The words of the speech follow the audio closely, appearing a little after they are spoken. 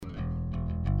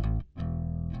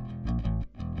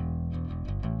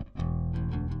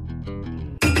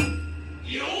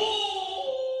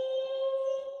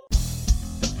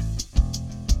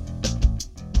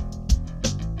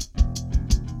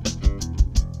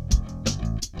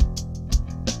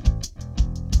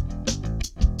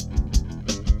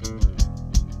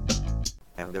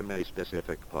Anime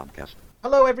Specific Podcast.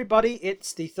 Hello, everybody.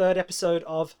 It's the third episode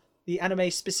of the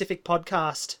Anime Specific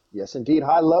Podcast. Yes, indeed.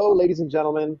 Hello, ladies and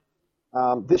gentlemen.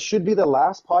 This should be the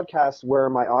last podcast where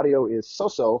my audio is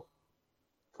so-so,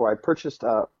 for I purchased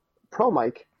a Pro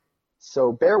mic.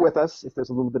 So bear with us if there's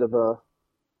a little bit of a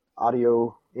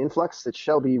audio influx. It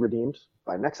shall be redeemed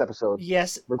by next episode.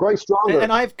 Yes. We're growing stronger.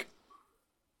 And I've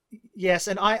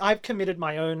committed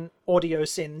my own audio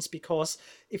sins, because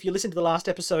if you listen to the last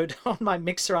episode on my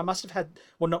mixer, I had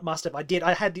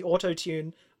the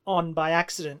auto-tune on by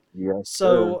accident. Yes,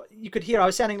 so you could hear I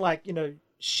was sounding like,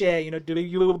 Cher, do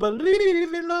you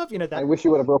believe in love? That I wish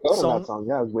you would have broke out song. on that song.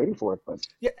 Yeah, I was waiting for it, but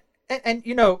yeah, and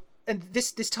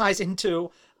this ties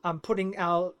into putting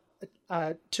our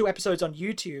 2 episodes on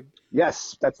YouTube.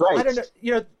 yes, that's right. I don't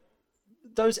know,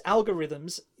 those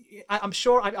algorithms. I'm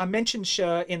sure I mentioned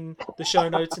Cher in the show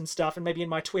notes and stuff, and maybe in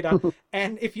my Twitter.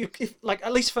 And if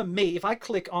at least for me, if I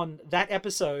click on that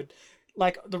episode,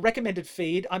 like the recommended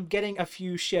feed, I'm getting a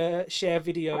few Cher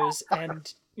videos,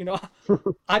 and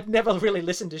I've never really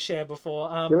listened to Cher before.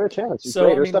 Give her a chance. She's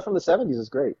great. Her stuff from the 70s is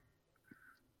great.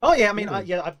 Oh yeah, I mean, I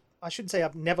shouldn't say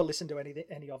I've never listened to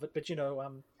any of it, but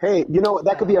Hey,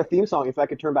 that could be our theme song if I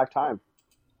could turn back time.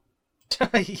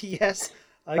 Yes.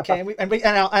 Okay,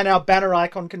 and our banner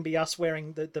icon can be us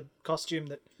wearing the costume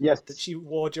that she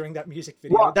wore during that music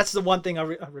video. Well, that's the one thing I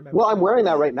remember. Well, I'm wearing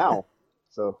that right now,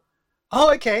 so.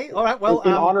 Oh, okay, all right. Well,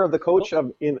 in honor of the coach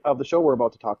of the show we're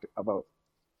about to talk about.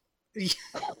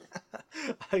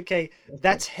 Okay,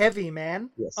 that's heavy,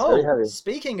 man. Yes, very heavy.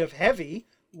 Speaking of heavy,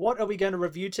 what are we going to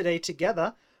review today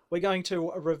together? We're going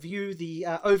to review the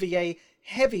OVA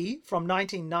Heavy from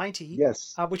 1990.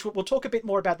 Yes. Which we'll talk a bit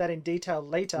more about that in detail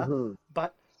later. Mm-hmm.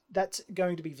 But that's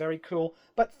going to be very cool.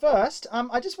 But first,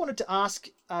 I just wanted to ask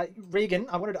Regan.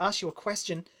 I wanted to ask you a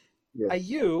question. Yes. Are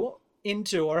you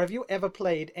into, or have you ever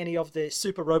played any of the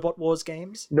Super Robot Wars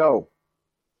games? No.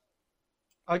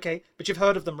 Okay, but you've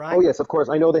heard of them, right? Oh yes, of course.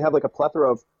 I know they have like a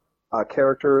plethora of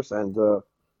characters and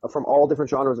from all different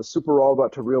genres, a super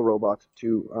robot to real robot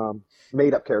to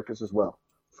made-up characters as well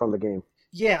from the game.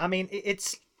 Yeah, I mean,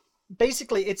 it's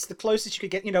basically the closest you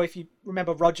could get. If you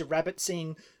remember Roger Rabbit,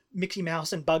 seeing Mickey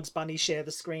Mouse and Bugs Bunny share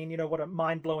the screen, what a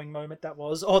mind-blowing moment that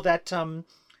was. Or that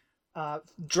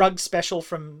drug special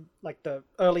from like the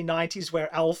early 90s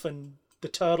where Alf and the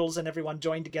Turtles and everyone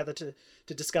joined together to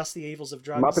discuss the evils of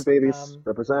drugs. Muppet Babies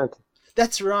represent.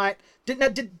 That's right.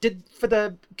 Did for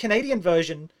the Canadian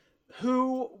version,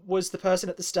 who was the person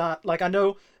at the start? Like, I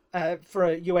know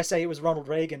for USA it was Ronald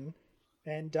Reagan,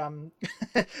 and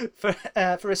for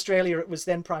Australia it was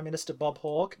then Prime Minister Bob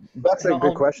Hawke. That's a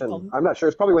good question. I'm not sure.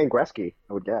 It's probably Wayne Gretzky,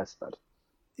 I would guess, but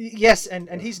yes,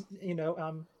 and he's yes.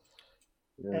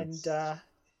 and I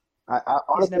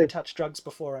honestly, he's never touched drugs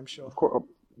before, I'm sure. Of course,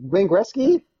 Wayne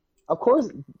Gretzky, of course,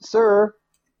 sir.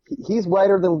 He's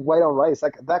whiter than white on rice.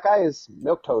 Like that guy is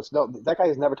milquetoast. No, that guy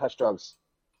has never touched drugs.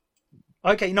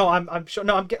 Okay, no, I'm sure.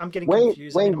 No, I'm getting Wayne,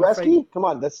 confused. Wayne Gretzky, come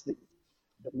on, that's the.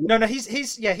 No,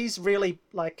 he's really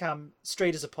like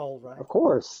straight as a pole, right? Of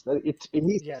course,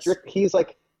 he's Yes. strict. He's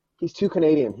too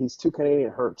Canadian. He's too Canadian.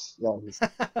 It hurts. Yeah,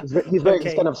 he's very Okay.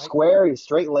 he's kind of square. He's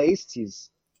straight laced.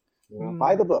 He's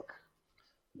by the book.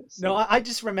 Yes. No, I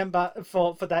just remember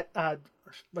for that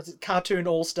was it Cartoon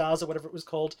All Stars or whatever it was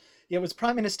called? Yeah, it was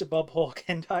Prime Minister Bob Hawke,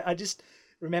 and I just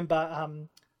remember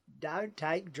don't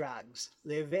take drugs;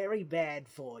 they're very bad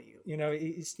for you.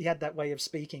 He had that way of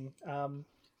speaking.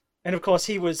 And of course,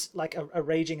 he was like a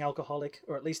raging alcoholic,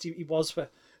 or at least he was for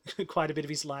quite a bit of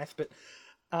his life. But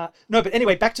no, but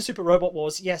anyway, back to Super Robot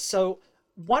Wars. Yes, so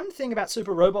one thing about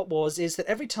Super Robot Wars is that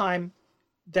every time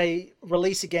they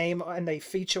release a game and they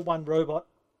feature one robot,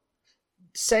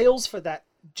 sales for that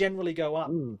generally go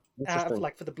up,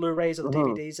 like for the Blu-rays or the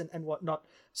DVDs and whatnot.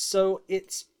 So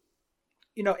it's,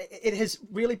 it has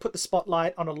really put the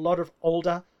spotlight on a lot of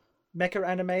older mecha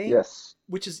anime, Yes.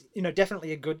 which is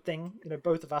definitely a good thing.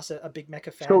 Both of us are big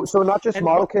mecha fans. So not just And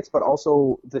model kits, but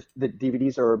also the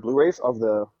DVDs or Blu-rays of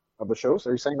the shows.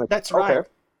 Are you saying like That's right. Okay.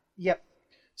 Yep.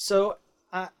 So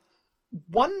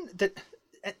one that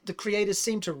the creators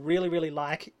seem to really, really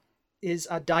like is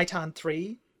Daitan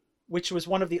 3, which was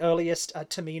one of the earliest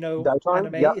Tomino Daitan?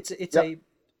 anime. Yeah. It's a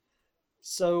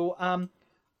so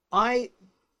I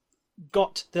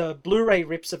got the Blu-ray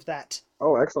rips of that,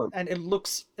 Oh, excellent. and it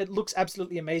looks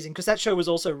absolutely amazing, because that show was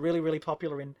also really, really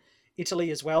popular in Italy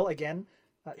as well. Again,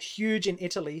 huge in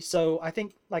Italy. So I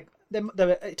think like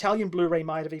the Italian Blu-ray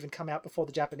might have even come out before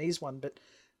the Japanese one, but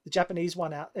the Japanese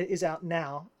one is out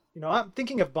now. I'm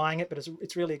thinking of buying it, but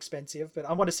it's really expensive. But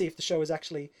I want to see if the show is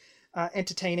actually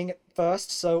entertaining at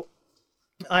first. So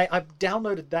I've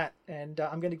downloaded that, and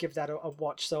I'm going to give that a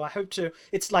watch. So I hope to.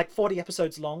 It's like 40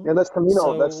 episodes long. And that's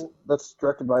Camino. So That's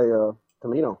directed by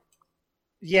Camino.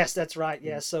 yes, that's right.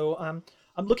 Yeah. So I'm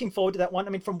looking forward to that one. I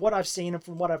mean, from what I've seen and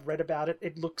from what I've read about it,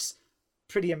 it looks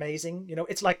pretty amazing. You know,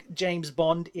 it's like James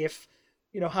Bond if,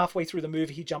 halfway through the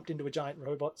movie he jumped into a giant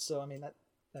robot. So I mean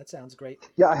that sounds great.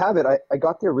 Yeah, I have it. I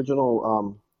got the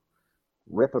original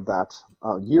rip of that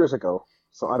years ago.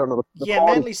 So I don't know the Yeah,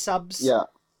 quality. Manly Subs. Yeah,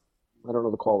 I don't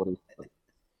know the quality.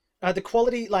 The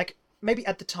quality, like maybe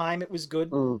at the time it was good,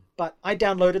 Mm, but I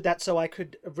downloaded that so I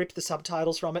could rip the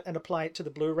subtitles from it and apply it to the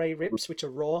Blu-ray rips, which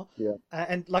are raw. yeah.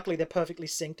 And luckily they're perfectly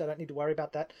synced. I don't need to worry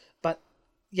about that. But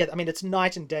yeah, I mean it's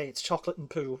night and day. It's chocolate and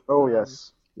poo. Oh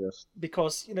yes, yes.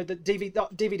 Because the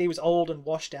DVD was old and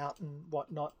washed out and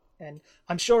whatnot, and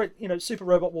I'm sure Super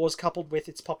Robot Wars coupled with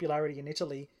its popularity in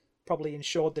Italy probably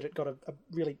ensured that it got a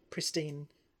really pristine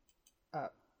uh,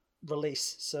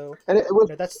 release. So And it was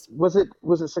that's. was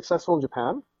it successful in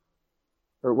Japan,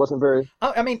 or it wasn't very?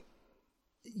 I mean,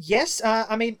 yes.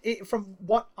 I mean, from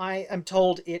what I am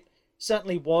told, it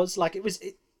certainly was. Like it was.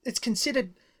 It's considered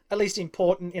at least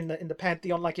important in the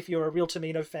pantheon. Like if you're a real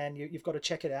Tomino fan, you've got to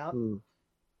check it out. Mm,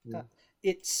 mm.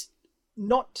 It's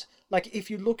not like if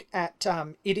you look at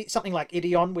something like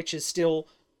Ideon, which is still,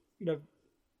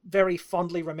 very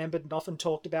fondly remembered and often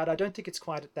talked about. I don't think it's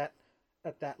quite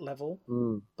at that level.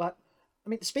 Mm. But I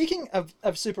mean, speaking of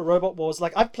Super Robot Wars,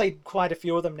 like I've played quite a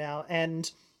few of them now,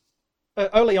 and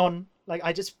early on, like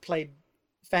I just played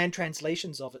fan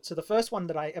translations of it. So the first one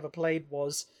that I ever played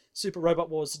was Super Robot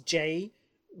Wars J,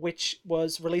 which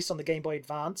was released on the Game Boy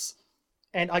Advance,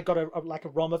 and I got a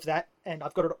ROM of that, and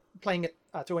I've got it playing it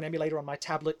through an emulator on my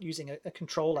tablet using a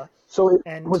controller. So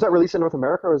And was that released in North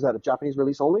America, or is that a Japanese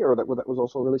release only, or that was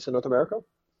also released in North America?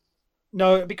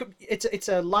 no, because it's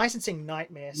a licensing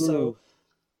nightmare. So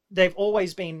they've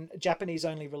always been Japanese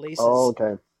only releases. Oh,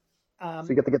 okay. So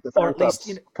you get to get the Or fan at least,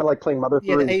 clubs, kind of like playing Mother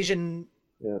yeah, 3. the Asian.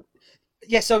 Yeah.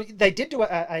 Yeah, so they did do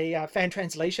a fan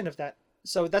translation of that.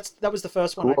 So that was the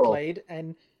first one I Cool. played,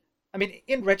 and I mean,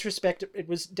 in retrospect, it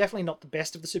was definitely not the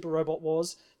best of the Super Robot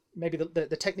Wars. Maybe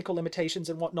the technical limitations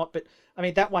and whatnot, but I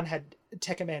mean that one had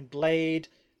Tekkaman Blade.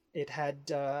 It had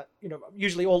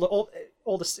usually all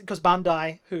the because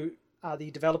Bandai, who are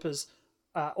the developers,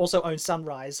 also own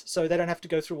Sunrise, so they don't have to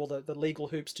go through all the legal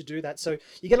hoops to do that. So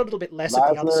you get a little bit less of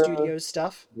the other Lasner. studios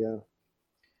stuff. Yeah.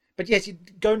 But yes,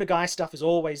 Go Nagai stuff is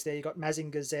always there. You got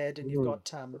Mazinger Z, and you've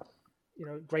got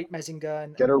Great Mazinger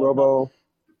and Getter whatnot. Robo.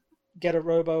 Get a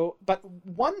Robo. But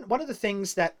one of the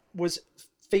things that was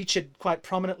featured quite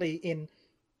prominently in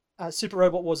Super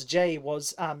Robot Wars J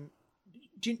was have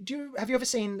you ever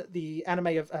seen the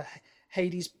anime of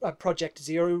Hades Project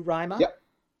Zero Rhymer? Yep.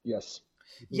 Yes.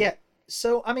 Yeah.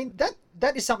 So I mean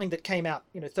that is something that came out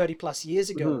 30 plus years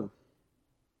ago, Mhm.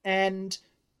 and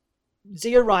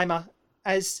Zero Rhymer,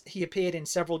 as he appeared in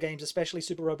several games, especially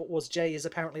Super Robot Wars J, is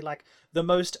apparently like the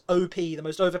most OP, the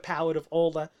most overpowered of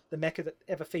all the mecha that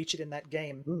ever featured in that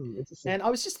game. Interesting. And I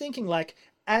was just thinking, like,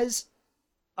 as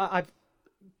I've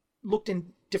looked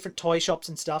in different toy shops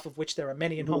and stuff, of which there are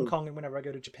many in Hong Kong, and whenever I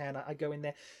go to Japan, I go in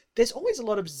there. There's always a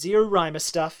lot of Zero Rhymer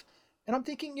stuff, and I'm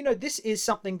thinking, this is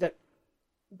something that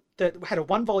had a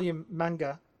one-volume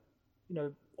manga,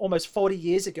 almost 40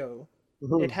 years ago.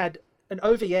 Mhm. It had an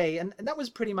OVA, and that was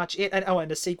pretty much it.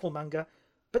 And a sequel manga.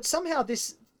 But somehow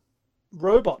this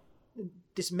robot,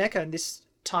 this mecha, and this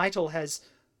title has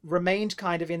remained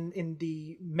kind of in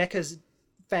the mecha's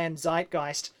fan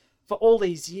zeitgeist for all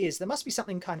these years. There must be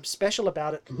something kind of special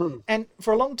about it. Mhm. And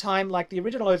for a long time, like the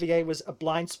original OVA was a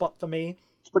blind spot for me,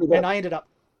 It's pretty good. and I ended up.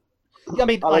 I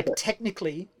mean, I like like it.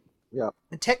 technically, Yeah.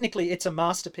 it's a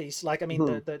masterpiece. Like I mean,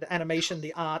 the animation,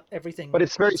 the art, everything. But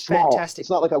it's very is small. fantastic. It's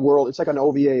not like a world. It's like an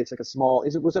OVA. It's like a small.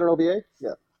 Was it an OVA?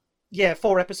 Yeah. Yeah,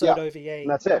 4-episode Yeah. OVA. And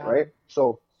that's it, right?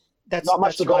 So That's not much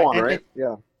that's to go right. on, And right?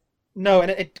 Yeah. No,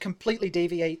 and it completely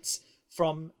deviates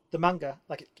from the manga.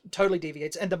 Like it totally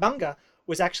deviates. And the manga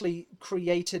was actually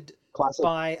created Classic.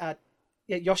 by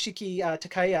Yoshiki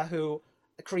Takaya, who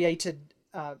created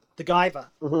the Guyver.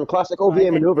 Classic OVA Right,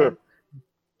 and- maneuver. and-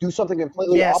 Do something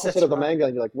completely Yes, opposite that's of the right. manga,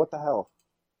 and you're like, what the hell?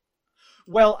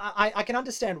 Well, I can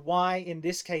understand why in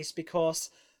this case,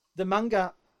 because the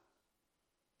manga,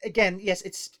 again, yes,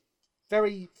 it's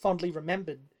very fondly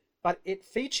remembered, but it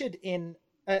featured in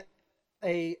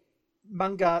a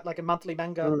manga, like a monthly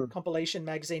manga compilation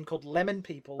magazine called Lemon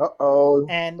People. Uh-oh.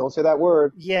 And Don't say that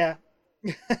word. yeah,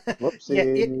 Whoopsie. yeah,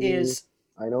 it is.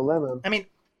 I know lemon. I mean,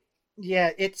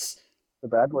 yeah, it's The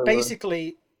bad boy word.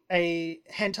 basically a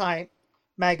hentai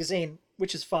magazine,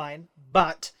 which is fine,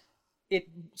 but it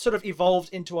sort of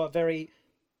evolved into a very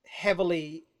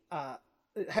heavily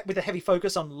with a heavy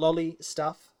focus on Lolita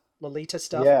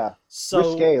stuff. Yeah, So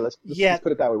risque. yeah, Let's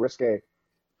put it that way, risque.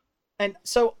 and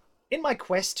so in my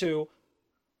quest to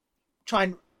try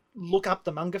and look up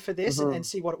the manga for this and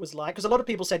see what it was like, because a lot of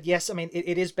people said yes. I mean,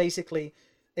 it is basically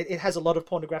it has a lot of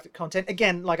pornographic content.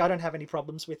 Again, like I don't have any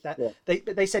problems with that. Yeah.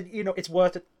 They said it's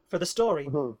worth it for the story.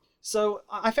 Mhm. So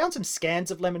I found some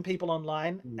scans of Lemon People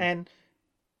online, Mm. and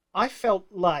I felt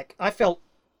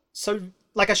so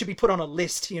like I should be put on a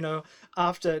list,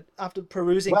 after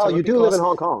perusing Well, through you it do live in because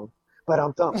Hong Kong, but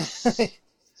I'm dumb.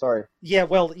 Sorry. yeah,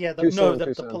 well, yeah, Too soon, the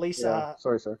too soon. police Yeah, are,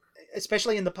 sorry, sir.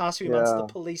 especially in the past few months, the Yeah.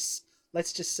 police.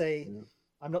 Let's just say Yeah.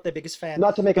 I'm not their biggest fan.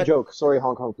 Not to make a but joke. Sorry,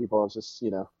 Hong Kong people. It's just,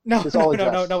 no, it's all no, in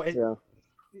no, jest. no, Yeah.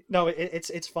 no.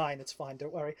 It's fine. It's fine.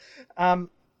 Don't worry.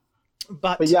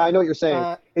 But But yeah, I know what you're saying.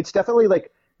 uh, It's definitely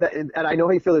like that, and I know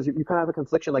how you feel. Is you kind of have a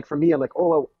confliction. Like for me, I'm like, oh,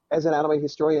 well, as an anime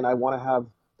historian, I want to have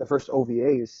the first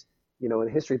OVAs, in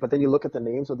history. But then you look at the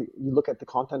names you look at the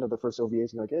content of the first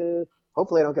OVAs, and you're like,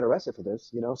 hopefully I don't get arrested for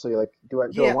this, So you're like, do I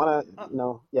yeah, want uh,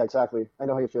 to, Yeah, exactly. I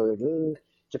know how you feel. You're like,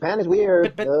 Japan is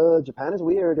weird. but Japan is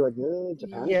weird. You're like,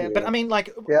 Japan is yeah, but I weird. mean,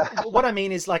 like, Yeah, what I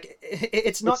mean is like, it's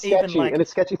it's not even sketchy, and like,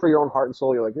 it's sketchy for your own heart and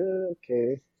soul. You're like,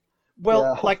 okay, well,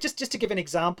 yeah, like just to give an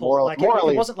example, like it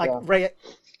morally, wasn't like yeah, Ray.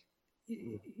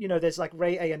 There's like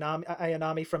Ray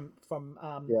Ayanami from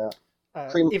yeah.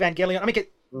 Cream. Evangelion. I mean,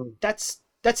 Mm. that's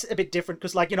a bit different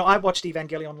because, like, I watched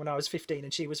Evangelion when I was 15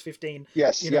 and she was 15.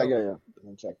 Yes, You yeah, know, yeah,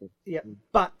 yeah. Exactly. yeah. Mm.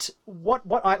 But what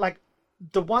I like,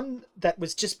 the one that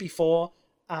was just before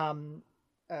um,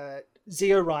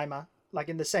 Zio Rhymer, like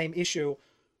in the same issue,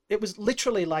 it was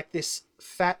literally like this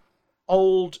fat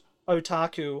old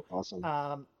otaku,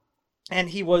 Awesome. and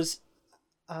he was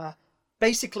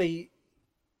basically,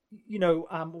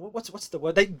 what's the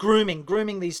word? They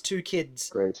grooming these two kids,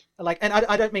 Great. like, and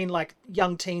I don't mean like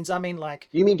young teens. I mean like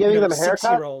You mean giving them a haircut?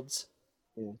 6-year-olds.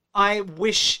 Yeah. I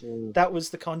wish Mm. that was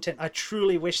the content. I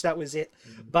truly wish that was it.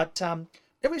 Mm. But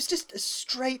it was just a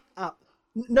straight up.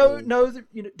 No, Mm. no,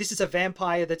 this is a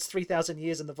vampire that's 3,000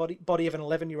 years in the body of an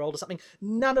 11-year-old or something.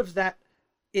 None of that.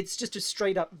 It's just a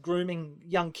straight up grooming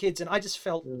young kids, and I just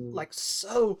felt Mm. like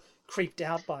so creeped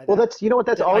out by Well, that. that's that's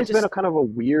That I always been just a kind of a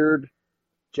weird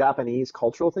Japanese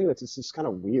cultural thing. It's just kind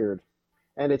of weird,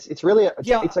 and it's really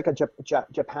yeah, it's like a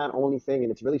Japan only thing,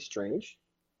 and it's really strange.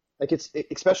 Like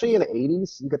especially in the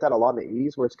 80s, you get that a lot in the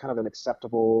 80s where it's kind of an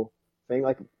acceptable thing.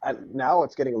 Like now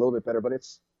it's getting a little bit better, but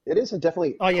it is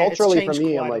definitely oh yeah, it's culturally for changed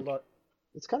me. I'm quite a like, lot.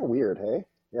 it's kind of weird, hey?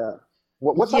 Yeah.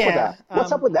 What's up with Yeah, that?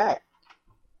 What's up with that?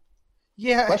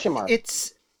 yeah, Question mark.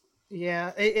 it's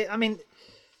yeah. I mean,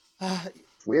 uh,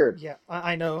 It's weird. yeah,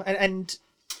 I know, and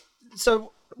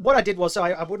so what I did was, so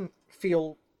I wouldn't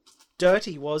feel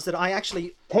dirty, was that I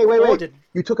actually Hey, wait. ordered.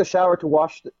 You took a shower to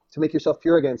make yourself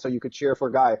pure again, so you could cheer for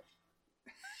Guy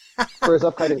for his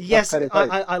upcutting Yes, upcutting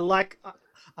fight.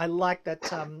 I like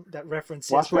that reference.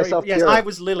 Yes, Wash myself yes, pure. I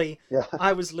was Lily. Yeah.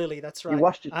 I was Lily. That's You right.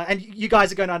 washed it. And you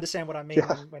guys are going to understand what I mean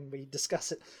Yeah. when we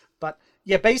discuss it. But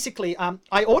yeah, basically,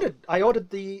 I ordered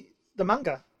the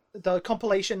manga, the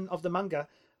compilation of the manga.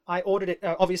 I ordered it.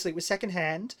 Obviously, it was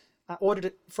secondhand. I ordered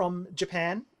it from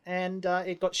Japan, and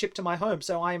it got shipped to my home.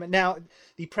 So I am now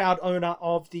the proud owner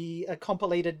of the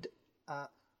compilated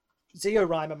Zio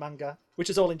Rhymer manga, which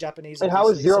is all in Japanese. And how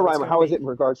is obviously, Zero so it's Rhymer? going How to is it in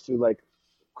regards to like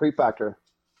creep factor?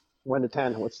 1 to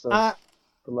 10. What's the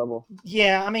level?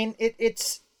 Yeah, I mean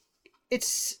it's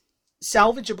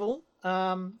salvageable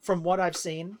from what I've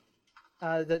seen.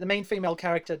 The main female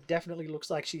character definitely looks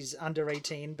like she's under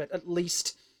 18, but at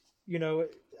least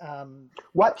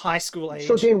What? high school age.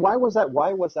 So Jane, why was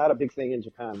that a big thing in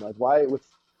Japan? Like why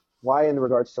in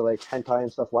regards to like hentai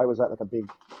and stuff? Why was that like a big?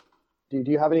 Do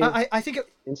you have any I think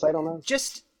insight on that?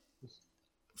 just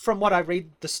from what I read,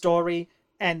 the story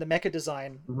and the mecha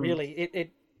design, Mm-hmm. really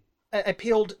it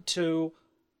appealed to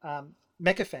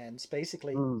mecha fans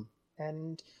basically. Mm.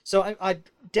 And so I'd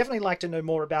definitely like to know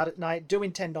more about it, and I do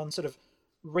intend on sort of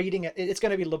reading it. It's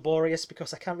going to be laborious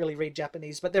because I can't really read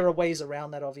Japanese, but there are ways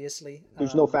around that, obviously.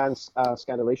 There's no fans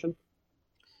scandalation.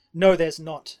 No, there's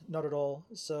not at all.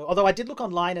 So, although I did look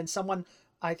online, and someone,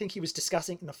 I think he was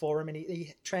discussing it in a forum, and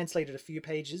he translated a few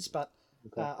pages, but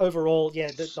Okay. overall,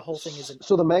 yeah, the whole thing isn't.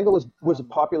 So the manga was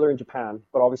popular in Japan,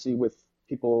 but obviously with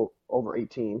people over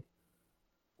 18,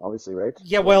 obviously, right?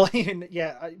 Yeah, well,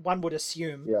 yeah, one would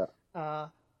assume. Yeah.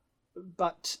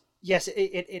 But yes,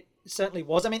 it certainly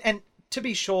was. I mean, and to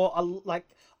be sure, like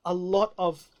a lot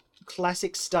of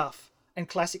classic stuff and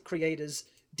classic creators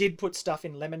did put stuff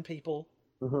in Lemon People,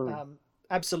 Mm-hmm.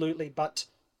 absolutely. But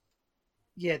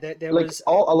yeah, there Like was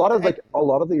a lot of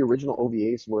the original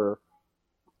OVAs were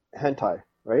hentai,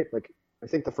 right? Like I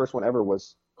think the first one ever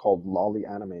was called Lolly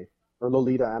Anime. or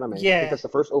Lolita anime. I Yeah. think that's the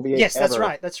first OVA Yes,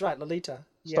 ever. that's right, Lolita.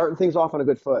 Yeah. Starting things off on a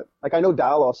good foot. Like I know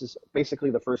Dalos is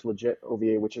basically the first legit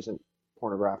OVA, which isn't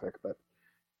pornographic, but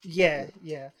Yeah,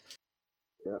 yeah.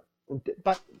 yeah. And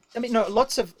But I mean, no,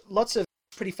 lots of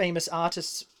pretty famous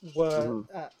artists were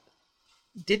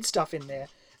did stuff in there,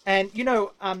 and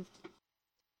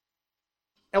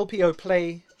LPO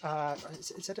Play.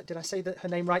 Did I say her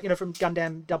name right? From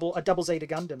Gundam Double Zeta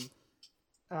Gundam.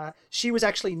 She was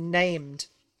actually named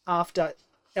after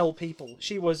L People.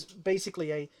 She was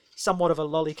basically a somewhat of a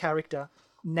lolly character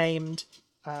named,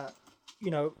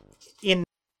 in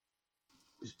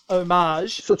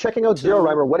homage. So checking out Zero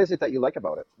Rhymer, what is it that you like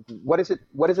about it? What is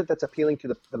it that's appealing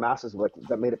to the masses, like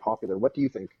that made it popular? What do you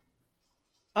think?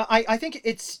 I think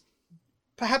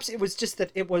perhaps it was just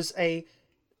that it was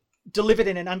delivered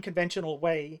in an unconventional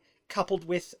way, coupled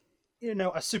with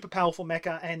a super powerful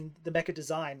mecha and the mecha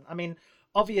design. I mean,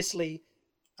 obviously,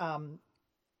 Yoshiki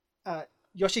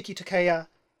Takeya,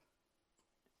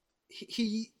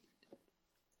 he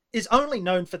is only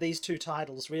known for these two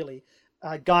titles, really,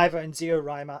 Guyver and Zero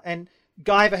Rhymer. And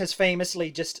Guyver has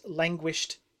famously just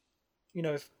languished,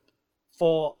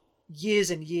 for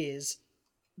years and years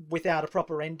without a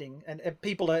proper ending, and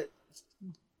people are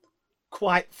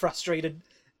quite frustrated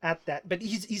at that. But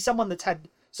he's someone that's had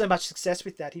so much success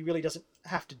with that, he really doesn't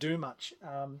have to do much.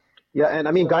 Yeah, and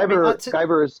I mean,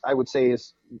 Guyver is, I would say,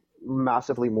 is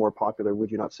massively more popular.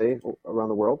 Would you not say, around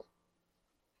the world?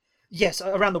 Yes,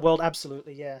 around the world,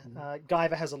 absolutely. Yeah,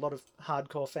 Guyver has a lot of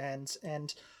hardcore fans,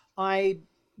 and I've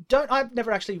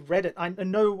never actually read it. I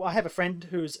know I have a friend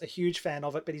who's a huge fan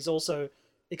of it, but he's also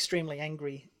extremely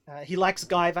angry. He likes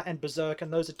Guyver and Berserk,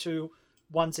 and those are two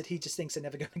ones that he just thinks are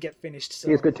never going to get finished. So,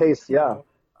 he has good taste. Yeah,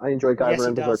 I enjoy Guyver yes,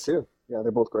 and Berserk too. Yeah,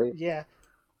 they're both great. Yeah,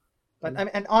 but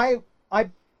and I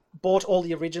bought all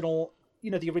the original,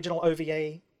 the original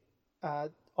OVA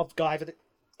of Guyver that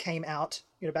came out,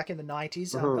 back in the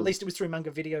 90s. At least it was through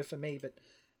Manga Video for me,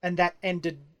 and that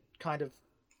ended kind of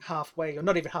halfway, or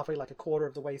not even halfway, like a quarter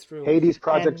of the way through. Hades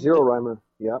Project Zero Rhymer.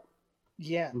 Yep.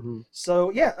 Yeah. So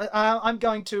yeah, I'm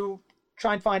going to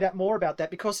try and find out more about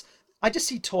that, because I just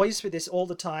see toys for this all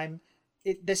the time.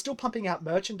 They're still pumping out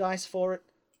merchandise for it.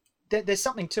 There's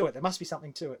something to it. There must be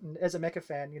something to it. And as a mecha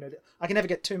fan, I can never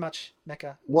get too much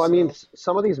mecha. Well, I mean,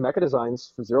 some of these mecha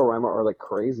designs for Zero Rhymer are like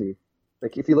crazy.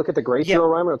 Like if you look at the Great Zero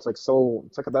Rhymer, it's like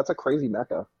that's a crazy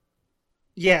mecha.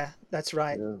 Yeah, that's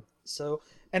right. Yeah. So,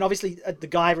 and obviously the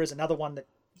Guyver is another one that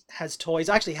has toys.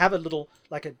 I actually have a little,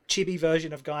 like a chibi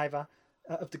version of Guyver,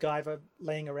 of the Guyver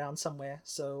laying around somewhere.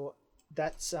 So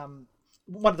that's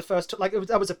one of the first.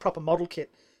 That was a proper model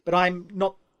kit, but I'm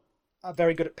not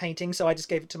very good at painting, so I just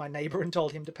gave it to my neighbor and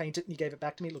told him to paint it, and he gave it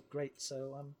back to me. It looked great.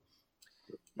 So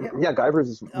yeah, Guyver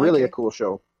is really a cool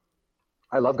show.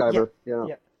 I love Guyver.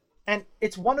 Yeah. And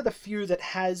it's one of the few that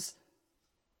has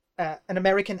an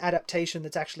American adaptation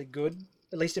that's actually good,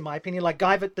 at least in my opinion. Like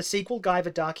Guyver, the sequel,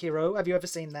 Guyver Dark Hero. Have you ever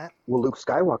seen that? Well, Luke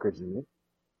Skywalker's in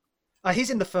it.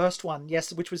 He's in the first one,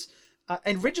 yes, which was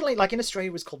originally, like in Australia,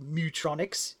 it was called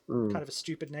Mutronics, kind of a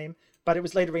stupid name, but it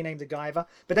was later renamed the Guyver.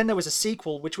 But then there was a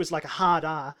sequel, which was like a hard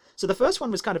R. So the first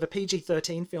one was kind of a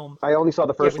PG-13 film. I only saw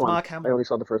the first with one. Mark Hamill. I only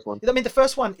saw the first one. I mean, the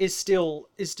first one is still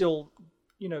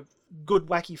good,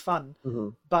 wacky fun.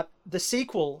 But the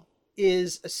sequel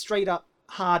is a straight up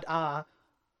hard R,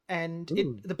 and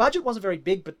the budget wasn't very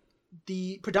big, but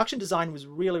the production design was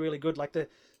really, really good. Like the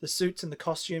suits and the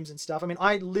costumes and stuff. I mean,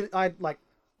 I like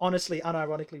honestly,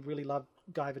 unironically, really love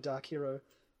Guyver Dark Hero.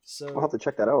 So I'll have to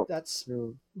check that out. That's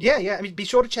yeah. I mean, be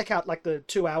sure to check out like the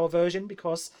 2-hour version,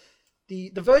 because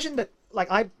the version that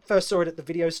like I first saw it at the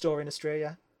video store in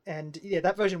Australia. And yeah,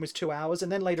 that version was 2 hours,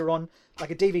 and then later on,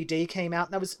 like a DVD came out,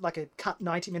 and that was like a cut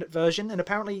 90-minute version. And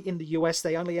apparently in the US,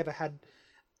 they only ever had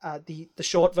the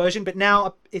short version, but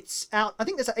now it's out. I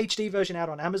think there's an HD version out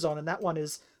on Amazon, and that one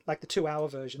is like the 2-hour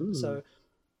version. So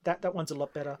that one's a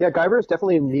lot better. Yeah, Guyver is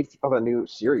definitely in need of a new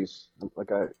series.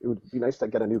 Like it would be nice to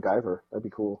get a new Guyver. That'd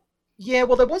be cool. Yeah,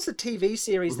 well, there was the TV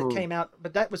series that came out,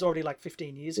 but that was already like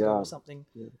 15 years ago or something.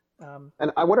 Yeah.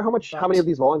 And I wonder how many of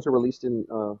these volumes are released in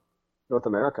North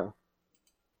America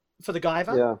for the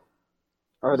Guyver. Yeah.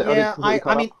 Are they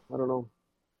I mean, I don't know.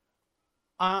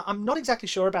 I'm not exactly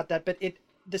sure about that, but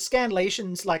the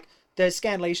scanlations, like there's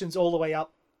scanlations all the way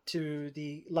up to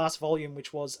the last volume,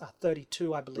 which was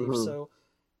 32, I believe. So,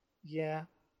 yeah.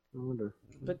 I wonder.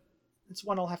 But it's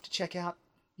one I'll have to check out.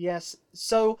 Yes.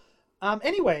 So,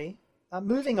 anyway,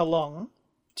 moving along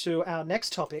to our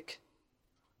next topic,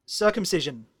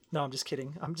 circumcision. No, I'm just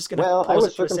kidding. I'm just going to pause I was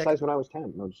it for a second. circumcised when I was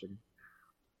 10. No, I'm just joking.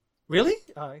 Really?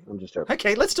 I'm just joking.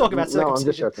 Okay, let's talk about circumcision. No, I'm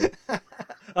just joking.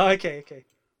 Okay.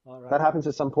 All right. That happens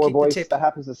to some poor Keep the boys. tip. That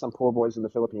happens to some poor boys in the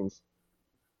Philippines.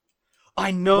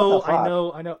 I What know, the fuck?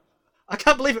 I know. I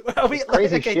can't believe it. Are we It's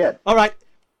crazy okay? shit. All right.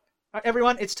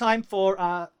 Everyone, it's time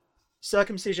for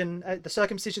circumcision. The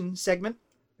circumcision segment.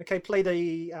 Okay, play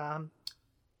the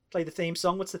theme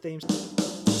song. What's the theme song?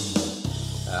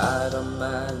 I don't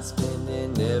mind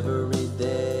spending every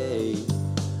day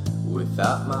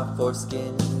without my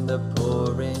foreskin in the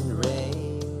pouring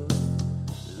rain.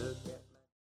 Look at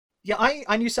Yeah,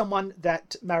 I knew someone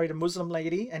that married a Muslim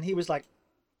lady, and he was like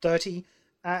 30,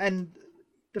 and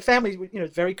the family,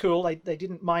 very cool. They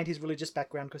didn't mind his religious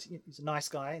background because he's a nice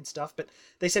guy and stuff. But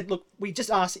they said, look, we just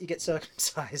ask that you get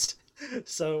circumcised.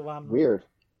 So Weird.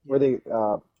 Were they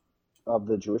of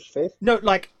the Jewish faith? no,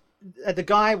 like the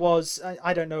guy was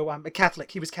I don't know a Catholic.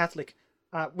 He was Catholic,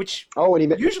 which Oh,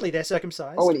 and usually they're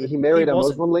circumcised. and but he married a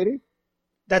wasn't. Muslim lady.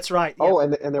 That's right. Yeah. Oh,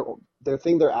 and their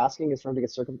thing they're asking is for him to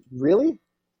get Really?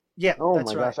 Yeah, Oh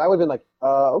that's my right. gosh, I would have been like,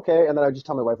 okay, and then I would just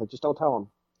tell my wife, like, just don't tell him.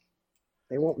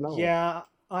 They won't know. Yeah,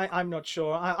 I'm not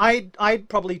sure. I'd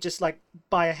probably just like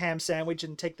buy a ham sandwich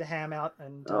and take the ham out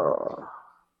and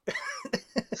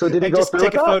So did he and go just through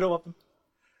take with a that? photo of him.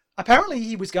 Apparently,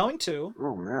 he was going to.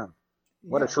 Oh man,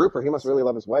 what a Yeah. trooper! He must really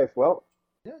love his wife. Well,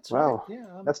 Yeah, that's wow, right.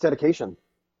 Yeah, that's dedication.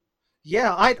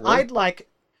 yeah. I'd Right? I'd like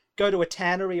go to a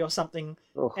tannery or something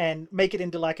Oh, and make it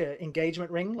into like a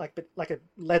engagement ring, like a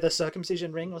leather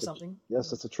circumcision ring or something.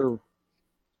 yes, it's a true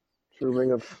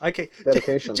ring of Okay,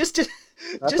 dedication. just to,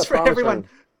 That's just a for promise everyone,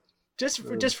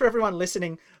 ring. just for everyone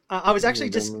listening, I was actually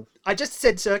Mm. I just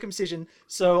said circumcision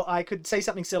so I could say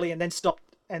something silly and then stop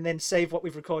and then save what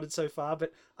we've recorded so far.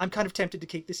 But I'm kind of tempted to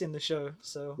keep this in the show.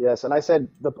 So Yes, and I said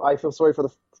I feel sorry for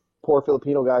the poor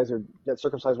Filipino guys who get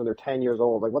circumcised when they're 10 years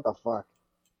old. Like, what the fuck?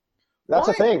 That's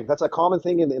a why? thing. That's a common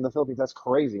thing in the Philippines. That's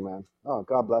crazy, man. Oh,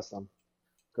 God bless them.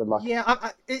 Good luck. Yeah,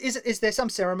 is there some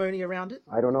ceremony around it?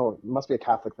 I don't know. It must be a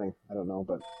Catholic thing. I don't know,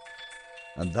 but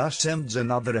And thus ends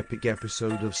another epic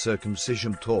episode of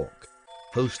Circumcision Talk,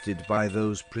 hosted by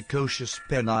those precocious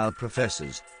penile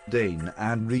professors, Dane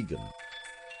and Regan.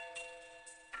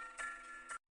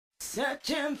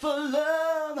 searching for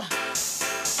love.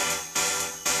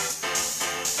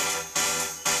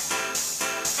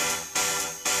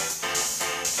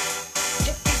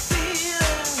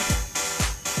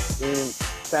 in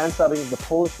fan subbing the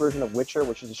Polish version of Witcher,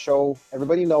 which is a show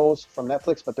everybody knows from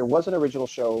Netflix, but there was an original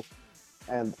show,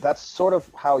 and that's sort of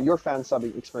how your fan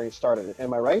subbing experience started.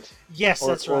 Am I right? Yes,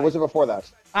 that's right. Or was it before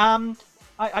that?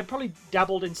 I probably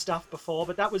dabbled in stuff before,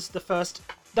 but that was the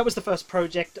first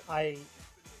project I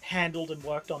handled and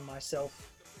worked on myself.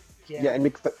 Yeah, and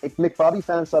McBobby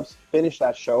fan subs finished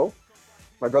that show.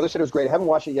 My brother said it was great. I haven't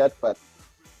watched it yet, but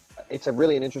it's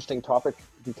really an interesting topic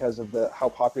because of how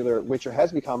popular Witcher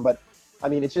has become. But I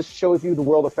mean, it just shows you the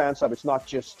world of fan sub. It's not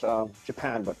just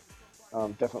Japan, but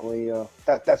definitely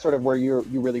that's sort of where you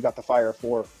really got the fire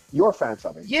for your fan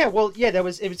subbing. Yeah, well, yeah, it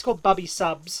was called Bubby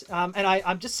Subs, and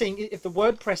I'm just seeing if the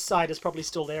WordPress site is probably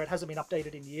still there. It hasn't been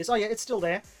updated in years. Oh yeah, it's still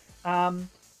there.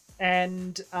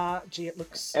 Gee, it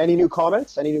looks. Any new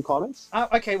comments?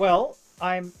 Okay, well,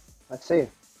 I'm. Let's see.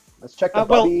 Let's check the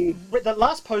Well, Bubby. the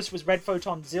last post was Red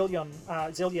Photon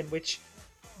Zillion, which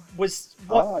was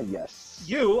what Ah, yes.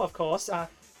 you, of course.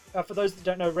 For those that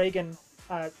don't know, Reagan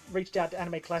reached out to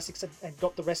Anime Classics and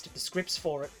got the rest of the scripts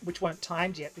for it, which weren't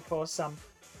timed yet because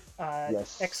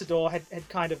Yes. Exodore had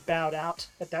kind of bowed out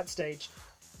at that stage.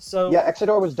 So Yeah,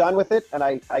 Exodore was done with it, and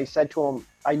I said to him,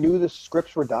 I knew the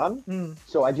scripts were done,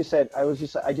 so I just said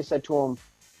to him,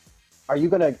 are you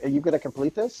gonna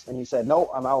complete this? And he said, no,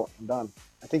 I'm out, I'm done.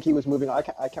 I think he was moving. I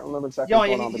can't remember exactly yeah, what's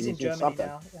going on, but he's he in was doing Germany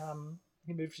something. now.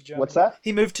 He moved to Germany. What's that?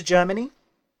 He moved to Germany.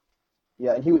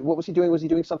 Yeah, and what was he doing? Was he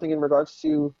doing something in regards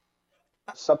to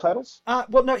subtitles?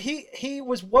 Well, no, he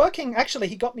was working. Actually,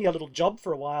 he got me a little job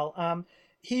for a while.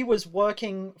 He was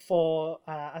working for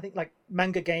I think like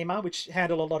Manga Gamer, which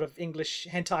handle a lot of English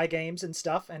hentai games and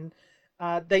stuff, and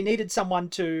they needed someone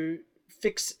to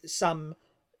fix some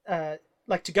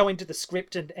like to go into the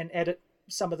script and edit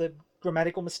some of the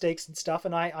grammatical mistakes and stuff,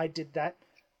 and I did that.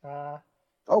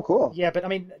 Oh, cool. Yeah, but I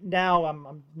mean now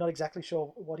I'm not exactly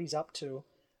sure what he's up to,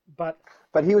 but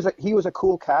But he was a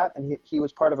cool cat, and he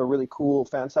was part of a really cool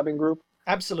fan subbing group.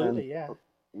 absolutely, yeah.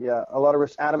 Yeah, a lot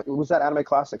of anime. Was that Anime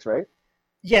Classics, right?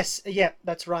 Yes, yeah,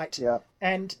 that's right. Yeah.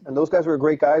 And And those guys were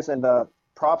great guys, and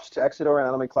props to Exodore and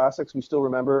Anime Classics. We still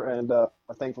remember and are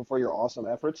thankful for your awesome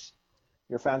efforts.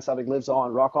 Your fan subbing lives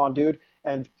on. Rock on, dude.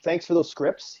 And thanks for those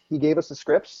scripts. He gave us the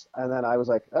scripts, and then I was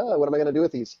like, oh, what am I going to do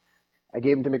with these? I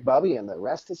gave them to McBobby, and the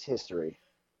rest is history.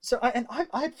 so I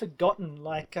had forgotten,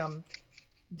 like,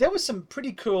 there were some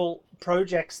pretty cool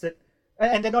projects that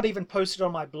and they're not even posted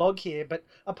on my blog here. But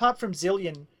apart from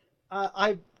Zillion,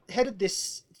 I headed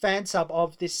this fan sub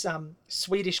of this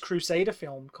Swedish Crusader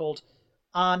film called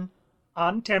An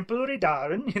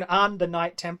Templariddaren, An the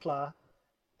Knight Templar,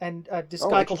 and this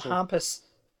guy called interesting. Hampus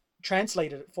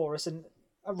translated it for us and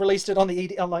released it on the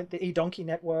eDonkey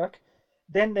network.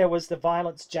 Then there was the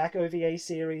Violence Jack OVA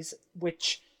series,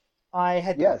 which I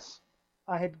had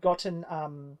gotten.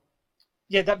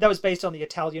 That was based on the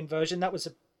Italian version. That was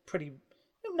a pretty,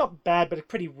 not bad, but a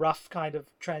pretty rough kind of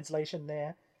translation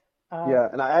there.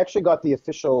 And I actually got the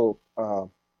official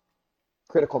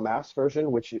Critical Mass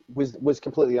version, which was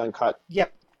completely uncut.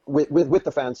 Yep. With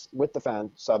the fan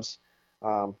subs.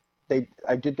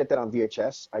 I did get that on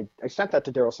VHS. I sent that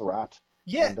to Daryl Surratt.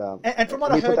 Yeah, and from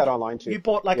what I we heard, put that online too. You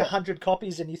bought like 100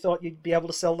 copies, and you thought you'd be able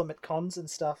to sell them at cons and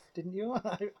stuff, didn't you?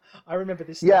 I remember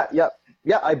this. Yeah.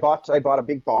 I bought a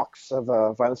big box of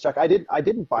Violence Jack. I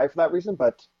didn't buy for that reason,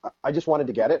 but I just wanted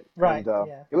to get it. Right.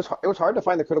 And, it was hard to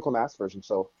find the Critical Mass version,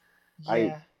 so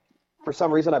for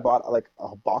some reason I bought like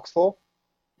a box full,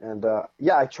 and I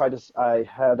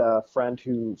had a friend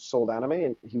who sold anime,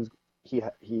 and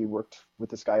he worked with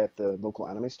this guy at the local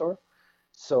anime store.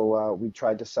 So we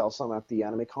tried to sell some at the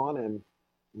Anime Con and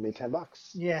made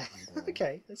 $10. Yeah.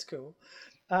 Okay, that's cool.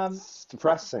 It's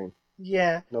depressing.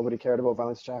 Yeah. Nobody cared about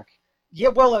Violence Jack. Yeah.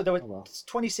 Well, there were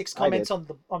 26 comments on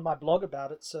my blog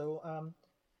about it. So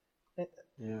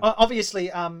obviously,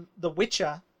 The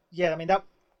Witcher. Yeah, I mean that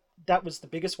was the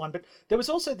biggest one. But there was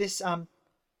also this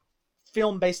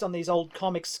film based on these old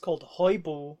comics called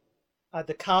Heubu,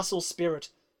 The Castle Spirit,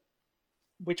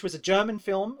 which was a German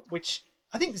film, which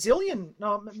I think Zillion,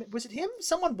 no, was it him?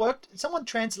 Someone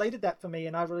translated that for me,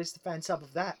 and I released the fan sub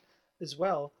of that as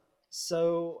well.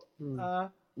 So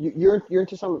you're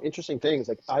into some interesting things.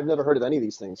 Like I've never heard of any of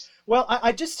these things. Well,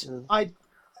 I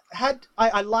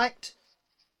liked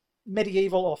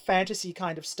medieval or fantasy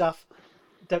kind of stuff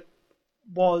that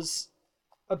was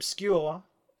obscure,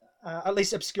 at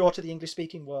least obscure to the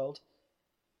English-speaking world.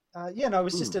 It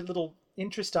was just a little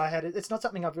interest I had. It's not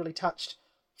something I've really touched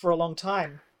for a long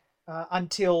time.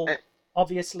 Until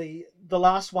obviously the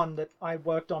last one that I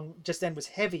worked on just then was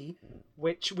Heavy,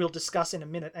 which we'll discuss in a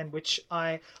minute, and which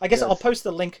I guess I'll post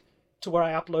the link to where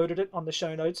I uploaded it on the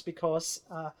show notes because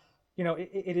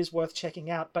it is worth checking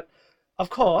out. But of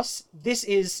course,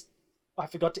 I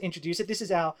forgot to introduce it. This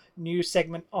is our new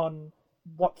segment on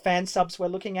what fan subs we're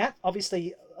looking at.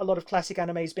 Obviously, a lot of classic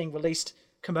anime is being released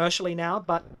commercially now,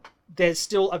 but there's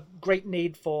still a great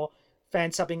need for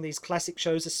fan subbing these classic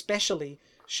shows, especially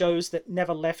shows that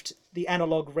never left the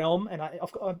analog realm, and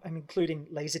I'm including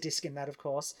Laserdisc in that, of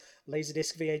course.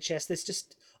 Laserdisc, VHS. There's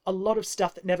just a lot of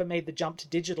stuff that never made the jump to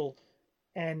digital,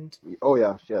 and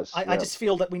I just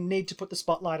feel that we need to put the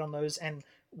spotlight on those and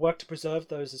work to preserve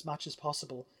those as much as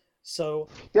possible. So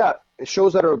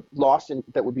shows that are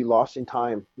that would be lost in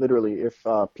time, literally, if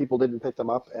people didn't pick them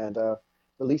up and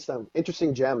release them.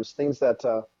 Interesting gems, things that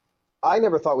I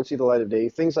never thought would see the light of day.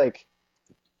 Things like,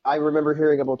 I remember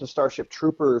hearing about the Starship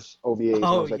Troopers OVAs. And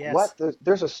I was like, what?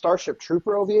 There's a Starship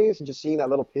Trooper OVAs? And just seeing that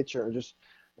little picture and just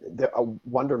a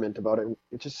wonderment about it.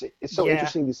 It's so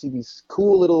interesting to see these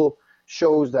cool little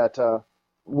shows that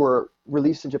were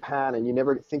released in Japan and you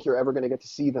never think you're ever going to get to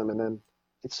see them. And then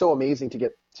it's so amazing to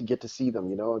get to see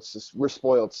them. It's just, we're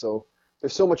spoiled. So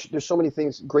there's so many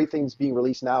things, great things being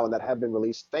released now and that have been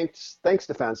released. Thanks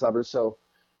to fan subbers. So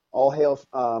all hail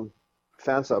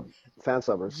fan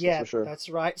subbers, for sure. That's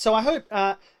right. So I hope,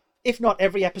 if not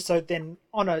every episode, then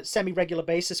on a semi-regular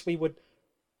basis, we would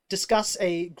discuss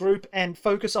a group and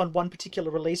focus on one particular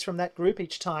release from that group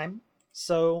each time.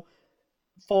 So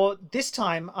for this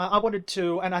time, I wanted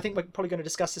to, and I think we're probably going to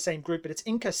discuss the same group, but it's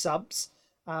Inca Subs,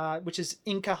 which is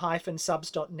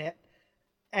inca-subs.net.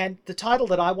 And the title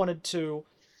that I wanted to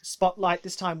spotlight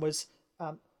this time was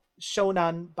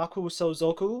Shonan Baku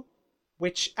Sozoku,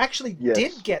 which actually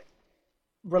did get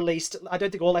released. I don't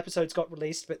think all episodes got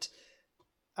released, but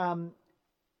Animego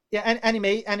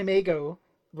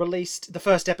released the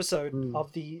first episode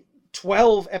of the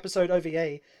 12 episode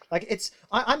OVA. Like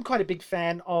I'm quite a big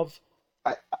fan of.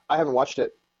 I haven't watched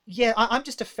it. Yeah, I'm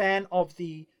just a fan of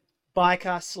the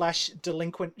biker /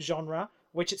 delinquent genre,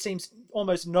 which it seems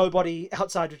almost nobody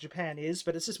outside of Japan is,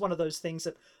 but it's just one of those things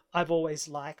that I've always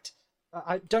liked.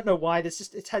 I don't know why.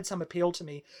 It's had some appeal to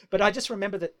me, but I just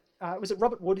remember that. Was it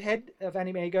Robert Woodhead of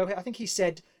Animego? I think he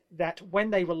said that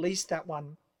when they released that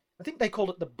one, I think they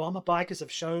called it the Bomber Bikers of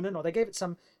Shonen, or they gave it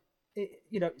some,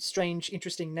 strange,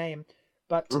 interesting name.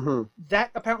 But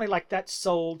that apparently,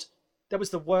 that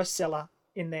was the worst seller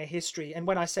in their history. And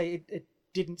when I say it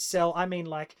didn't sell, I mean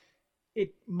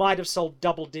it might have sold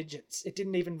double digits. It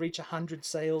didn't even reach 100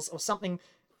 sales or something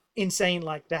insane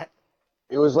like that.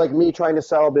 It was like me trying to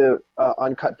sell the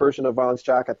uncut version of Violence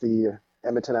Jack at the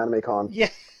Edmonton Anime Con. Yeah,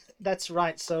 that's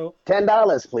right. So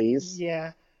 $10, please.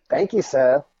 yeah. Thank you,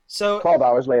 sir. So 12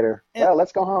 hours later. Yeah. Well,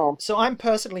 let's go home. So I'm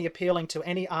personally appealing to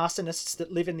any arsonists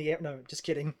that live in the air. No, just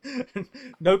kidding.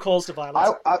 No calls to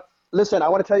violence. Listen, I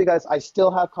want to tell you guys, I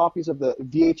still have copies of the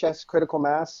VHS Critical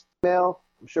Mass mail.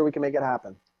 I'm sure we can make it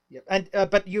happen. Yep. And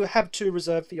but you have to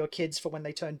reserve for your kids for when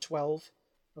they turn 12.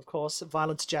 Of course,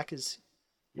 Violence Jack is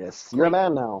Yes, you're a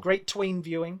man now. great tween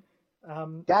viewing.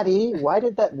 Daddy, why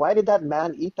did that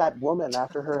man eat that woman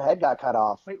after her head got cut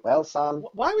off? Wait, Well, son,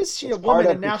 Why was she It's a part woman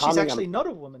of and now she's becoming actually not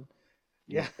a woman?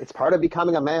 Yeah. it's part of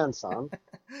becoming a man, son.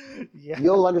 Yeah.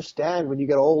 You'll understand when you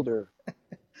get older.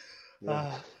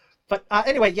 But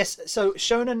anyway, yes. So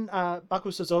Shonen Baku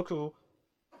Suzoku.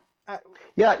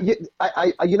 Yeah,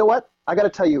 you know what? I got to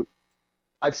tell you,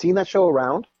 I've seen that show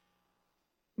around,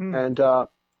 and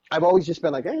I've always just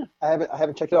been like, I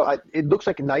haven't checked it out. It looks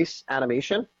like a nice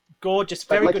animation. Gorgeous,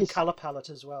 But very like good you color palette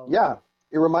as well. Yeah,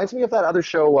 it reminds me of that other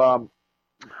show.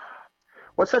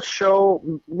 What's that show?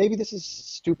 Maybe this is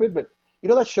stupid, but you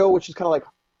know that show which is kind of like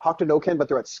Hokuto no Ken, but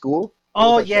they're at school.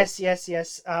 Oh What was that show?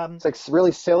 yes. It's like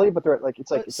really silly, but they're like it's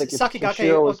like if Sakigake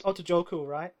Kenshiro was- Otojoku,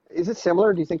 right? Is it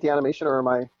similar? Do you think the animation, or am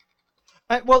I?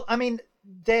 Well, I mean,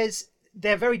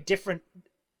 they're very different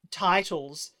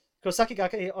titles because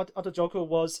Sakigake Otojoku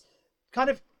was kind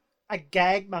of a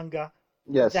gag manga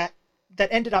Yes. that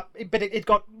ended up, but it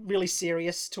got really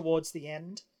serious towards the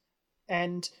end,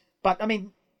 but I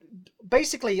mean,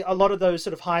 basically a lot of those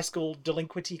sort of high school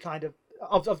delinquency kind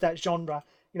of that genre,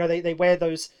 you know, they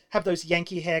have those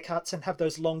Yankee haircuts and have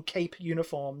those long cape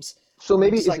uniforms. So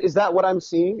maybe It's like- is that what I'm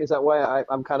seeing? Is that why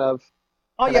I'm kind of?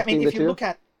 Oh yeah, I connecting mean, the if you two? look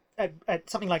at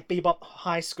something like Bebop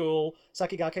High School,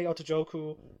 Sakigake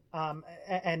Otojoku,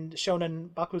 and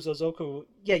Shonen Baku Zozoku,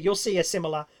 yeah, you'll see a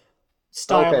similar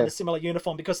style Okay. and a similar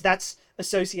uniform because that's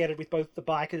associated with both the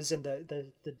bikers and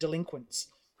the delinquents.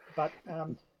 But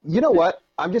You know what?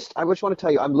 I just want to tell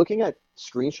you, I'm looking at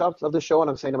screenshots of the show and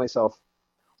I'm saying to myself,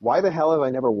 why the hell have I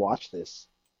never watched this?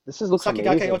 Looks Sakigake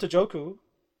amazing. Otojoku,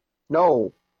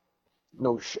 No,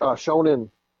 Shonen.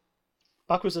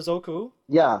 Baku Zozoku,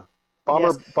 Yeah,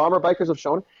 Yes. Bomber Bikers of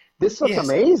Shonen. This looks Yes.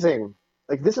 amazing.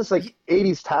 Like this is like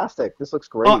 80s tastic. This looks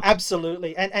great. oh,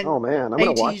 absolutely, and Oh man, I'm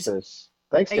gonna watch 80s this.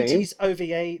 Thanks, Dane. 80s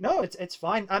OVA. No, it's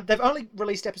fine. They've only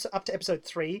released up to episode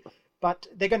 3, but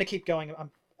they're going to keep going.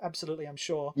 I'm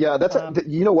sure. Yeah,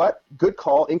 you know what? Good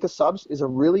call. Inca Subs is a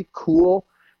really cool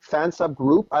fan sub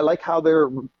group. I like how they're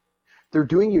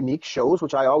doing unique shows,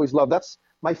 which I always love. That's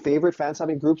my favorite fan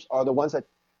subbing groups are the ones that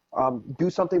do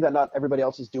something that not everybody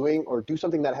else is doing, or do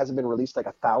something that hasn't been released like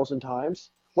 1,000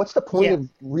 times. What's the point Yeah. of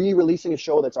re-releasing a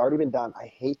show that's already been done? I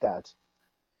hate that.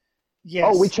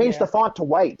 Yes. Oh, we changed yeah. the font to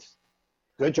white.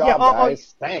 Good Yeah, job, oh,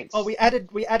 guys. Thanks. Oh, we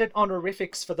added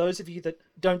honorifics for those of you that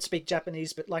don't speak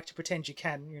Japanese but like to pretend you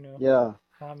can. You know. Yeah.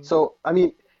 Um, So, I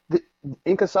mean, the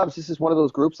Inca Subs, this is one of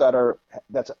those groups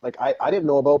that's like I didn't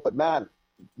know about, but man,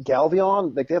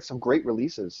 Galvion, like they have some great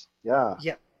releases. Yeah.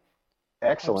 yeah.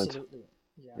 Excellent. Absolutely.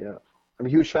 Yeah. Yeah. I'm a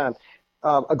huge fan.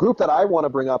 A group that I want to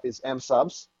bring up is M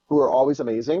Subs, who are always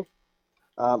amazing.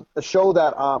 A show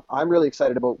that I'm really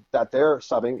excited about that they're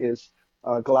subbing is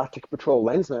Galactic Patrol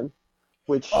Lensman,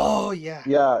 which, Oh yeah.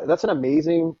 yeah, that's an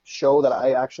amazing show that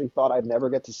I actually thought I'd never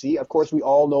get to see. Of course, we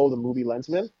all know the movie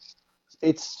Lensman.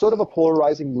 It's sort of a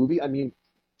polarizing movie. I mean,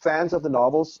 fans of the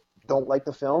novels don't like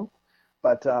the film,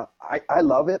 but I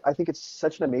love it. I think it's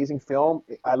such an amazing film.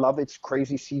 I love its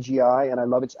crazy CGI, and I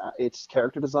love its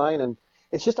character design, and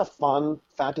it's just a fun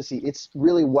fantasy. It's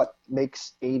really what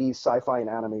makes 80s sci-fi and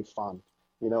anime fun.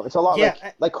 You know, it's a lot Yeah,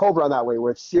 like Cobra in that way,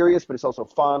 where it's serious, but it's also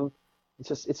fun. It's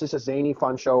just a zany,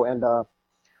 fun show, and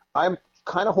I'm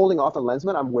kind of holding off on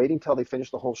Lensman. I'm waiting till they finish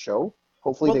the whole show.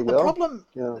 Hopefully Well, they the will. problem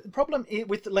Yeah. the problem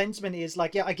with Lensman is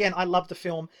like, yeah, again, I love the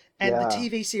film, and the Yeah.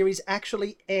 TV series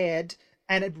actually aired,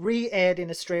 and it re-aired in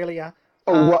Australia.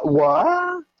 Oh,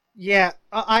 what? Yeah,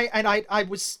 I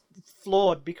was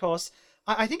floored because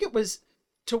I think it was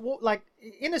like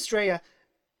in Australia,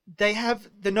 they have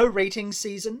the no rating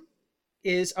season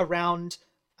is around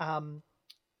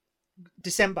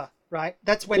December, right?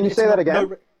 That's when Can you it's say that not-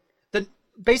 again?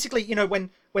 basically, you know, when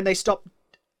they stop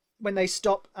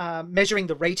measuring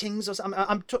the ratings or something.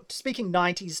 I'm speaking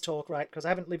 90s talk, right? Because I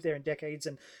haven't lived there in decades,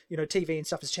 and you know, TV and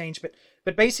stuff has changed.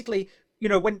 But basically, you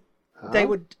know, when they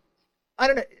would, I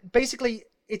don't know. Basically,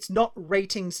 it's not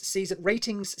ratings season.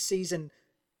 Ratings season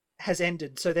has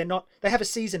ended, so they're not. They have a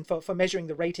season for measuring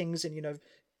the ratings and, you know,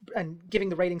 and giving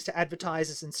the ratings to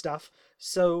advertisers and stuff.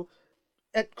 So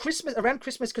at Christmas, around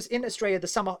Christmas, because in Australia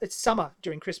it's summer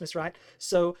during Christmas, right?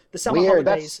 So the summer Weird.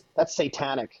 holidays. That's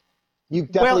satanic. You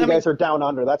definitely guys are down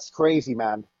under. That's crazy,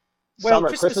 man. Well, Summer,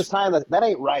 Christmas time, that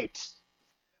ain't right.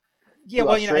 Yeah, You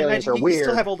well, you know, Australians imagine are you still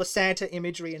weird. have all the Santa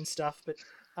imagery and stuff,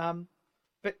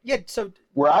 but yeah, so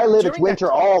Where I live, it's during winter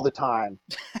that- all the time.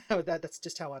 that's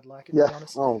just how I'd like it, to Yeah. be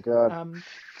honest. Oh god.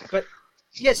 But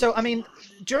yeah, so I mean,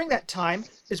 during that time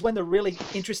is when the really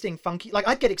interesting, funky, like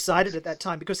I'd get excited at that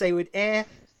time because they would air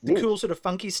the cool sort of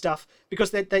funky stuff because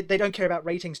they don't care about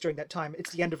ratings during that time. It's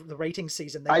the end of the ratings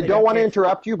season. I They don't want to care.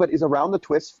 interrupt you, but is Around the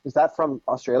Twist, is that from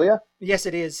Australia? Yes,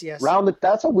 it is. Yes.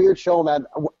 That's a weird show, man.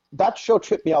 That show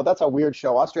tripped me out. That's a weird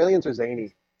show. Australians are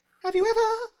zany. Have you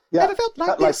ever felt like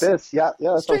Like this? this. Yeah.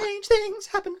 That's Strange things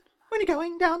happen when you're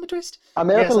going down the twist.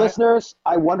 American Yes, listeners,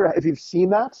 I wonder if you've seen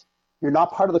that. You're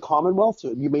not part of the Commonwealth,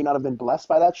 so you may not have been blessed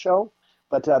by that show.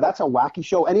 But that's a wacky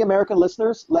show. Any American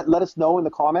listeners, let us know in the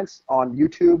comments on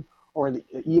YouTube or in the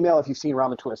email if you've seen Around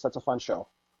the Twist. That's a fun show.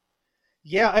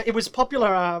 Yeah, it was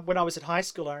popular when I was at high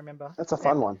school, I remember. That's a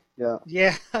fun one. Yeah.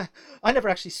 Yeah, I never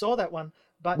actually saw that one.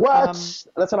 But What?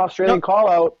 That's an Australian no. call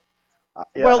out.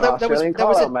 Yeah, Well, an there was Australian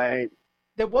call a- out, mate.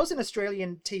 There was an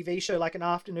Australian TV show, like an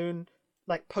afternoon,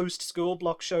 like post-school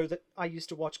block show that I used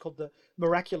to watch called The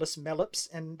Miraculous Mellops,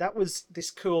 and that was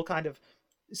this cool kind of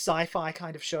sci-fi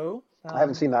kind of show. I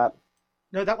haven't seen that.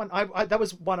 No, that one, that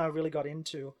was one I really got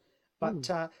into. But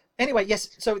anyway, yes,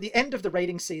 so at the end of the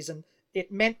rating season,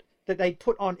 it meant that they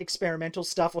put on experimental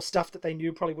stuff or stuff that they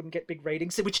knew probably wouldn't get big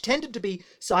ratings, which tended to be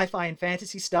sci-fi and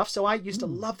fantasy stuff. So I used to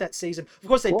love that season. Of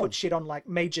course, they put shit on like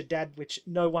Major Dad, which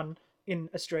no one in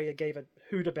Australia gave a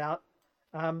hoot about.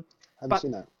 Haven't but-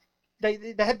 seen that.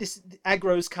 They had this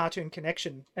Agro's Cartoon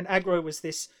Connection, and Agro was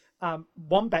this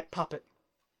wombat puppet.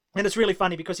 And it's really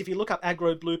funny because if you look up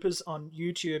Agro bloopers on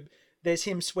YouTube, there's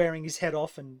him swearing his head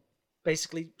off and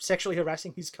basically sexually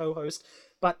harassing his co-host.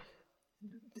 But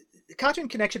Cartoon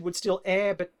Connection would still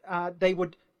air, but they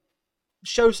would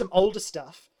show some older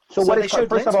stuff. So what they is showed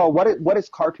first of Lensman. all, what is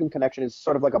Cartoon Connection? Is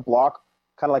sort of like a block,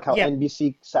 kind of like how Yeah.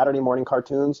 NBC Saturday morning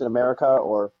cartoons in America,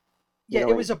 or Yeah, know,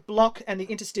 it was a block, and the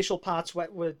interstitial parts was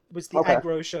the Okay.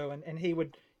 Agro show, and he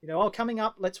would, coming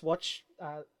up, let's watch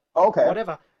okay.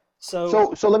 whatever.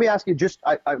 So So let me ask you.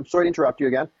 I'm sorry to interrupt you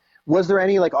again. Was there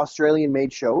any like Australian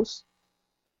made shows?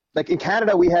 Like in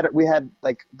Canada, we had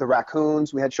like the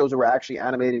raccoons. We had shows that were actually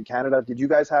animated in Canada. Did you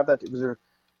guys have that? Was there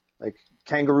like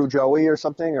Kangaroo Joey or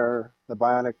something, or the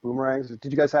Bionic Boomerangs?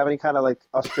 Did you guys have any kind of like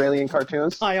Australian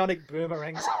cartoons? Bionic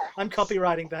Boomerangs. I'm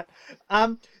copywriting that.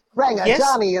 Rang Yes.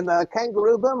 Johnny and the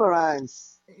Kangaroo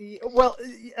Boomerangs. Well,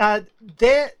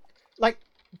 they're like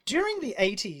during the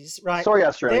 80s, right? Sorry,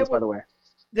 Australians, there by the way.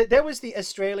 There was the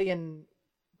Australian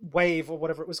wave or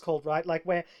whatever it was called, right? Like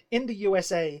where in the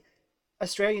USA,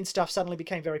 Australian stuff suddenly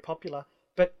became very popular,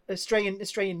 but Australian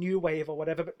new wave or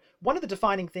whatever. But one of the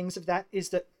defining things of that is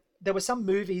that there were some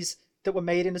movies that were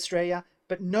made in Australia,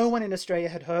 but no one in Australia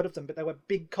had heard of them, but they were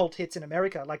big cult hits in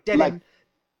America, like Dead Like- End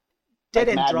like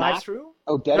Mad Max? Drive-Through.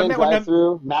 Oh, Dead No, End no,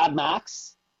 Drive-Through, Mad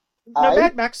Max. No,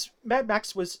 Aye. Mad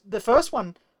Max was the first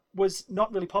one. Was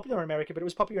not really popular in America, but it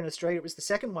was popular in Australia. It was the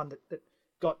second one that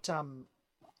got.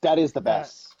 That is the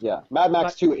best. Yeah, Mad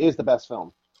Max but- 2 is the best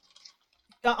film.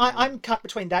 I'm cut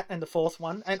between that and the fourth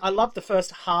one, and I love the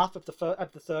first half of the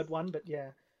third one. But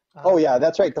yeah. Oh yeah,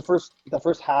 that's right. The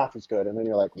first half is good, and then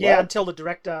you're like, Yeah, what? until the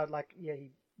director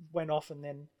he went off, and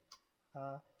then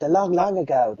The long long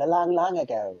ago.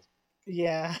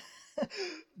 yeah,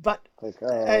 but Like,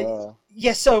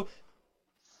 yeah. So,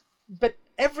 but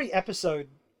every episode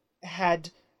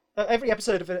had every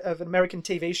episode of an American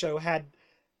TV show had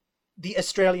the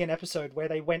Australian episode where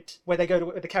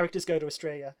the characters go to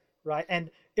Australia, right?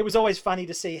 And it was always funny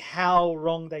to see how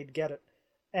wrong they'd get it.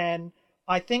 And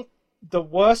I think the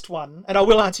worst one, and I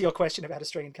will answer your question about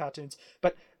Australian cartoons,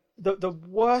 but the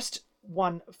worst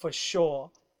one for sure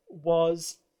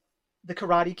was the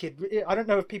Karate Kid. I don't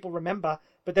know if people remember,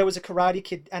 but there was a Karate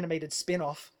Kid animated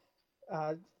spin-off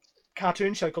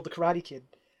cartoon show called The Karate Kid.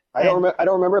 I don't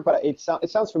remember it, but it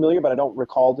sounds familiar, but I don't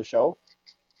recall the show.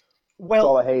 It's Well,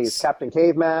 all a haze. Captain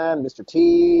Caveman, Mr.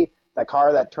 T, that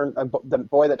car that turned the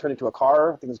boy that turned into a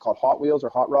car. I think it's called Hot Wheels or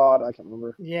Hot Rod. I can't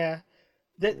remember. yeah.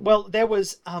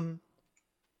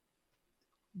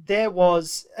 There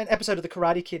was an episode of the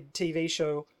Karate Kid TV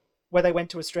show where they went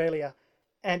to Australia,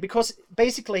 and because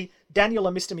basically Daniel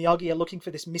and Mr. Miyagi are looking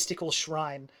for this mystical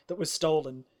shrine that was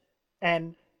stolen,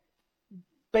 and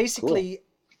basically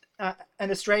an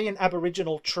Australian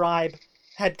Aboriginal tribe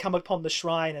had come upon the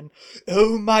shrine, and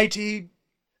oh mighty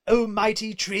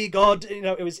tree god,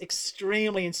 it was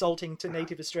extremely insulting to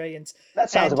native Australians. That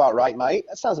sounds And- about right, mate.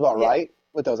 That sounds about Yeah. right.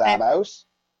 with those And- abos.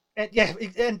 And yeah,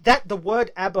 and that the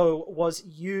word abo was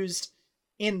used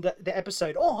in the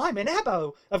episode. Oh, I'm an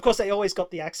abo. Of course, they always got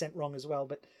the accent wrong as well,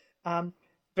 but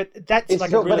that's Is, like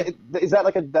so, a really is that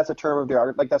like that's a term of the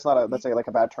art? Like that's not a let's say like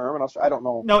a bad term in Australia. I don't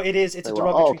know. no, it is. It's a very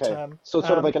well. derogatory Oh, okay. term. So it's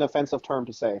sort of like an offensive term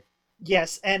to say.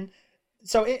 Yes, and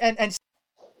so and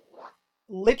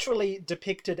literally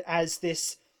depicted as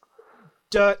this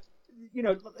dirt. You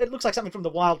know, it looks like something from the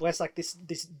Wild West, like this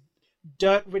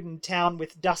dirt-ridden town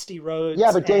with dusty roads.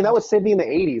 Yeah, but Dane, and that was Sydney in the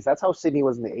 80s. That's how Sydney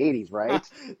was in the 80s, right?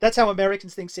 that's how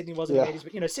Americans think Sydney was in Yeah. the 80s.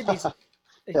 But you know, Sydney's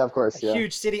Yeah, of course. a Yeah.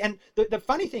 huge city. And the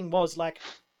funny thing was, like,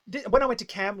 when I went to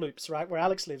Kamloops, right, where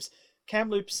Alex lives,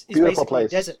 Kamloops is Beautiful basically a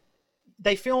place. desert.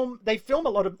 They film a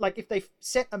lot of, like, if they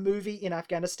set a movie in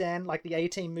Afghanistan, like the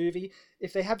A-Team movie,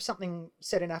 if they have something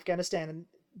set in Afghanistan, and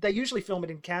they usually film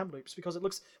it in Kamloops because it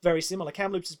looks very similar.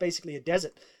 Kamloops is basically a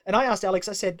desert. And I asked Alex,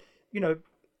 I said, you know,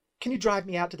 can you drive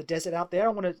me out to the desert out there? I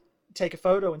want to take a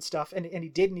photo and stuff. And he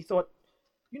did, and he thought,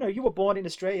 you know, you were born in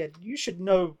Australia. You should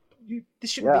know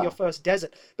this shouldn't be Yeah. your first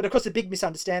desert. But of course, the big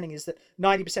misunderstanding is that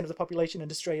 90% of the population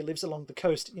in Australia lives along the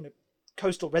coast, you know,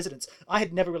 coastal residents. I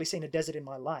had never really seen a desert in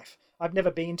my life. I've never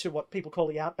been to what people call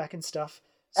the outback and stuff.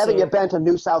 Haven't you been to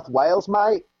New South Wales,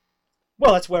 mate?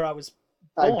 Well, that's where I was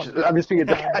born. I'm just being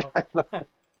No,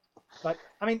 But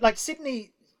I mean, like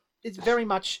Sydney, it's very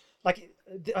much like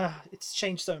it's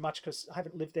changed so much because I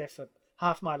haven't lived there for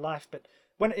half my life. But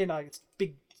when you know, it's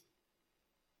big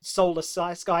solar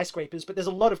skyscrapers, but there's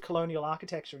a lot of colonial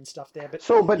architecture and stuff there. But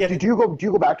So, but yeah, do you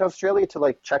go back to Australia to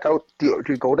like check out? Do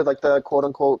you go to like the quote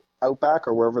unquote outback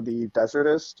or wherever the desert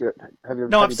is? Have you?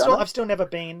 no, have you done it? I've still never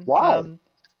been. Why?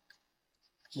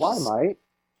 Why, mate?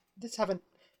 Just haven't.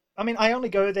 I mean, I only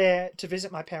go there to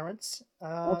visit my parents.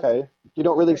 Okay, you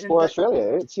don't really explore that-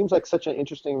 Australia. Eh? It seems like such an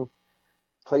interesting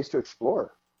place to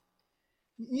explore.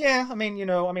 Yeah, I mean, you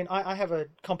know, I have a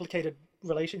complicated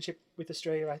relationship with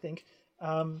Australia, I think.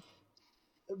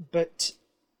 But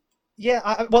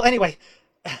yeah, well, anyway,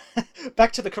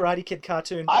 back to the Karate Kid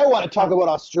cartoon. I want to talk about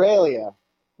Australia.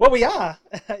 Well, we are.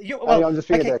 I'm just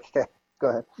being okay, a dick. Okay, go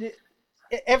ahead.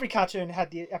 every cartoon had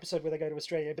the episode where they go to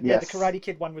Australia, but yeah, the Yes. Karate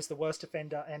Kid one was the worst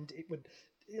offender, and it would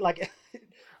like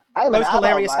I'm both an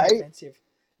hilarious and adult, mate. offensive.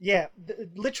 Yeah,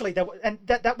 literally,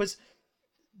 that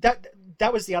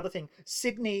was the other thing.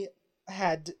 Sydney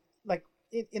had like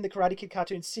in the Karate Kid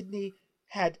cartoon, Sydney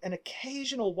had an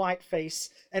occasional white face,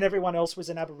 and everyone else was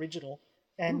an Aboriginal.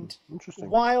 And Interesting.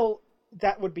 while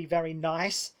that would be very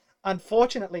nice,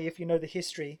 unfortunately, if you know the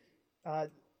history,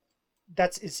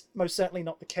 that is most certainly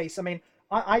not the case. I mean,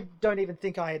 I don't even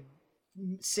think I had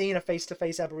seen a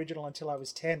face-to-face Aboriginal until I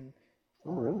was 10.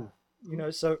 Oh, really? You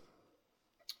know, so,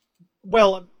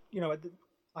 well, you know,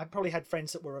 I probably had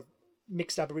friends that were of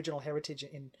mixed Aboriginal heritage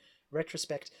in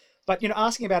retrospect. But, you know,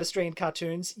 asking about Australian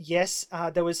cartoons, yes,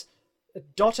 there was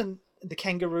Dot and the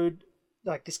Kangaroo,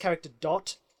 like this character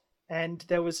Dot, and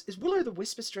there was, is Willow the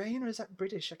Wisp Australian or is that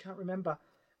British? I can't remember.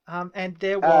 And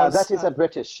there was... That is a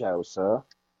British show, sir.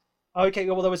 Okay,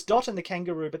 well, there was Dot and the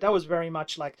Kangaroo, but that was very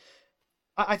much like...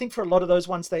 I think for a lot of those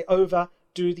ones, they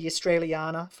overdo the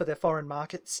Australiana for their foreign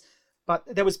markets. But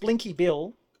there was Blinky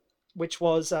Bill, which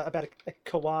was about a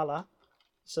koala.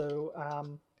 So,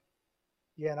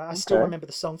 yeah, and I still Okay. remember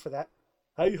the song for that.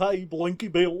 Hey, hey, Blinky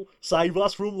Bill, save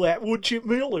us from that wood chip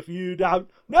mill. If you don't,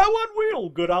 no one will.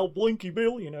 Good old Blinky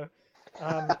Bill, you know.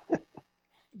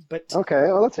 But Okay,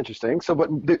 well that's interesting. So,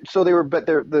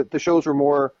 the shows were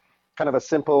more kind of a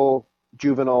simple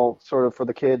juvenile sort of for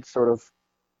the kids, sort of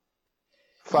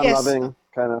fun-loving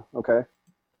kind of. Okay.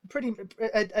 pretty,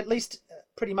 at least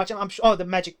pretty much. I'm sure. Oh, the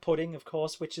Magic Pudding, of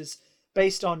course, which is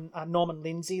based on Norman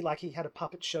Lindsay. Like he had a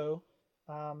puppet show.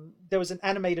 There was an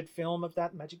animated film of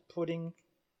that Magic Pudding.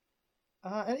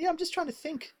 And yeah, I'm just trying to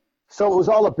think. So it was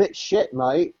all a bit shit,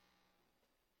 mate.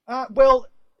 Well,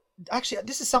 actually,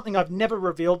 this is something I've never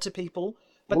revealed to people.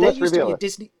 But Well, there let's used to reveal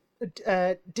be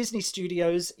a Disney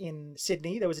Studios in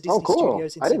Sydney. There was a Disney Oh, cool.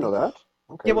 Studios in I Sydney. didn't know that.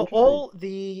 Okay, Yeah, well,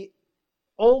 interesting.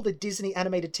 all the Disney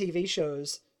animated TV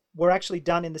shows were actually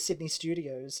done in the Sydney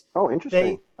studios. Oh,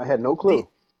 interesting. I had no clue.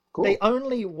 Cool. The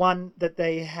only one that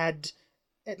they had,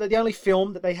 the only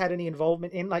film that they had any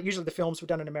involvement in, like usually the films were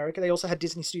done in America. They also had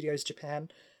Disney Studios Japan,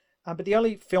 but the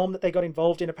only film that they got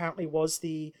involved in apparently was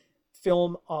the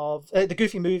film of the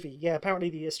Goofy movie. Yeah, apparently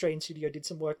the Australian studio did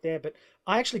some work there. But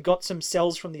I actually got some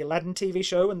cells from the Aladdin TV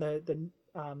show and the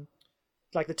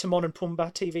like the Timon and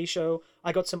Pumbaa TV show.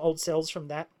 I got some old cells from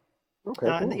that. Okay,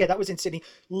 And cool. yeah, that was in Sydney.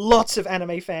 Lots of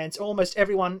anime fans. Almost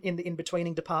everyone in the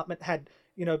in-betweening department had,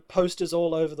 you know, posters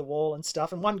all over the wall and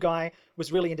stuff. And one guy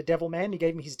was really into Devilman. He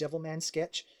gave me his Devilman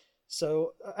sketch.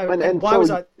 So And why was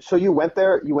I? so you went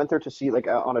there to see like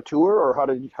on a tour, or how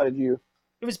did you?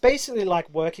 It was basically like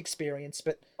work experience,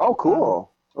 but Oh, um,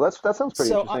 cool. Well, that sounds pretty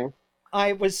so interesting.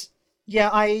 I was yeah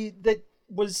I that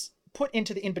was put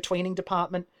into the in-betweening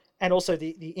department and also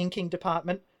the inking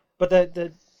department. But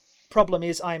the problem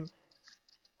is I'm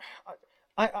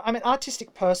an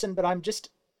artistic person, but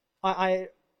I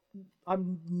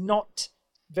I'm not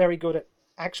very good at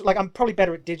actual like I'm probably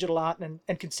better at digital art and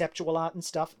conceptual art and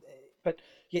stuff. But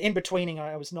yeah, in betweening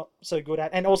I was not so good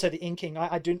at, and also the inking.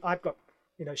 I've got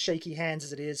shaky hands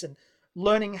as it is, and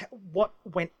learning what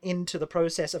went into the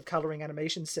process of coloring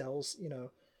animation cells.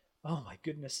 Oh my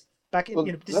goodness. Back in Well,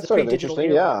 this is that's the sort of pre-digital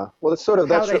interesting. era. Yeah. Well, it's sort of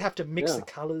How that's they have to mix yeah. the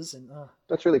colors and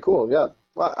That's really cool. Yeah.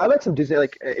 Well, I like some Disney.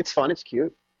 Like it's fun, it's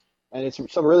cute, and it's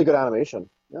some really good animation.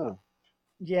 Yeah.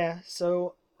 yeah.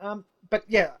 So but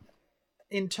yeah,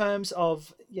 in terms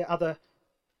of other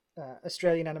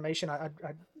Australian animation,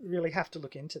 I'd really have to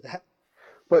look into that.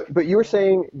 But you were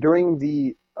saying during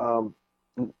the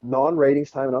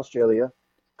non-ratings time in Australia,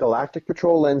 Galactic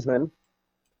Patrol Lensman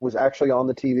was actually on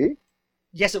the TV.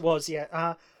 Yes, it was.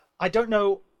 Yeah. I don't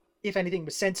know if anything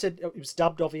was censored. It was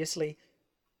dubbed, obviously,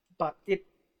 but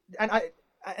and I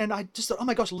and I just thought, oh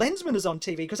my gosh, Lensman is on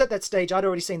TV, because at that stage I'd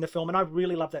already seen the film and I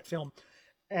really loved that film,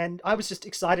 and I was just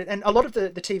excited. And a lot of the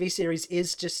TV series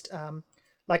is just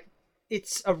like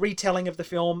it's a retelling of the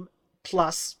film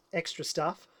plus extra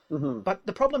stuff. Hmm. But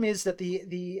the problem is that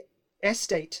the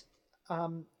estate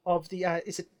of the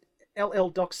is it L.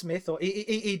 Doc Smith or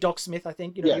E. Doc Smith, I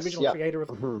think, the Yes. original Yeah. creator of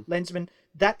Hmm. Lensman,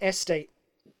 that estate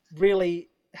really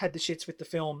had the shits with the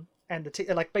film and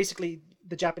like basically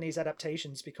the Japanese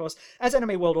adaptations, because as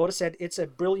Anime World Order said, it's a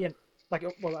brilliant, like,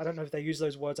 well, I don't know if they use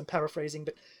those words, I'm paraphrasing,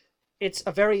 but it's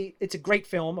a great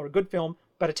film or a good film,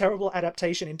 but a terrible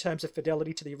adaptation in terms of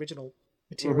fidelity to the original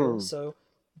material. Hmm. So,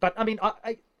 but I mean,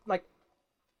 I like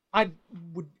I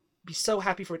would be so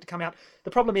happy for it to come out.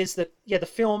 The problem is that the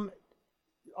film,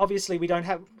 obviously I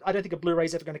don't think a Blu-ray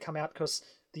is ever going to come out because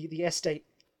the estate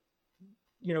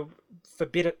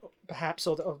forbid it perhaps,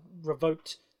 or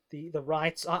revoked the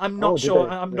rights. I'm Oh, not did sure.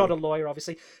 they? I'm Yeah. not a lawyer,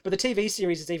 obviously, but the TV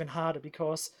series is even harder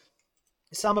because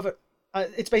some of it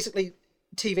it's basically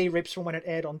TV rips from when it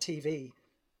aired on TV.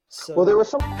 Well, there So was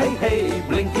some. Hey, hey,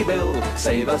 Blinky Bill,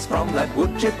 save us from that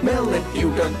wood chip mill. If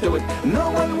you don't do it,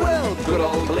 no one will. Good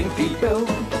old Blinky Bill.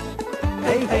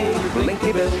 Hey, hey,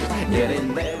 Blinky Bill, get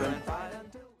in there and fight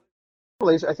until...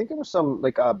 I think there was some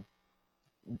like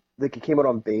it came out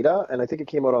on beta, and I think it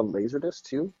came out on Laserdisc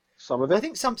too. Some of I it.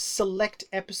 think some select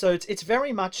episodes. It's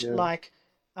very much Yeah. like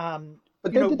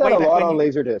But they did that way a back lot when on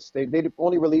Laserdisc. They'd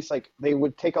only release like they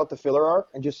would take out the filler arc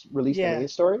and just release the yeah. main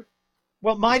story.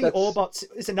 Well, Mighty That's Orbots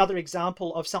is another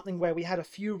example of something where we had a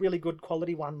few really good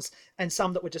quality ones and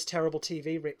some that were just terrible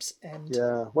TV rips. And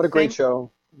yeah. What a great thank,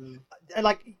 show. and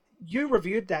like you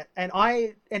reviewed that, and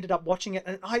I ended up watching it,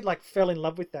 and I like fell in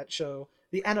love with that show.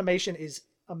 The animation is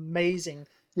amazing.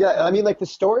 Yeah, I mean, like the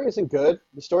story isn't good.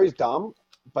 The story's dumb,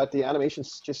 but the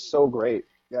animation's just so great.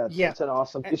 Yeah, Yeah, it's an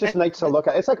awesome. and, It's just nice to look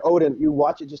at. It's like Odin. You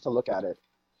watch it just to look at it.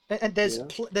 and You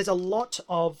there's a lot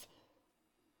of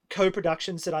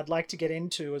co-productions that I'd like to get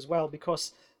into as well,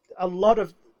 because a lot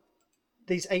of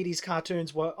these 80s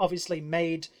cartoons were obviously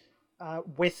made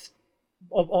with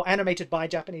or animated by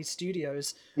Japanese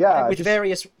studios Yeah, with just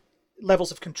various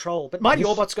levels of control. But Mighty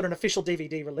just Orbot's got an official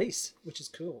DVD release, which is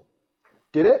cool.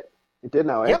 did it. It did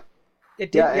now, eh? Yep,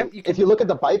 it did. Yeah, Yep, and you if can. you look at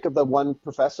the bike of the one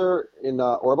professor in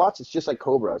Orbots, it's just like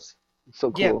cobras. It's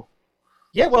so Yeah, cool.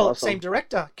 yeah. It's Well, awesome. same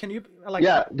director. Can you like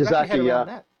Yeah, wrap your head exactly. around Yeah,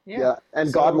 that? Yeah. yeah. And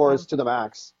So Godmore's to the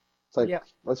max. It's like yeah,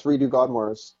 let's redo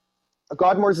Godmore's.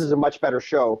 Godmore's is a much better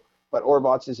show, but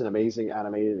Orbots is an amazing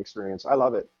animated experience. I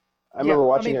love it. I yeah. remember I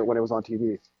watching mean, it when it was on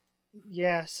TV.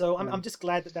 yeah. So Yeah. I'm just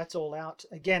glad that that's all out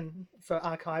again for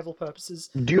archival purposes.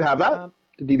 Do you have that? Um,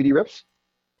 The DVD rips?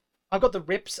 I've got the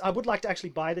rips. I would like to actually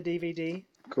buy the DVD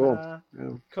Cool.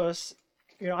 Yeah. because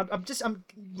I'm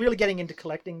really getting into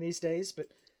collecting these days. But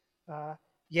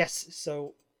yes,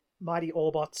 so Mighty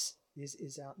Orbots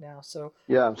is out now. So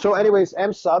Yeah. So, anyways,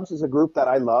 M Subs is a group that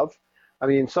I love. I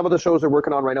mean, some of the shows they're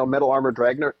working on right now, Metal Armor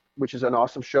Dragnet, which is an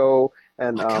awesome show,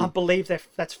 and I can't believe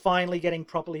that's finally getting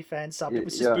properly fan subbed. It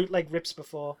was just yeah, bootleg rips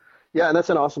before. yeah, and that's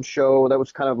an awesome show. That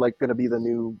was kind of like going to be the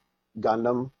new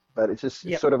Gundam, but it's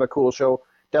Yep. sort of a cool show.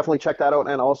 Definitely check that out.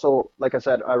 And also, like I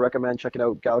said, I recommend checking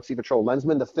out Galaxy Patrol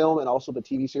Lensman, the film, and also the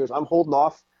TV series. I'm holding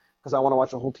off because I want to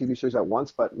watch the whole TV series at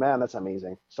once, but man, that's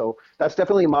amazing. So that's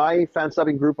definitely my fan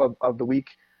subbing group of the week.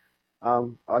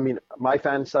 I mean, my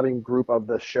fan subbing group of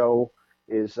the show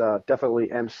is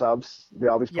definitely M Subs. They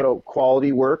always put Yep. out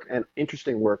quality work and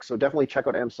interesting work. So definitely check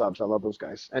out M Subs. I love those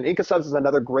guys. And Inca Subs is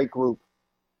another great group.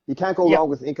 You can't go Yep. wrong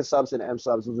with Inca Subs and M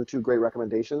Subs. Those are two great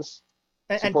recommendations.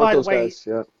 And Support by the those way, guys.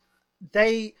 Yeah.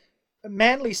 they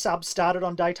Manly Subs started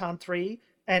on Dayton 3,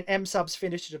 and M Subs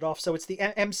finished it off. So it's the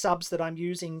M Subs that I'm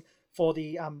using for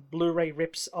the Blu-ray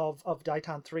rips of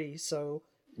Dayton 3. So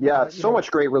Yeah, you so know,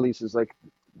 much great releases. Like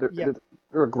they're, Yeah.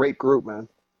 they're a great group, man.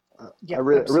 yeah, I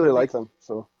really absolutely. like them.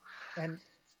 So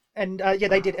And yeah,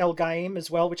 they did El Game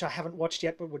as well, which I haven't watched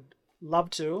yet, but would love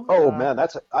to. man,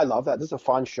 I love that. This is a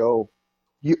fun show.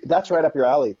 That's right up your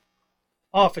alley.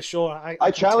 Oh, for sure. I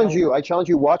I can challenge tell. you. I challenge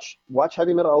you. Watch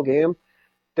Heavy Metal All Game,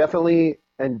 definitely,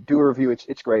 and do a review.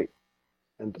 It's great.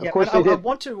 And of Yeah, course and they I did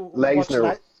want to watch Leisner.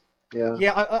 that. Yeah.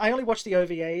 Yeah, I only watched the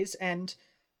OVAs, and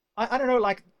I don't know,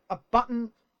 like a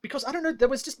button, because I don't know, there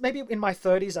was just maybe in my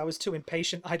 30s I was too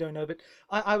impatient, I don't know, but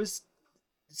I was,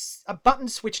 a button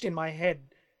switched in my head,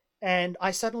 and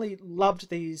I suddenly loved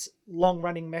these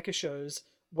long-running mecha shows,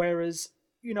 whereas,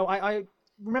 I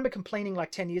remember complaining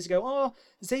like 10 years ago, oh,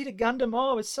 Zeta Gundam,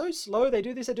 oh, it's so slow, they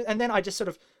do this, and then I just sort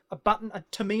of, a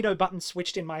tomato button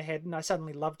switched in my head, and I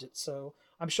suddenly loved it, so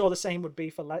I'm sure the same would be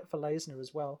for Leisner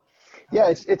as well. Yeah,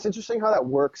 it's interesting how that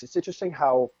works. It's interesting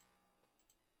how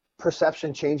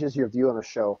perception changes your view on a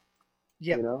show.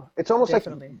 Yeah, You know, it's almost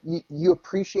definitely. like you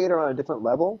appreciate it on a different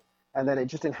level, and then it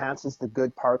just enhances the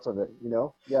good parts of it. You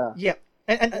know? Yeah. Yeah,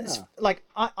 and it's Yeah. like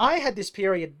I had this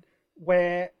period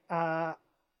where, yeah,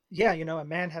 a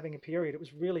man having a period. It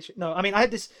was really no. I mean, I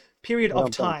had this period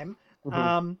of time,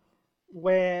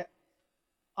 where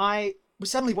I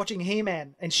was suddenly watching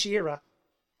He-Man and She-Ra.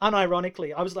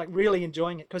 Unironically, I was like really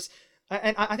enjoying it because,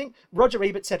 and I think Roger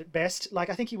Ebert said it best. Like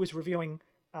I think he was reviewing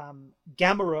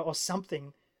Gamera or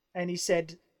something, and he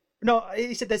said, no,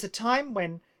 he said there's a time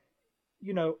when,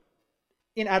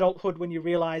 in adulthood when you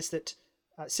realize that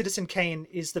Citizen Kane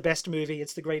is the best movie,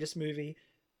 it's the greatest movie,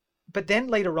 but then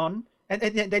later on, and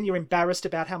then you're embarrassed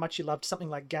about how much you loved something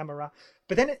like Gamera,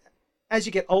 but then as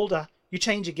you get older, you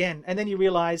change again, and then you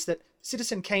realize that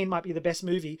Citizen Kane might be the best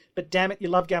movie, but damn it, you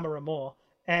love Gamera more.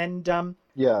 And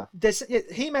Yeah.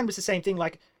 He-Man was the same thing.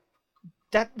 Like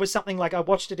that was something like I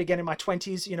watched it again in my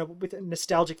 20s, with a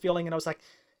nostalgic feeling, and I was like,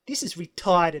 this is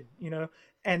retarded,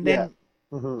 And then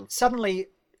suddenly,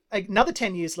 another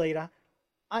 10 years later,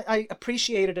 I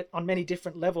appreciated it on many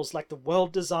different levels, like the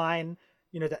world design,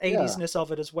 the 80s-ness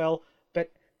of it as well.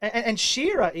 But and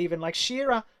She-Ra even, like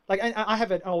She-Ra, like I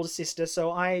have an older sister,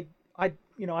 so I'm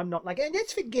not like,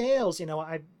 it's for girls,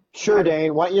 Sure,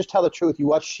 Dane. Why don't you just tell the truth? You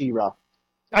watched She-Ra.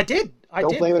 I did.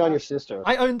 Don't blame it on your sister.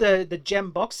 I owned the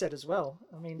Gem box set as well.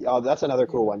 I mean, Oh, that's another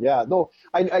cool one. Yeah. No,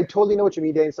 I totally know what you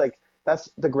mean, Dane. It's like that's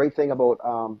the great thing about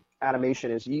animation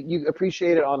is you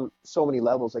appreciate it on so many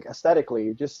levels, like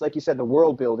aesthetically, just like you said, the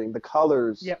world building, the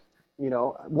colors. Yep.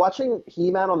 Watching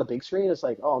He-Man on the big screen is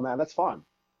like, oh man, that's fun.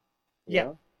 You Yeah,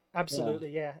 know? absolutely,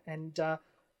 yeah. And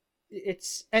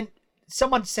and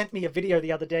someone sent me a video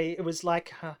the other day. It was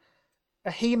like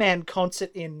a He-Man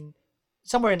concert in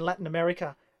somewhere in Latin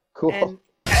America. Cool. And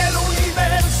El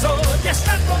universo ya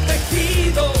está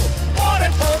protegido por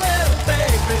el poder de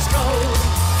Grayskull.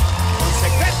 Con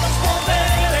secretos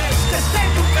poderes desde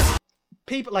nunca.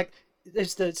 people like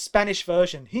there's the Spanish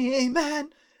version,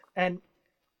 He-Man, and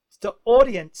the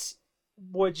audience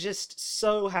were just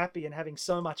so happy and having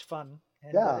so much fun.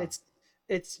 And Yeah. it's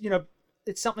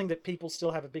it's something that people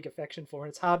still have a big affection for, and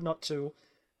it's hard not to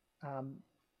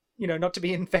not to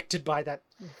be infected by that,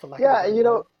 for lack of a Yeah, better and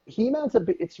word. He-Man's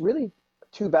it's really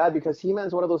too bad because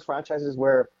He-Man's one of those franchises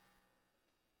where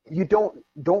you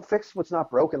don't fix what's not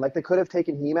broken. Like they could have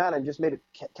taken He-Man and just made it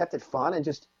kept it fun and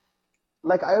just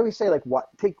like I always say, like why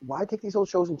take these old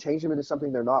shows and change them into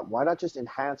something they're not? Why not just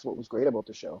enhance what was great about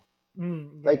the show?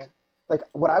 Yeah. Like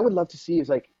what I would love to see is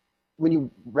like when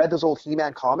you read those old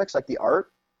He-Man comics, like the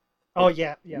art Oh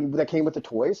yeah. that came with the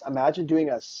toys. Imagine doing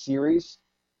a series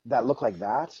that looked like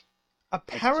that like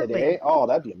Apparently, today. Oh,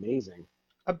 that'd be amazing.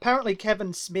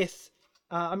 Kevin Smith,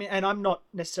 and I'm not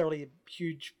necessarily a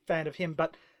huge fan of him,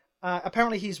 but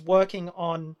apparently he's working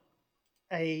on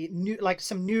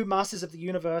some new Masters of the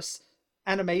Universe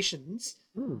animations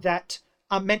that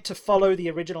are meant to follow the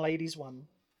original 80s one.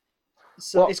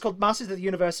 So Well- it's called Masters of the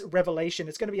Universe Revelation.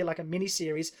 It's going to be like a mini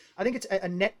series. I think it's a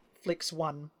Netflix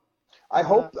one. I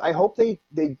hope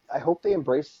they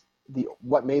embrace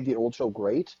what made the old show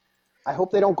great. I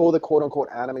hope they don't go the quote unquote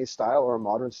anime style or a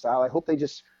modern style. I hope they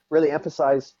just really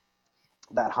emphasize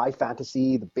that high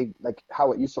fantasy, the big like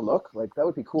how it used to look. Like that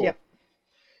would be cool. Yeah.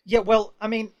 Yeah, well, I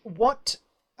mean, what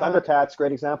Thundercats,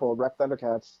 great example. Wreck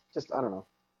Thundercats. Just I don't know.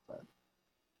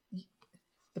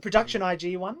 the production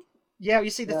IG one? Yeah,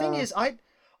 you see, the thing Yeah. is, I It's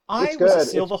was a good.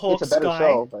 It's Silverhawks a better guy.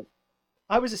 show, but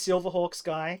I was a Silverhawks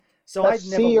guy, so that's I'd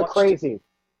never see, you're watched. crazy.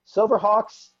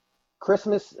 Silverhawks,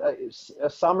 Christmas,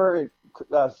 summer.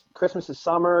 Christmas is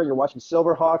summer. You're watching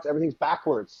Silverhawks. Everything's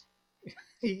backwards.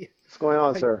 What's going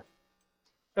on, sir?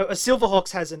 A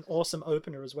Silverhawks has an awesome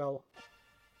opener as well.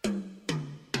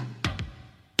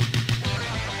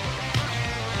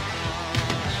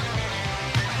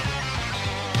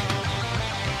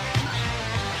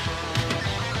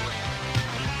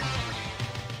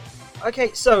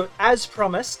 Okay, so as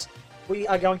promised, we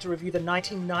are going to review the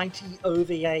 1990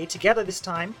 OVA together this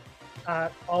time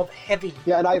of Heavy.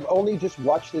 Yeah, and I've only just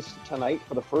watched this tonight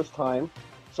for the first time,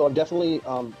 so I'm definitely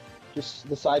just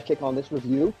the sidekick on this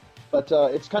review. But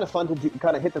it's kind of fun to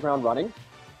kind of hit the ground running,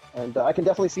 and I can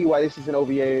definitely see why this is an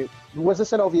OVA. Was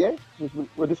this an OVA?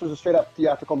 Or this was a straight up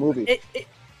theatrical movie?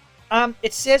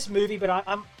 It says movie, but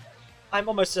I'm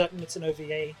almost certain it's an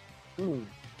OVA.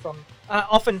 From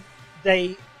often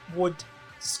they would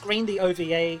screen the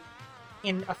OVA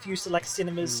in a few select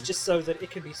cinemas just so that it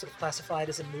can be sort of classified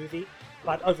as a movie.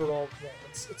 But overall, yeah,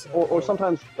 it's an Or OVA.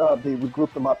 sometimes they would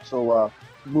group them up so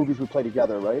movies would play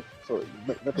together, right? So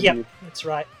that could Yeah, be. that's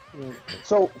right.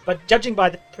 So But judging by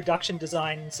the production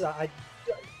designs,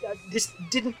 this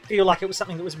didn't feel like it was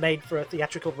something that was made for a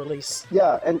theatrical release.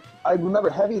 yeah, and I remember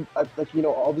Heavy, like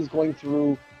always going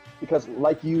through, because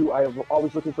like you, I was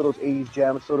always looking for those '80s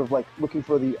gems, sort of like looking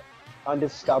for the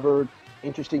undiscovered,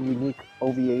 interesting, unique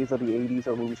OVAs of the '80s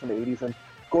or movies from the '80s, and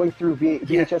going through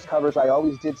VHS covers, I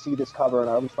always did see this cover, and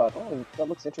I always thought, oh, that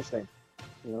looks interesting,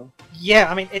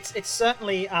 Yeah, I mean, it's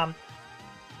certainly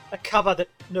a cover that,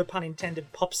 no pun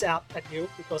intended, pops out at you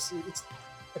because it's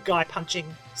a guy punching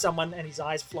someone and his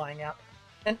eyes flying out.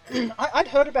 And I'd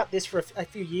heard about this for a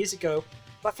few years ago,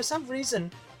 but for some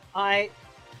reason,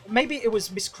 maybe it was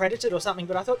miscredited or something,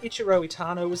 but I thought Ichiro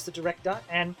Itano was the director,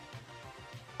 and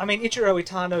I mean, Ichiro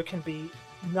Itano can be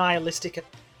nihilistic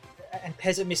and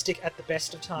pessimistic at the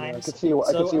best of times. Yeah,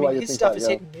 I could see why you his think stuff that, is yeah.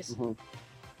 hit and miss. Mhm.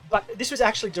 But this was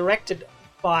actually directed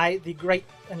by the great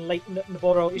and late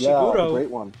Noboru Yeah, Ishiguro, a great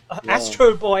one. Yeah.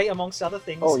 Astro Boy, amongst other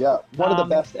things. Oh yeah, one of the Um,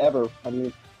 best ever. I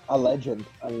mean, a legend.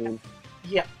 I mean,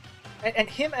 Yeah. And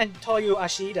him and Toyo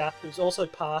Ashida, who's also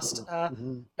passed, are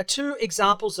two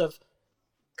examples of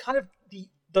kind of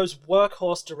those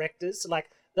workhorse directors.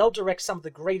 Like, they'll direct some of the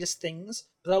greatest things,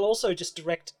 but they'll also just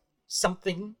direct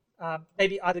something,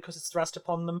 maybe either because it's thrust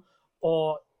upon them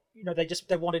or,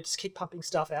 they wanted to just keep pumping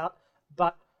stuff out.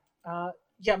 But,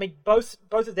 yeah, I mean, both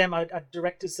of them are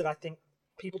directors that I think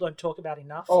people don't talk about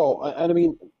enough. oh, and I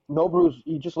mean, Noburu's.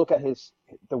 You just look at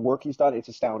the work he's done; it's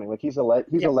astounding. Like he's a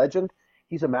legend.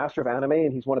 He's a master of anime,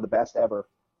 and he's one of the best ever.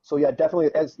 So yeah,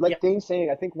 definitely. As like Dane's saying,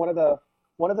 I think one of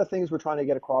the things we're trying to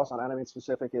get across on anime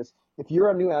specific is if you're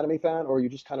a new anime fan or you're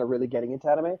just kind of really getting into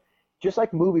anime, just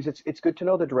like movies, it's good to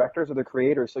know the directors or the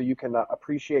creators so you can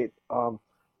appreciate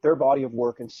their body of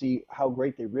work and see how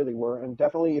great they really were. And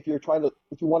definitely, if you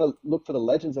want to look for the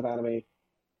legends of anime,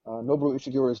 Noboru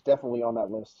Ishiguro is definitely on that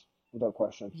list without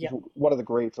question. Yeah. He's one of the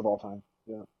greats of all time.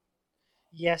 Yeah.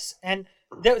 Yes, and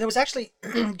there was actually,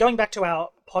 going back to our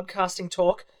podcasting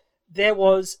talk, there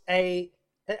was an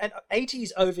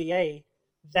 80s OVA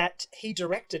that he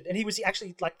directed, and he was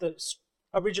actually like the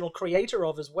original creator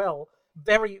of as well.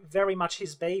 Very, very much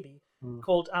his baby,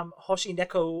 called Hoshi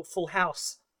Neko Full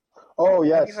House. Oh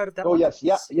yes. Have you heard of that Oh one? yes.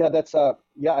 Yeah. That's I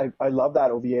love that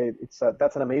OVA. It's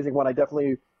that's an amazing one. I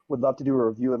definitely would love to do a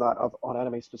review on that on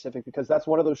anime specific because that's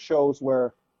one of those shows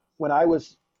where when I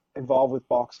was involved with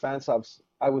Box fan subs,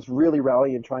 I was really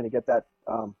rallying trying to get that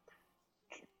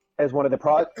as one of the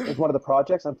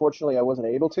projects. Unfortunately, I wasn't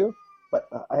able to, but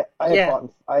I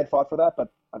had fought for that. But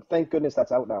thank goodness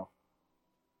that's out now.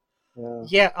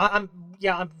 Yeah.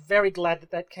 I'm very glad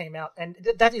that came out, and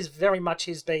that is very much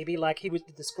his baby. Like did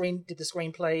the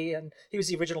screenplay, and he was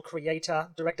the original creator,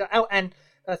 director. Oh, and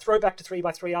throwback to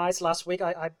 3x3 Eyes last week.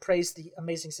 I praised the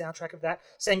amazing soundtrack of that.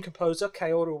 Same composer,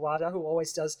 Kaoru Wada, who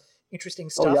always does interesting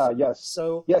stuff. Oh yeah, yes.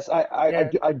 So yes, I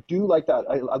do like that.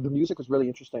 The music was really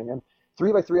interesting, and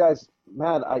 3x3 Eyes,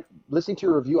 man. Listening to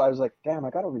your review, I was like, damn, I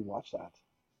gotta rewatch that.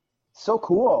 So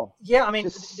cool. Yeah, I mean,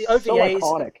 Just the OVA so is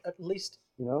iconic. at least.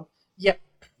 Yep.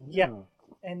 Yeah.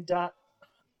 And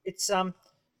it's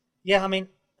yeah, I mean,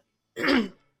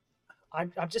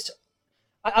 I'm just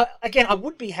again, I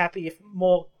would be happy if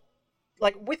more,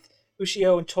 like with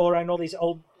Ushio and Tora and all these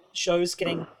old shows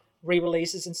getting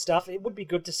re-releases and stuff, it would be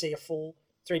good to see a full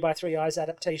 3x3 Eyes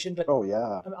adaptation, but oh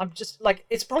yeah, I'm just like,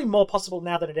 it's probably more possible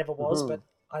now than it ever was, but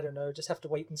I don't know, just have to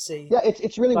wait and see. Yeah,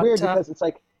 it's really weird because it's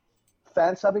like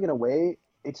fan subbing in a way,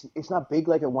 it's not big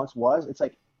like it once was. It's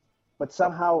like, but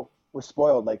somehow we're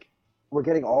spoiled. Like we're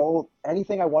getting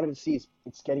anything I wanted to see.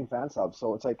 It's getting fan subs,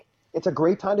 so it's like it's a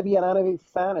great time to be an anime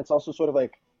fan. It's also sort of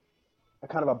like a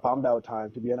kind of a bummed out time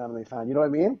to be an anime fan. You know what I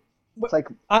mean? It's like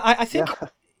I think yeah.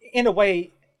 in a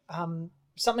way,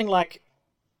 something like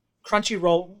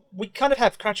Crunchyroll, we kind of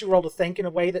have Crunchyroll to thank in a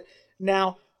way that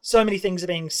now so many things are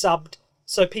being subbed,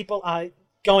 so people are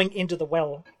going into the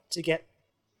well to get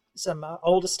some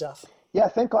older stuff. Yeah,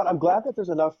 thank God. I'm glad that there's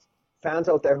enough fans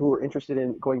out there who are interested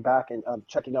in going back and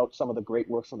checking out some of the great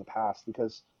works from the past.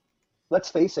 Because let's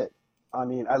face it, I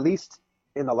mean, at least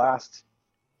in the last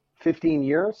 15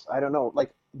 years, I don't know,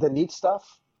 like the neat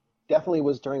stuff definitely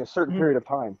was during a certain period of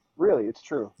time. Really, it's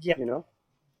true. Yeah. You know?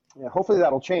 Yeah, hopefully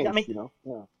that'll change, I mean, you know?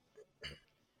 Yeah.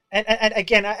 And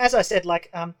again, as I said,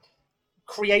 like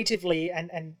creatively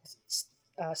and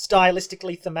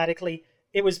stylistically, thematically,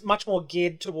 it was much more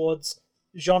geared towards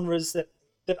genres that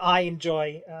I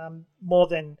enjoy more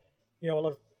than a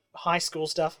lot of high school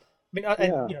stuff. I mean,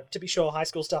 and, to be sure, high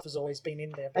school stuff has always been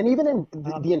in there. But, And even in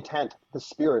the intent, the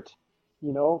spirit, I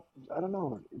don't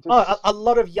know. Just, a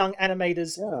lot of young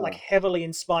animators Yeah. like heavily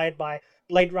inspired by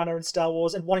Blade Runner and Star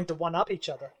Wars and wanting to one up each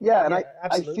other. yeah, and I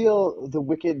absolutely. feel the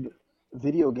Wicked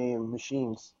video game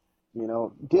machines,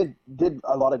 did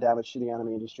a lot of damage to the anime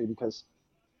industry because,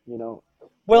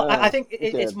 Well, yeah, I think it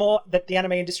it's did. more that the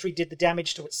anime industry did the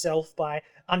damage to itself by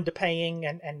underpaying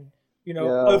and Yeah.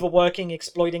 overworking,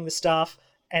 exploiting the staff.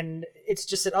 And it's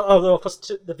just that, although of course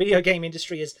the video game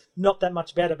industry is not that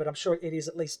much better, but I'm sure it is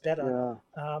at least better.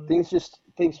 yeah.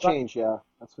 Things change, yeah,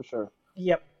 that's for sure.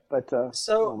 Yep. But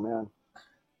So- oh man,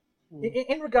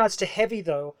 In regards to Heavy,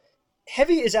 though,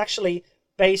 Heavy is actually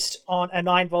based on a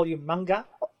 9-volume manga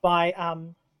by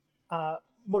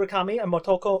Murakami,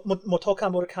 Motoka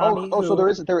Murakami. so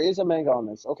who- there is a manga on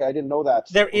this. Okay, I didn't know that.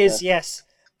 There is, Okay. yes.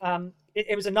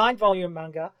 It was a 9-volume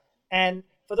manga, and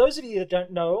for those of you that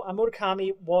don't know,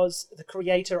 Murakami was the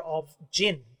creator of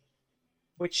Jin,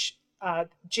 which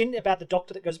Jin about the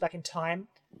doctor that goes back in time,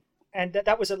 and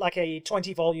that was like a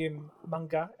 20-volume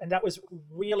manga, and that was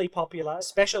really popular,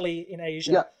 especially in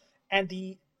Asia. Yeah. And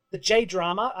the J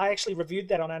drama, I actually reviewed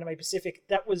that on Anime Pacific.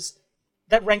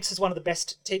 That ranks as one of the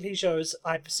best TV shows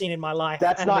I've seen in my life.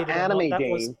 That's not animated or anime,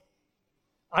 That was- Dane.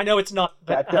 I know it's not,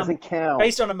 but That doesn't count.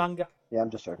 based on a manga. Yeah, I'm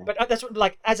just joking. But that's what,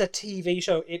 like, as a TV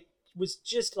show, it was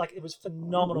just like, it was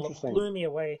phenomenal. It interesting. blew me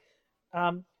away.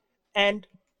 And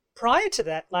prior to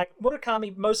that, like,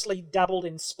 Murakami mostly dabbled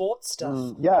in sports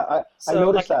stuff. Yeah, I So,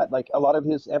 noticed like- that. Like a lot of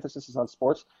his emphasis is on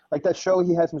sports. Like that show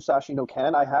he has, Musashi no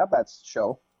Ken. I have that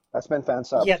show. That's been fan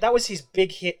sub. Yeah, that was his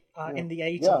big hit in the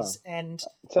 80s. And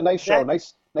It's a nice show.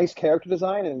 that- Nice character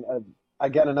design, and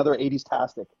again another 80s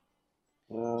tastic.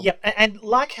 yeah, and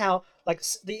like how, like,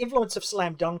 the influence of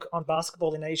Slam Dunk on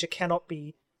basketball in Asia cannot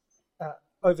be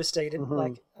overstated, Mm-hmm.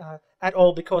 like, at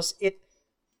all, because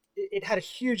it had a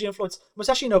huge influence.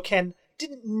 Musashi no Ken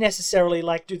didn't necessarily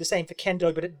like do the same for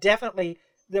kendo, but it definitely,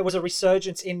 there was a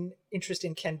resurgence in interest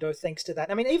in kendo thanks to that.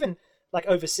 I mean, even like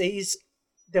overseas,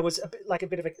 there was a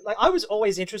bit of a, like, I was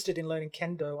always interested in learning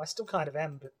kendo. I still kind of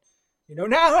am, but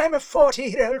now I'm a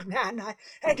 40-year-old man.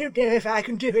 I don't know if I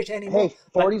can do it anymore. Hey,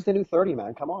 40's the new 30,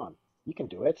 man. Come on, you can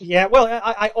do it. Yeah, well,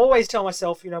 I always tell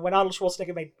myself, when Arnold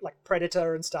Schwarzenegger made like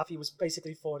Predator and stuff, he was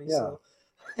basically 40. Yeah. So,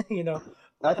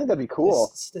 I think that'd be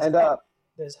cool. there's- And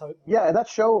there's hope. yeah, and that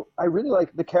show, I really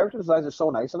like the character designs are so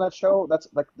nice on that show. That's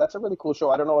a really cool show.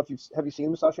 I don't know if have you seen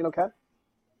Musashi no Ken?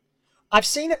 I've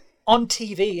seen it on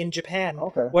TV in Japan,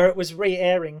 Okay. where it was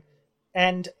re-airing,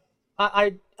 and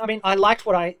I mean, I liked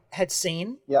what I had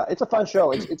seen. Yeah, it's a fun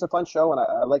show. It's a fun show, and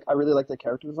I really like the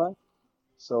character design.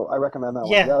 So I recommend that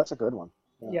one. Yeah. Yeah, that's a good one.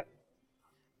 Yep.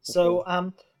 So,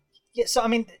 so I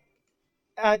mean,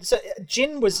 so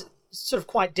Jin was sort of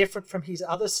quite different from his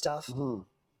other stuff, Mhm.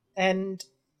 and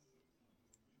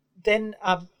then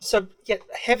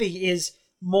Heavy is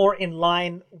more in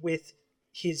line with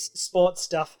his sports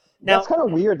stuff. Now, That's kind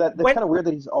of weird. That's when- kind of weird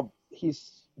that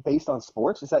he's based on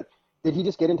sports. Is that did he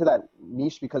just get into that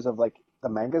niche because of like the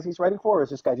mangas he's writing for, or is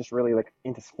this guy just really like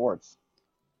into sports?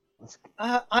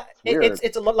 weird.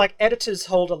 it's a lot like editors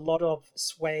hold a lot of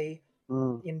sway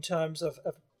Mm. in terms of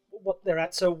what they're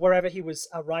at. So wherever he was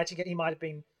writing it, he might have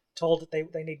been told that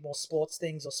they need more sports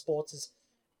things, or sports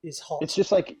is hot. It's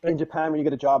just like in Japan when you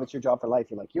get a job, it's your job for life.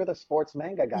 You're like, you're the sports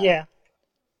manga guy. Yeah,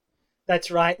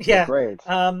 that's right. Yeah, Great.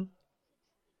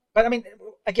 but I mean,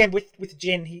 again, with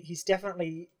Jin, he's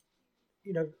definitely,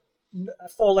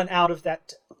 fallen out of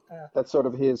that That's sort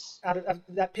of his. out of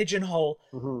that pigeonhole.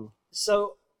 Mhm.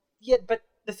 So, yeah, but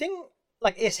the thing,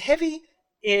 like, is Heavy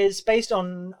is based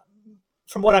on,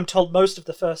 from what I'm told, most of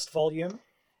the first volume,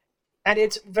 and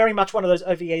it's very much one of those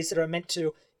OVAs that are meant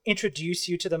to introduce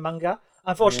you to the manga.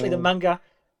 Unfortunately, the manga,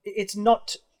 it's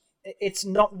not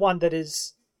one that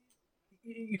is.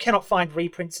 You cannot find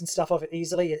reprints and stuff of it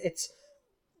easily. It's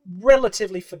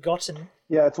relatively forgotten.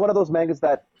 Yeah, it's one of those mangas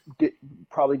that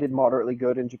probably did moderately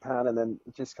good in Japan, and then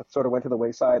it just sort of went to the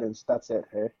wayside, and that's it.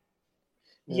 Hey,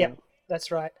 Yep,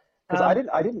 that's right. because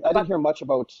I didn't hear much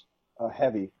about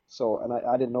Heavy, so and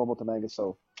I didn't know about the manga,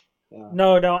 so yeah.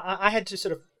 No, I had to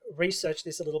sort of research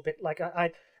this a little bit. Like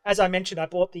I as I mentioned, I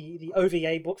bought the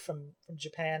OVA book from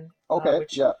Japan. Okay,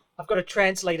 which yeah. I've got to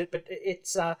translate it, but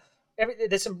it's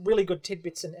there's some really good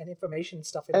tidbits and information and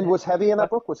stuff in And there. was Heavy in that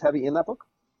book? Was Heavy in that book?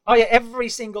 Oh yeah, every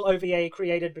single OVA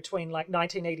created between like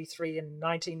 1983 and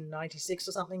 1996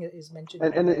 or something is mentioned.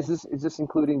 And is this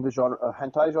including the genre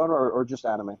hentai genre or just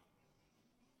anime?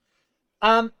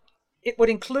 It would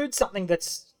include something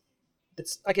that's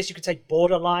I guess you could say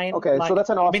borderline. Okay, so that's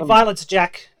an awesome. I mean, Violence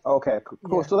Jack. Okay,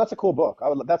 cool. Yeah. So that's a cool book.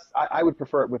 I would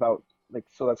prefer it without like.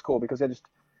 So that's cool because it's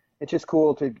just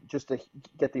cool to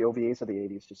get the OVAs of the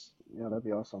 80s. Just that'd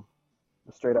be awesome.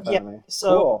 Straight up anime. So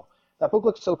cool. That book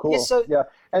looks so cool. Yeah, so, yeah.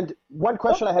 And one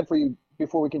question I had for you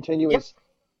before we continue is,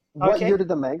 what year did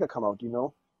the manga come out? Do you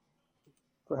know?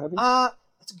 For Heavy?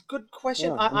 It's a good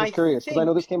question. Yeah, I'm just curious because I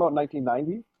know this came out in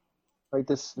 1990, right?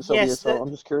 This OVA. So I'm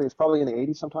just curious. Probably in the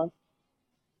 80s sometime.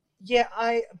 Yeah,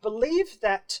 I believe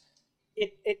that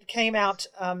it came out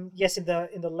yes in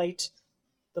the late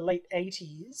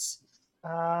 80s.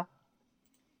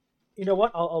 You know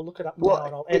what? I'll look it up now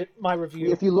and I'll edit my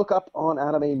review. If you look up on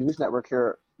Anime News Network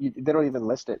here, they don't even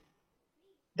list it.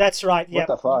 That's right. Yeah. What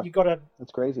the fuck? You gotta.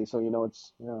 That's crazy. So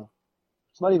it's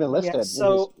not even listed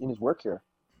in his work here.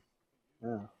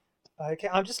 Yeah. Okay,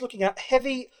 I'm just looking at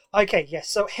Heavy. Okay, yes.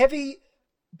 So Heavy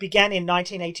began in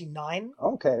 1989.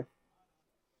 Okay.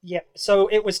 Yeah, so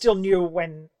it was still new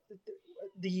when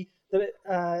the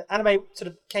anime sort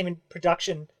of came in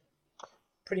production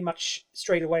pretty much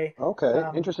straight away. Okay,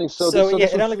 interesting. So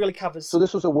it only really covers. So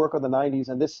this was a work of the 90s,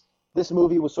 and this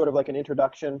movie was sort of like an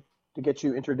introduction to get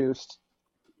you introduced,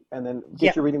 and then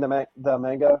get you reading the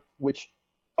manga, which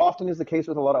often is the case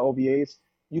with a lot of OVAs.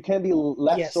 You can be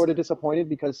less sort of disappointed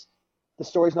because the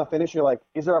story's not finished. You're like,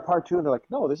 is there a part 2? And they're like,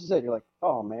 no, this is it. You're like,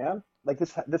 oh man, like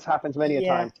this happens many a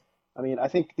time. I mean, I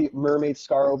think the Mermaid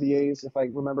Scar OVAs, if I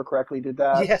remember correctly, did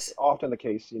that. Yes. Often the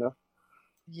case,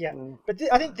 Yeah, but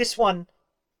I think this one,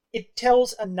 it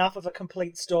tells enough of a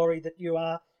complete story that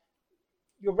you're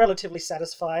relatively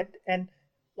satisfied. And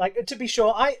like, to be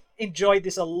sure, I enjoyed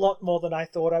this a lot more than I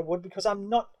thought I would because I'm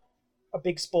not a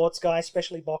big sports guy,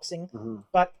 especially boxing. Mm-hmm.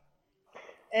 But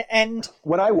and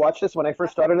when I watched this, when I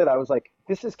first started it, I was like,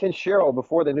 this is Kenshiro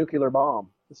before the nuclear bomb.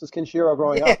 This is Kenshiro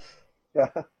growing up. Yeah.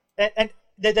 And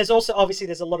there's also obviously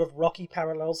there's a lot of Rocky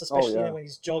parallels, especially when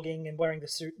he's jogging and wearing the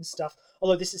suit and stuff.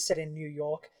 Although this is set in New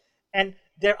York, and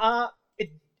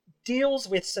it deals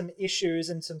with some issues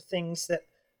and some things that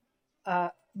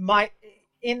might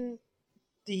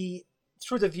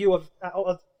through the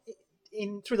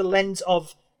lens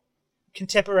of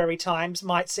contemporary times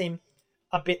might seem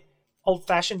a bit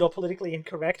old-fashioned or politically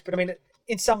incorrect. But I mean,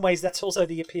 in some ways, that's also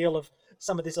the appeal of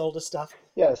some of this older stuff.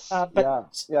 Yes.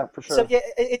 Yeah, for sure. So yeah,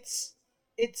 it's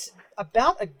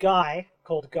about a guy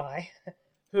called Guy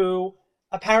who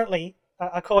apparently,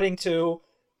 according to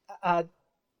the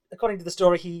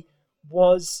story, he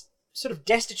was sort of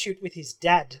destitute with his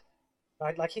dad,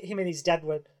 right? Like him and his dad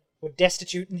were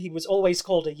destitute, and he was always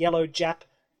called a yellow Jap.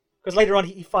 Because later on,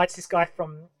 he fights this guy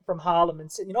from Harlem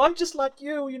and said, I'm just like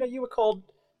you. You were called,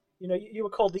 you were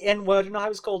called the N-word, and I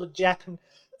was called a Jap, and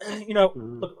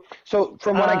Look, so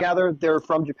from what I gather, they're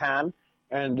from Japan,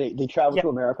 and they travel to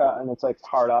America, and it's like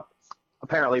hard up.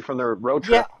 Apparently, from their road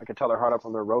trip, I could tell they're hard up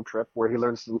from their road trip, where he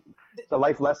learns the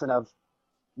life lesson of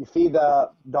you feed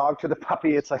the dog to the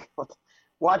puppy. It's like,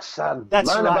 watch, son,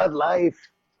 learn about life.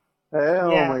 Oh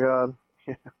my god.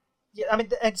 Yeah, I mean,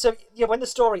 and so when the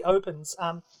story opens,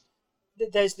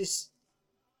 there's this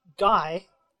guy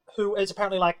who is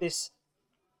apparently like this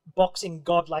boxing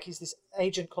god, like he's this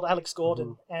agent called Alex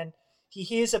Gordon, and he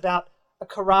hears about a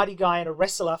karate guy and a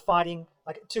wrestler fighting,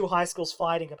 like two high schools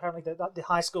fighting. Apparently the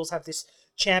high schools have this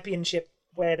championship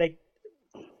where they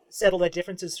settle their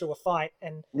differences through a fight,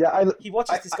 and he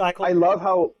watches this guy called... I love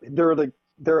how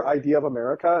their idea of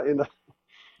America in the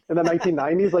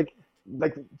 1990s, like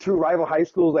two rival high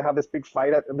schools, they have this big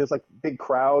fight and there's like big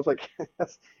crowds. Like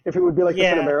if it would be like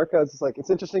this in America, it's just like,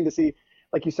 it's interesting to see,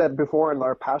 like you said before in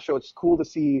our past show, it's cool to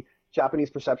see Japanese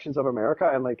perceptions of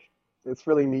America, and like it's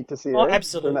really neat to see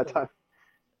absolutely. during that time.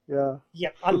 Yeah,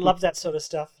 I love that sort of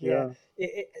stuff. It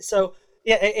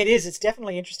is. It's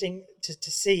definitely interesting to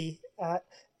see.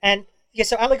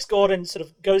 So Alex Gordon sort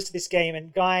of goes to this game,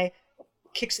 and Guy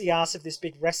kicks the ass of this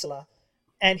big wrestler,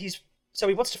 and so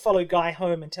he wants to follow Guy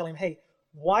home and tell him, hey,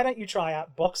 why don't you try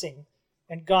out boxing?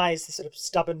 And Guy is the sort of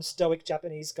stubborn, stoic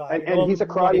Japanese guy. And he's a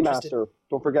karate master.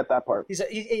 Don't forget that part.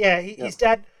 His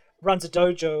dad runs a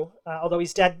dojo, although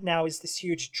his dad now is this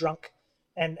huge drunk,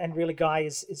 and really Guy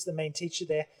is the main teacher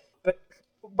there. But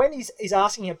when he's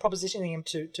asking him, propositioning him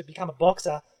to become a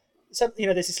boxer, so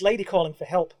there's this lady calling for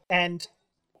help, and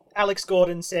Alex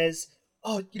Gordon says,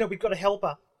 "Oh, we've got a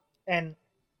helper," and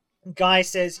Guy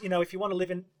says, if you want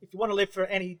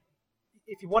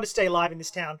to stay alive in this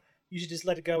town, you should just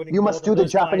let it go. And you must do the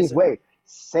Japanese way.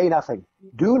 Say nothing.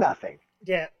 Do nothing.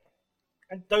 Yeah.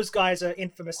 And those guys are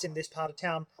infamous in this part of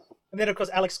town. And then, of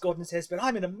course, Alex Gordon says, but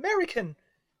I'm an American.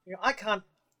 I can't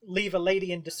leave a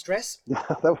lady in distress.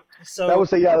 that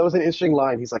was an interesting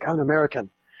line. He's like, I'm an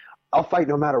American. I'll fight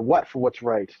no matter what for what's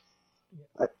right.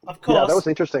 Of course. Yeah, that was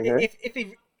interesting.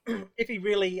 If he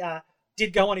really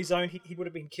did go on his own, he would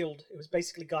have been killed. It was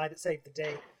basically Guy that saved the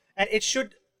day. And it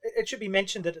should be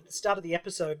mentioned that at the start of the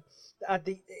episode,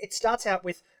 it starts out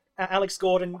with Alex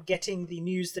Gordon getting the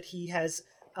news that he has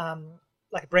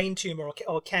like a brain tumor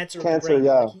or cancer of the brain.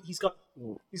 Yeah. Like he's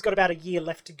got about a year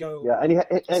left to go. Yeah,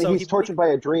 and he's tortured by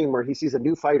a dream where he sees a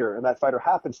new fighter, and that fighter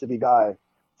happens to be Guy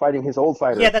fighting his old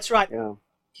fighter. Yeah, that's right. Yeah.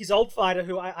 His old fighter,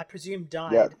 who I presume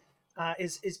died,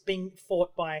 is being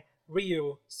fought by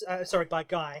by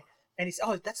Guy. And he's,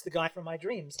 that's the guy from my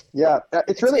dreams. Yeah,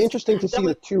 it's really interesting to see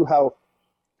how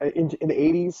in the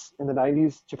 80s, in the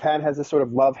 90s, Japan has this sort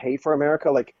of love-hate for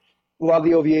America. Like, a lot of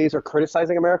the OVAs are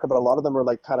criticizing America, but a lot of them are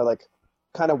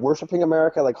kind of worshiping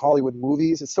America, like Hollywood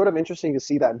movies. It's sort of interesting to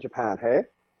see that in Japan, hey?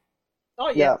 Oh,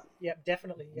 yeah,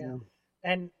 definitely, yeah.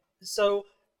 And so,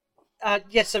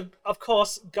 so of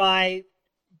course, Guy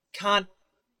can't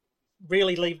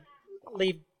really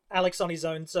leave Alex on his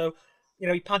own, so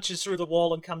he punches through the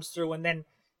wall and comes through and then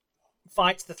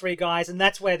fights the three guys, and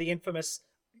that's where the infamous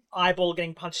eyeball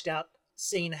getting punched out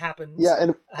scene happens.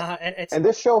 Yeah, and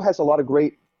this show has a lot of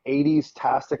great 80s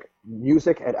tastic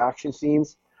music and action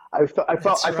scenes. I felt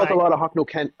a lot of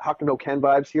Hokuno no Ken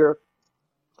vibes here.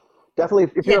 Definitely,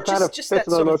 if you're a fan of Fist of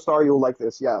the North Star, you'll like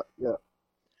this. Yeah.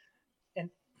 And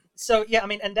so,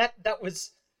 and that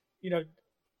was,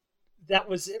 that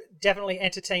was definitely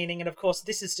entertaining. And of course,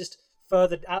 this is just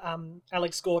furthered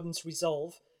Alex Gordon's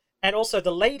resolve. And also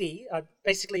the lady,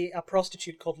 basically a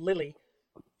prostitute called Lily,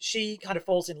 she kind of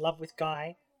falls in love with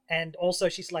Guy. And also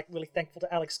she's like really thankful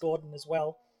to Alex Gordon as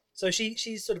well. So she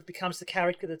sort of becomes the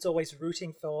character that's always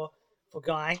rooting for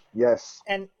Guy. Yes.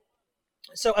 And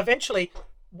so eventually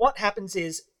what happens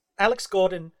is Alex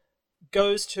Gordon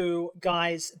goes to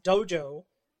Guy's dojo,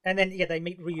 and then they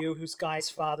meet Ryu, who's Guy's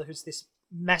father, who's this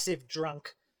massive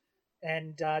drunk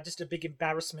and just a big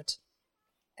embarrassment.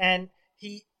 And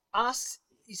he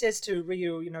says to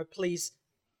Ryu, please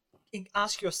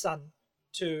ask your son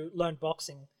to learn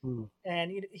boxing. And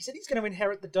he said he's going to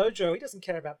inherit the dojo. He doesn't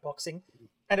care about boxing.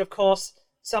 And of course,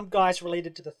 some guys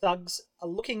related to the thugs are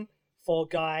looking for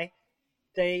Guy.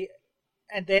 So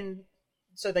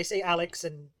they see Alex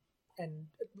and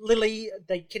Lily.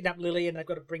 They kidnap Lily, and they've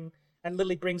got to and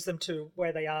Lily brings them to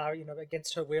where they are,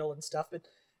 against her will and stuff.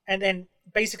 And then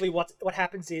basically what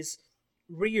happens is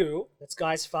Ryu, that's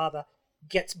Guy's father,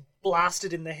 gets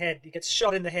blasted in the head. He gets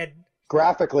shot in the head.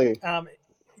 Graphically.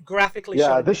 Graphically.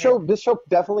 Yeah, shot this show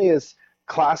definitely is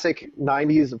classic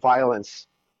 90s violence.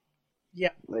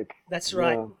 Yeah, that's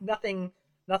right. Yeah.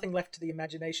 Nothing left to the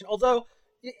imagination. Although,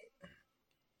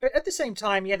 at the same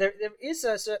time, there is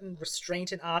a certain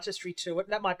restraint and artistry to it.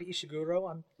 That might be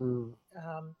Ishiguro.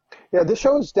 This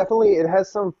show is definitely, it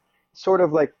has some sort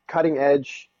of like cutting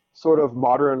edge, sort of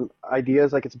modern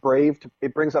ideas. Like, it's brave.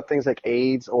 It brings up things like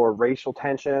AIDS or racial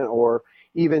tension or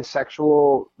even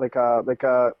sexual,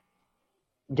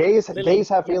 gays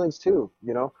have feelings too,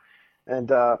 And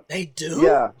they do.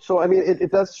 Yeah, so I mean,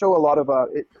 it does show a lot of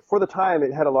for the time.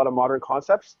 It had a lot of modern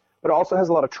concepts, but it also has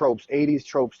a lot of tropes, 80s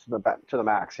tropes to the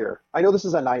max here. I know this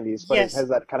is a 90s, but It has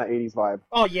that kind of 80s vibe.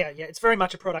 Oh yeah, it's very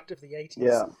much a product of the 80s.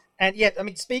 Yeah, and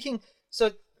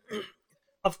so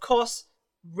of course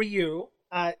Ryu,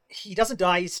 he doesn't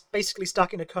die. He's basically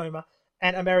stuck in a coma,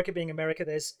 and America being America,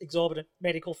 there's exorbitant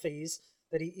medical fees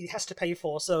that he has to pay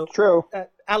for. So true.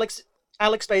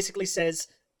 Alex basically says,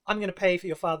 I'm going to pay for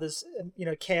your father's,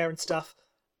 care and stuff,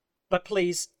 but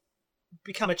please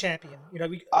become a champion.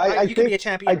 You can be a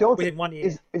champion within 1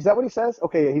 year. Is that what he says?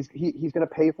 Okay, he's going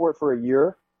to pay for it for a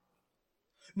year?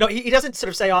 No, he doesn't sort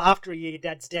of say, after a year, your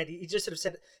dad's dead. He just sort of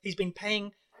said he's been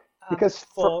paying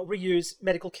for Ryu's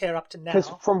medical care up to now. Because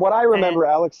from what I remember,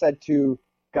 Alex said to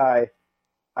Guy,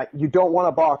 you don't want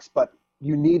a box, but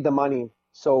you need the money,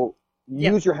 so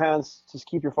use your hands to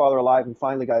keep your father alive. And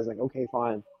finally, Guy's like, okay,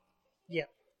 fine. Yeah,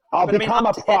 I'll But I mean, become a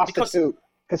up to- yeah, because- prostitute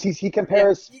because he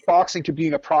compares boxing to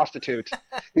being a prostitute.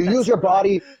 You use your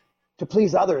body to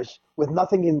please others with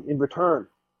nothing in return.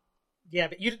 Yeah,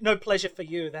 but you no pleasure for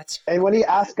you. That's And when he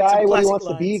asks Guy what he classic wants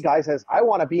to be, lines. Guy says, "I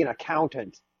want to be an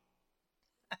accountant."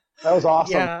 That was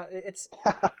awesome. yeah. It's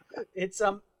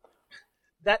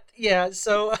that yeah.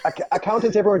 So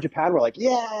Accountants everywhere in Japan were like,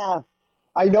 "Yeah,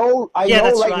 I know Yeah,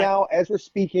 that's right right. now as we're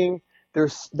speaking,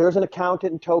 there's an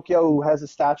accountant in Tokyo who has a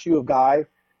statue of Guy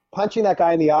punching that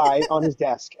guy in the eye on his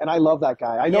desk, and I love that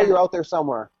guy. I know Yeah. you're out there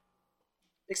somewhere."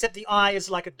 except the eye is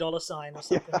like a dollar sign or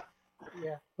something.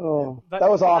 Yeah. Oh, But, that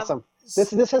was awesome.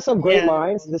 This has some great yeah.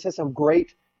 lines. This has some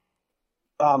great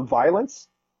violence,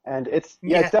 and it's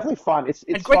Yeah. definitely fun. It's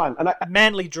great fun, and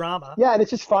manly drama. yeah, and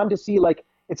it's just fun to see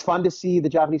the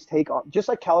Japanese take on, just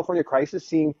like California Crisis,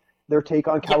 seeing their take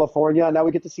on California. Now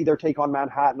we get to see their take on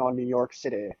Manhattan, on New York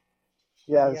City.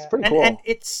 Yeah, it's pretty cool. And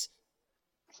it's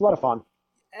a lot of fun.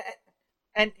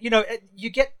 and you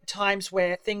get times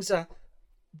where things are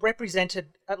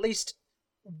represented at least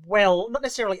well, not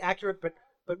necessarily accurate, but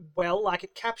well, like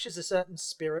it captures a certain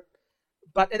spirit.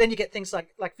 But and then you get things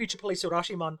like Future Police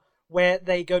Urashimon, where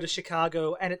they go to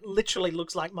Chicago and it literally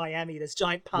looks like Miami. There's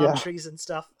giant palm trees and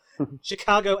stuff.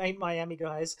 Chicago ain't Miami,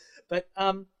 guys. But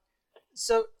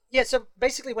so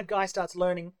basically when Guy starts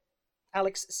learning,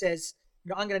 Alex says,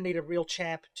 I'm going to need a real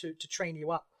champ to train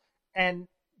you up. And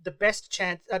the best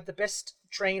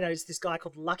trainer is this guy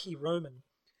called Lucky Roman.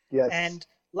 Yes. And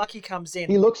Lucky comes in.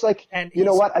 He looks like, and you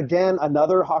know what? Again,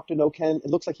 another Hokuto no Ken. It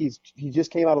looks like he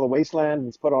just came out of the wasteland. And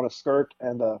he's put on a skirt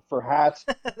and a fur hat.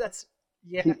 That's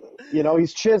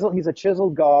he's chiseled. He's a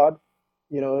chiseled god.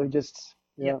 He just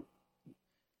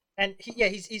And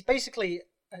he's basically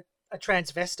a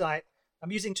transvestite.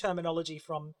 I'm using terminology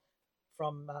from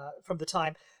the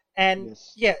time. And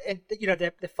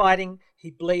they're fighting.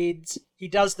 He bleeds. He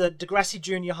does the Degrassi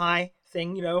Junior High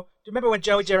thing. Do you remember when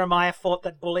Joey Jeremiah fought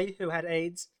that bully who had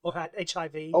AIDS or had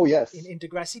HIV? Oh yes. In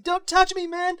Degrassi, don't touch me,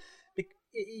 man.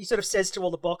 He sort of says to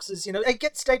all the boxers, hey,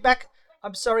 stay back.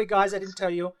 I'm sorry, guys, I didn't tell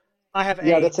you. I have AIDS.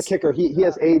 Yeah, that's a kicker. He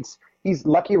has AIDS. He's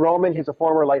Lucky Roman. He's a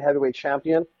former light heavyweight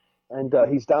champion, and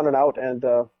he's down and out. And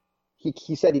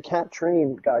he said he can't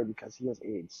train Guy because he has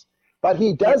AIDS. But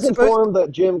he does inform the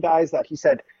gym guys that he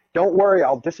said, "Don't worry,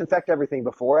 I'll disinfect everything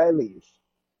before I leave.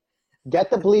 Get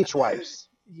the bleach wipes."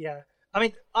 Yeah. I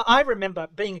mean, I remember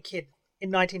being a kid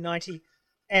in 1990,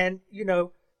 and,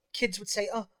 kids would say,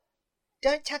 "Oh,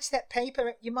 don't touch that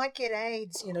paper, you might get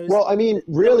AIDS." Well, I mean,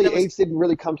 really, AIDS didn't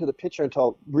really come to the picture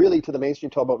to the mainstream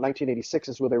until about 1986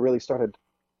 is where they really started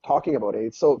talking about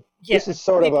AIDS. So this is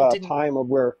sort of a time of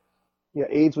where,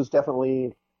 AIDS was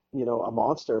definitely, a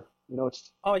monster.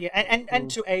 It's. Oh yeah, and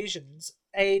to Asians,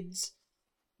 AIDS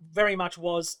very much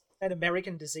was an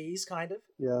American disease, kind of.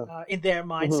 Yeah. In their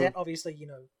mindset, obviously,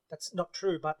 that's not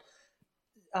true, but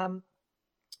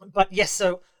yes.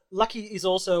 So Lucky is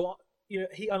also,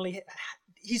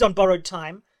 he's on borrowed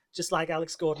time, just like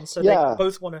Alex Gordon. So they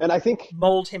both want to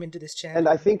mold him into this champion. And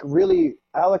I think really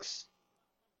Alex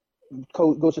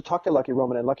goes to talk to Lucky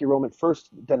Roman, and Lucky Roman first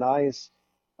denies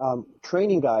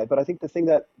training Guy. But I think the thing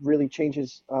that really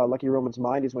changes Lucky Roman's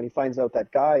mind is when he finds out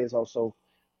that Guy is also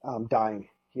dying.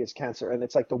 He has cancer, and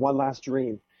it's like the one last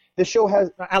dream. This show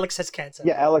has Alex has cancer.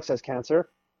 Yeah, Alex has cancer,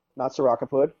 not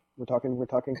Sarakapud. We're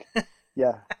talking.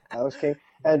 Yeah, Alex King.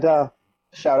 And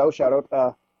shout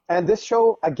out. And this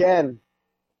show again,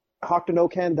 Hokuto no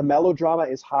Ken, the melodrama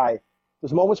is high.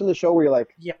 There's moments in the show where you're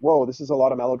like, whoa, this is a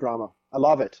lot of melodrama. I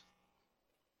love it.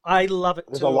 I love it.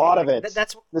 There's a lot of it.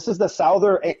 This is the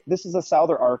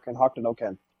Souther arc in Hokuto no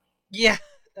Ken. Yeah,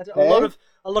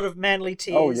 a lot of manly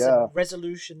tears and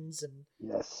resolutions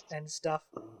and stuff,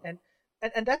 and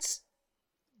that's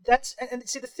and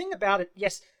see the thing about it.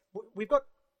 Yes, we've got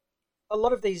a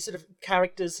lot of these sort of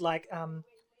characters like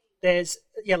there's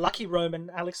Lucky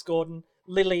Roman, Alex Gordon,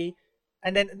 Lily,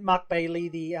 and then Mark Bailey,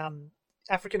 the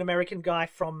African American guy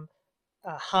from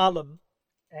Harlem,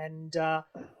 and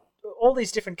all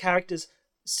these different characters.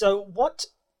 So what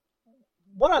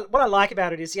I like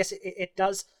about it is it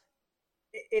does.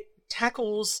 It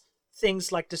tackles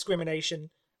things like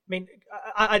discrimination. I mean,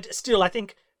 I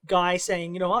think Guy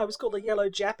saying, I was called a yellow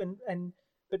Jap,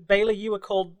 but Bailey, you were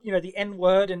called, the N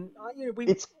word, and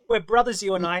we're brothers,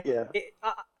 you and I.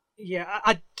 Yeah.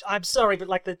 I'm sorry, but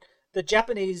like the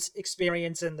Japanese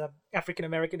experience and the African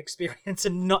American experience are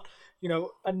not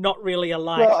really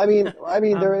alike. Well, I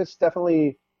mean, there is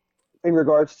definitely, in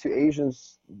regards to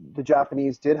Asians, the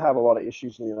Japanese did have a lot of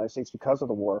issues in the United States because of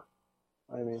the war.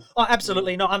 I mean,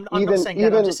 absolutely. No, I'm not saying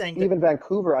that. I'm just saying that. Even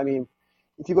Vancouver, I mean,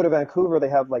 if you go to Vancouver, they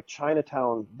have like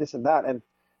Chinatown, this and that. And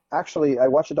actually, I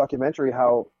watched a documentary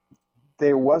how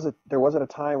there wasn't a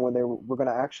time when they were going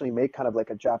to actually make kind of like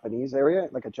a Japanese area,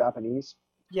 like a Japanese.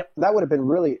 Yep. And that would have been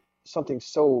really something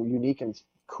so unique and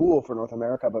cool for North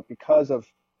America, but because of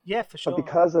Yeah, for sure.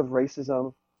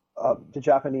 racism, the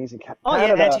Japanese in Oh yeah,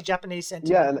 Canada, anti-Japanese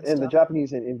sentiment. and the stuff.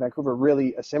 Japanese in Vancouver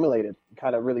really assimilated,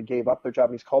 kind of really gave up their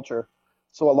Japanese culture.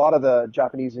 So a lot of the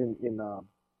Japanese in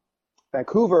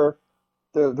Vancouver,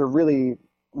 they're really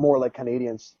more like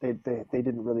Canadians. They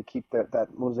didn't really keep that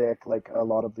mosaic like a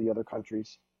lot of the other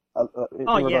countries in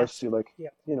Oh, regards yes. to like Yeah.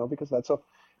 because that's so.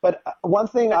 But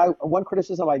one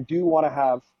criticism I do want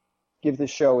to give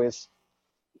this show is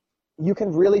you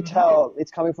can really tell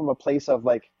it's coming from a place of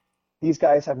like these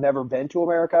guys have never been to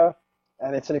America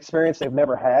and it's an experience they've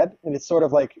never had, and it's sort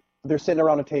of like they're sitting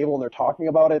around a table and they're talking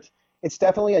about it. It's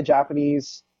definitely a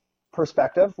Japanese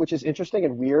perspective, which is interesting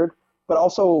and weird, but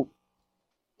also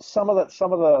some of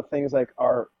the things like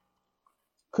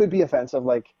could be offensive.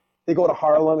 Like they go to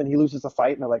Harlem and he loses a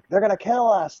fight and they're like, they're gonna kill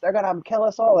us, they're gonna kill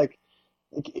us all. Like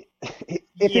if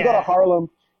you go to Yeah. Harlem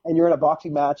and you're in a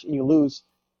boxing match and you lose,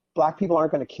 black people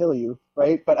aren't gonna kill you,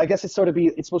 right? But I guess it's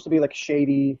supposed to be like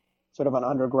shady, sort of an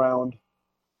underground,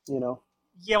 you know.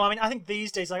 Yeah, well, I mean, I think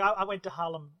these days, like, I went to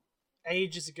Harlem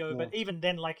ages ago, but even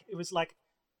then, like, it was like,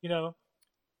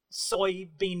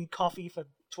 soybean coffee for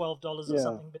 $12 or Yeah.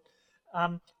 something. But,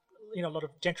 a lot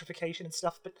of gentrification and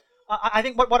stuff. But I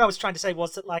think what I was trying to say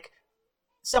was that, like,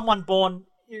 someone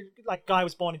guy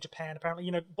was born in Japan,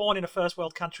 apparently, born in a first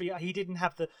world country. He didn't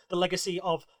have the legacy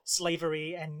of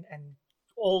slavery and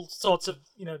all sorts of,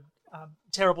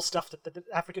 terrible stuff that the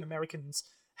African Americans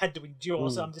had to endure.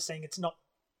 So I'm just saying it's not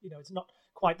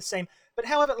quite the same. But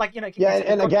however, like, Yeah,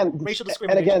 and again, racial and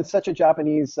discrimination. again, such a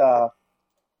Japanese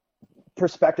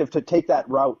perspective to take that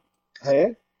route.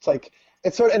 Hey,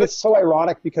 it's so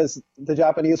ironic because the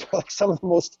Japanese are like some of the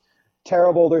most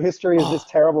terrible. Their history is just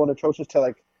terrible and atrocious to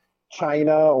like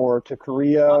China or to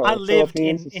Korea or I lived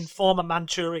Philippines. in former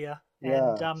Manchuria,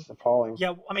 and it's appalling.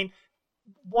 yeah, I mean,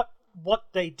 what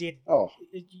they did, Oh,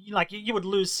 you would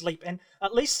lose sleep. And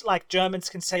at least like Germans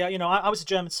can say, I was a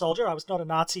German soldier, I was not a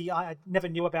Nazi, I never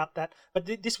knew about that. But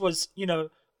this was,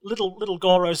 little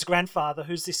Goro's grandfather,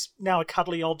 who's this now a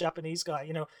cuddly old Japanese guy.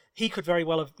 He could very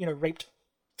well have, raped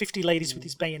 50 ladies with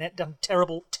his bayonet, done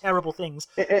terrible, terrible things.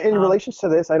 in relation to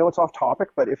this, I know it's off topic,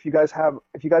 but if you guys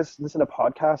listen to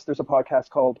podcasts, there's a podcast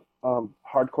called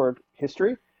Hardcore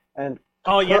History, and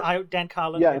Dan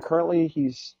Carlin. yeah, and currently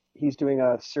he's doing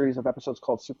a series of episodes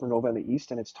called Supernova in the East,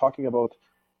 and it's talking about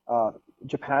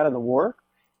Japan and the war.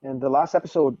 And the last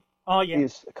episode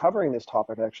is covering this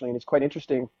topic, actually, and it's quite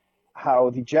interesting how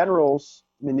the generals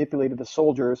manipulated the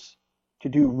soldiers to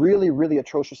do really, really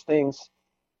atrocious things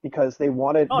because they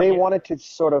wanted to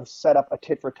sort of set up a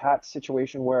tit-for-tat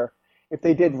situation where if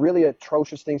they did really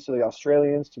atrocious things to the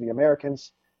Australians, to the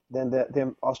Americans, then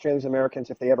the Australians and Americans,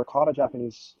 if they ever caught a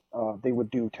Japanese, they would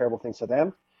do terrible things to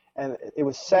them. And it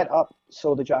was set up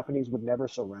so the Japanese would never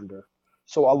surrender.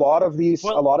 So a lot of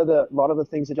the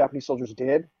things the Japanese soldiers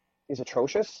did is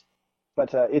atrocious,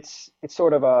 but it's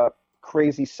sort of a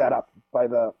crazy setup by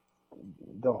the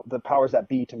powers that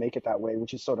be to make it that way,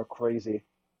 which is sort of crazy.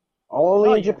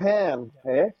 Only in Japan,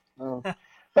 eh? Oh.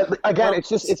 But again,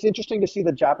 it's interesting to see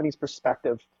the Japanese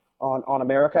perspective on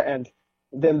America and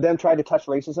them trying to touch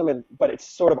racism, but it's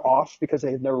sort of off because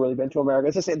they've never really been to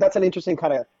America. That's an interesting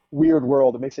kind of weird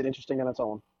world. It makes it interesting on its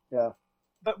own. Yeah.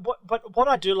 But what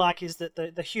I do like is that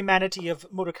the humanity of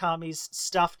Murakami's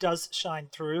stuff does shine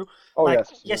through. Oh, like,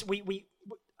 yes.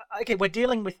 We're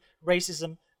dealing with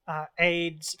racism,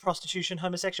 AIDS, prostitution,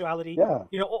 homosexuality.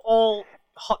 Yeah. All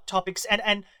hot topics,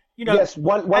 and yes,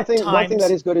 one thing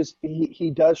that is good is he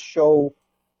does show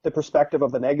the perspective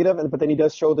of the negative, but then he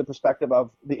does show the perspective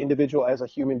of the individual as a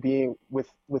human being with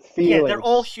feelings. Yeah, they're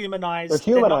all humanized. They're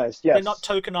humanized, yes. They're not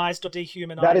tokenized or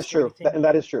dehumanized. That is true.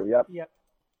 That is true, yep. Yep.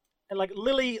 And like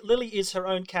Lily is her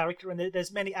own character, and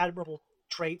there's many admirable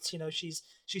traits.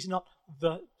 She's not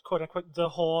the quote unquote the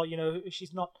whore.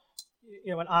 She's not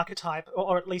an archetype,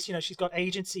 or at least she's got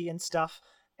agency and stuff.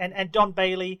 And Don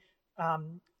Bailey,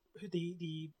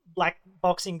 the black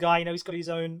boxing guy, he's got his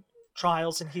own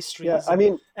trials and histories. Yeah, I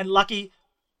mean, and Lucky.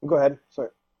 Go ahead. Sorry.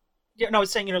 Yeah, no, I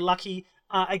was saying, Lucky.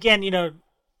 Again,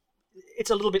 it's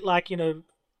a little bit like,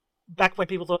 back when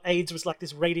people thought AIDS was like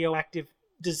this radioactive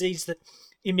disease that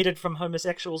emitted from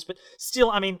homosexuals, but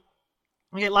still, I mean,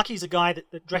 Lucky's a guy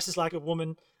that dresses like a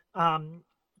woman,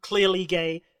 clearly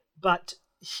gay, but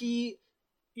he,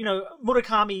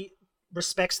 Murakami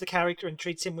respects the character and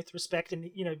treats him with respect and,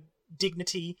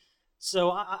 dignity. So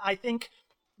I think,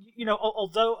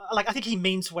 although, like, I think he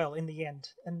means well in the end,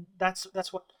 and that's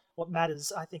what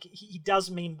matters. I think he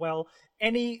does mean well.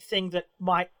 Anything that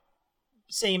might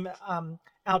seem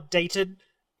outdated.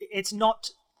 It's not,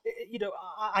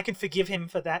 I can forgive him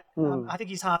for that. I think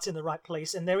his heart's in the right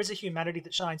place, and there is a humanity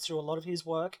that shines through a lot of his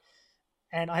work,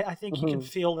 and I think you can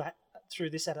feel that through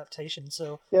this adaptation.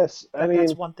 So yes,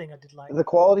 that's one thing I did like. The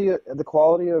quality of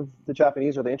the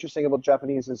Japanese, or the interesting about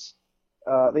Japanese, is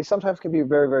they sometimes can be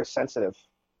very, very sensitive,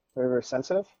 very, very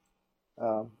sensitive.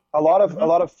 A lot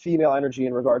of female energy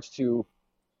in regards to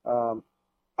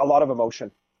a lot of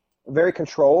emotion, very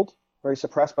controlled, very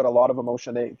suppressed, but a lot of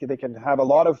emotion. They can have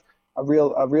a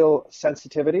real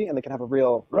sensitivity, and they can have a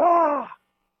real rah.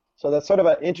 So that's sort of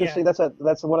an interesting. Yeah.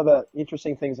 That's one of the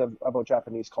interesting things about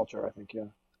Japanese culture, I think. Yeah.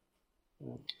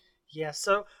 Yeah.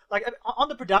 So, like on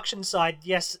the production side,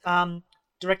 yes,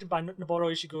 directed by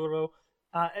Noboru Ishiguro,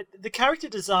 the character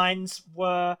designs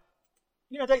were,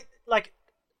 they like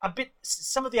a bit.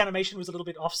 Some of the animation was a little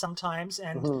bit off sometimes,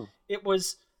 and it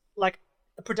was like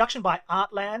a production by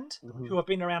Artland, who have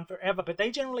been around forever, but they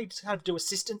generally kind of do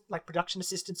production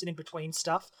assistance and in between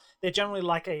stuff. They're generally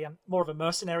like a more of a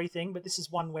mercenary thing, but this is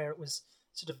one where it was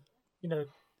sort of,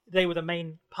 they were the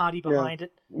main party behind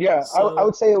it. Yeah, so, I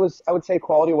would say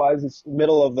quality-wise, it's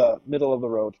middle of the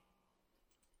road.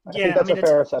 I think that's a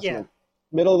fair assessment. Yeah.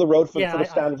 Middle of the road for the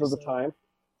standards of the time.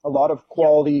 A lot of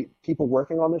quality people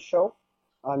working on this show.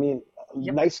 I mean,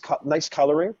 nice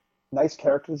coloring, nice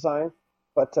character design.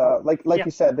 But like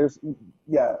you said,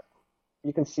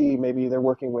 you can see maybe they're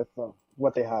working with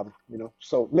what they have,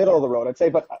 So middle of the road, I'd say,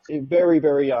 but very,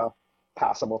 very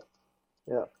passable.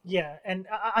 Yeah. Yeah, and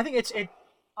I think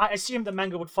I assume the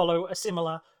manga would follow a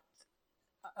similar,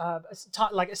 in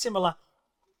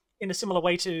a similar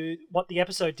way to what the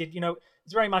episode did.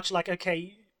 It's very much like,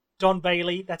 okay, Don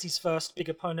Bailey, that's his first big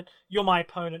opponent. You're my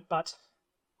opponent, but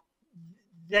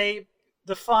the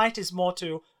fight is more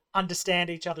to understand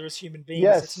each other as human beings.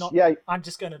 Yes, it's not. Yeah. I'm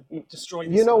just going to destroy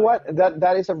this. You know what?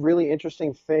 That is a really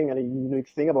interesting thing, and a unique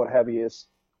thing about Heavy is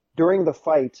during the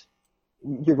fight,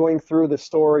 you're going through the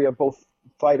story of both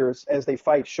fighters as they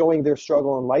fight, showing their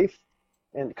struggle in life,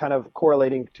 and kind of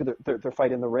correlating to their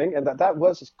fight in the ring, and that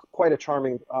was quite a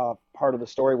charming part of the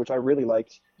story, which I really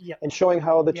liked. Yeah. And showing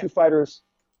how the two fighters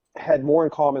had more in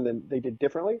common than they did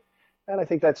differently. And I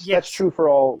think that's true for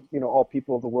all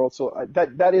people of the world. So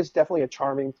that is definitely a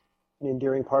charming and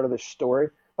endearing part of the story.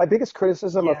 My biggest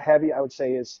criticism of Heavy, I would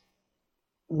say, is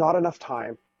not enough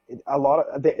time.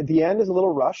 The end is a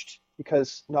little rushed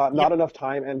because not enough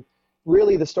time, and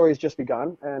really the story has just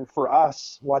begun. And for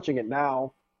us watching it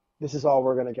now, this is all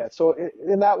we're going to get. So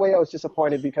in that way, I was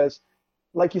disappointed because,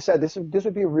 like you said, this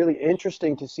would be really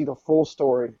interesting to see the full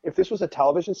story. If this was a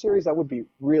television series, that would be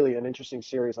really an interesting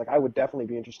series. Like, I would definitely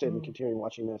be interested in continuing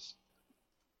watching this.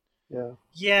 Yeah.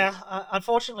 Yeah.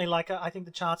 Unfortunately, I think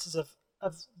the chances of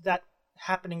that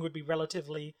happening would be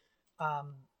relatively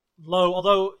low.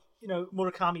 Although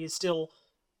Murakami is still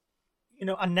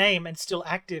a name and still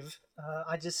active.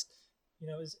 I just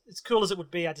as cool as it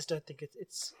would be, I just don't think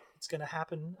it's going to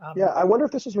happen. I wonder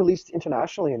if this was released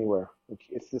internationally anywhere. Like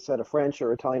if it's at a French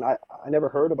or Italian. I never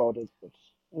heard about it. But,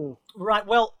 Right.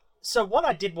 Well, so what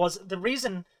I did was, the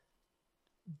reason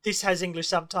this has English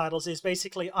subtitles is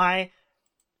basically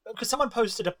because someone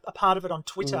posted a part of it on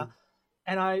Twitter,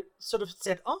 and I sort of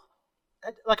said,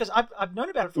 because I've known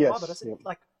about it for a while, but I said,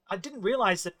 I didn't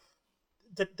realize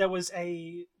that there was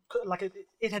it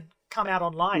had come out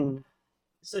online.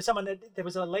 So there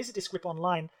was a Laserdisc rip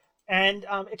online. And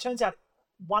it turns out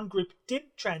one group did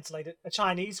translate it, a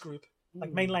Chinese group,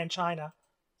 like mainland China.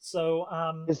 So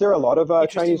is there a lot of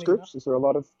Chinese groups? Is there a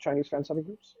lot of Chinese fan-subbing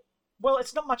groups? Well,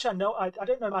 it's not much I know. I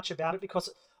don't know much about it because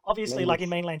obviously, like in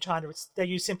mainland China, they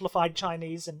use simplified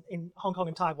Chinese, and in Hong Kong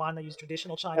and Taiwan, they use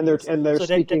traditional Chinese. And they're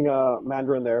speaking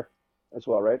Mandarin there as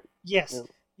well, right? Yes.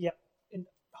 Yeah. In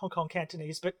Hong Kong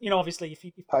Cantonese, but obviously, if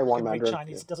you Taiwan can read Mandarin,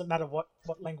 Chinese, it doesn't matter what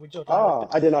language or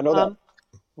dialect. I did not know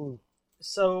that.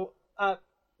 So,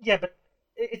 but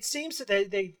it seems that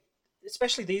they,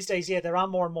 especially these days, there are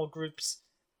more and more groups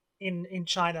in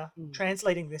China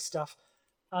translating this stuff.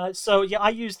 So, I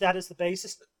use that as the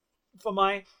basis for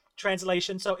my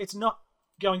translation. So it's not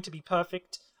going to be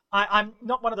perfect. I'm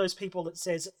not one of those people that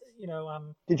says,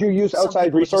 Did you use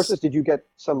outside resources? Did you get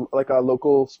some, like a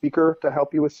local speaker to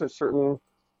help you with certain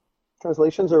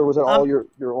translations, or was it all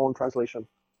your own translation?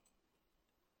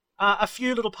 A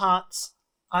few little parts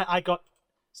I got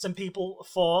some people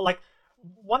for. Like,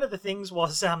 one of the things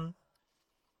was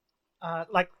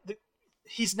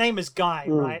his name is Guy,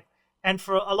 right? And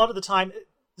for a lot of the time,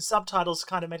 the subtitles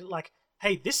kind of made it like,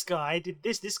 hey, this guy did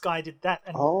this guy did that.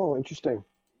 And, interesting.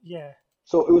 Yeah.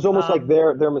 So it was almost like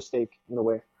their mistake in a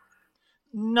way.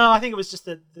 No, I think it was just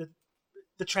the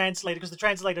translator, because the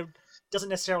translator doesn't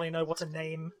necessarily know what's a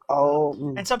name. Oh,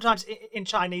 And sometimes in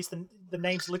Chinese, the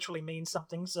names literally mean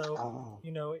something. So, oh.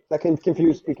 you know, That can be could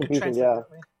confusing. translate Yeah. that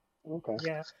way. Okay.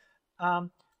 Yeah.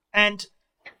 And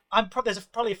there's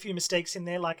probably a few mistakes in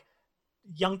there, like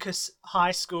Yonkers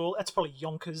High School. That's probably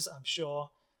Yonkers, I'm sure.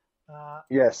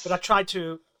 Yes. But I tried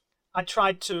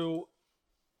to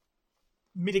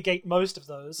mitigate most of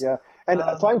those. Yeah. And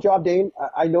fine job, Dane.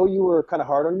 I know you were kind of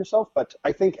hard on yourself, but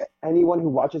I think anyone who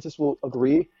watches this will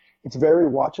agree it's very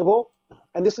watchable.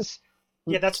 And this is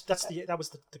Yeah, that was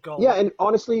the goal. yeah, and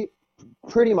honestly,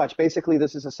 pretty much basically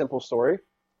this is a simple story.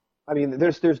 I mean,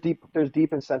 there's deep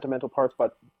and sentimental parts,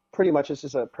 but pretty much this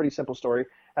is a pretty simple story.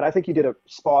 And I think you did a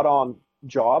spot on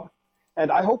job.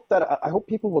 And I hope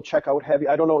people will check out Heavy.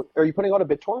 I don't know, are you putting out a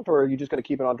BitTorrent or are you just going to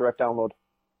keep it on direct download?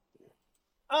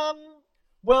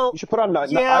 Well, You should put on I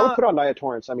yeah. would put on Naya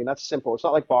Torrents. I mean, that's simple. It's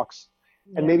not like Box.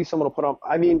 And maybe someone will put on.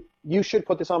 I mean, you should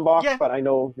put this on Box, Yeah. but I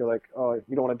know you're like, oh,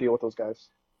 you don't want to deal with those guys.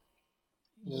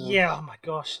 Yeah, oh my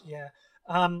gosh, yeah.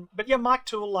 But yeah, Mike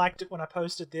Toole liked it when I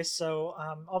posted this, so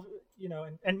you know,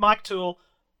 and Mike Toole,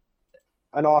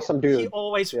 An awesome dude. he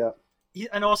always Yeah.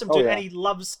 an awesome Oh, dude, yeah.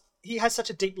 and he has such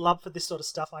a deep love for this sort of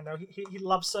stuff. I know he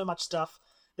loves so much stuff.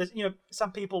 There's, you know,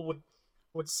 some people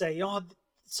would say, oh,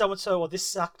 so and so, or this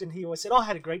sucked, and he always said, oh, I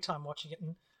had a great time watching it,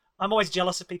 and I'm always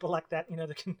jealous of people like that, you know,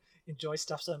 that can enjoy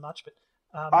stuff so much.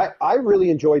 But I really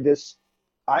enjoyed this.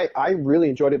 I really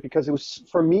enjoyed it because it was,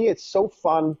 for me, it's so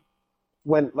fun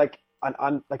when like an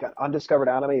undiscovered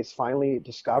anime is finally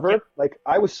discovered. Yep. Like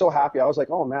I was so happy. I was like,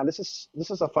 oh man, this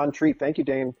is a fun treat. Thank you,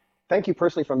 Dane. Thank you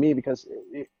personally from me because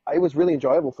it was really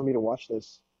enjoyable for me to watch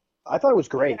this. I thought it was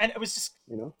great. and it was just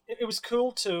You know. it was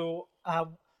cool to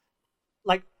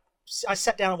like I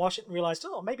sat down and watched it and realized,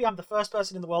 oh, maybe I'm the first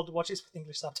person in the world to watch this with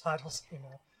English subtitles. You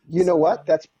know. You know So, what?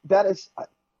 That is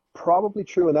probably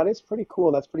true, and that is pretty cool.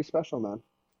 And that's pretty special, man.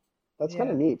 That's kind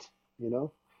Yeah. of neat. You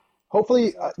know.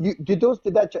 Hopefully, did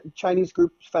that Chinese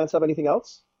group fans have anything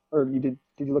else, or did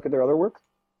you look at their other work?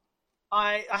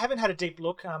 I haven't had a deep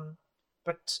look,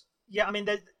 but yeah, I mean,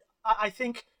 I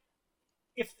think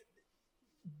if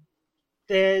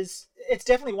it's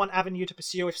definitely one avenue to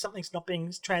pursue if something's not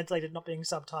being translated, not being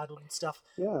subtitled and stuff.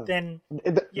 Yeah. Then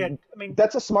yeah, I mean,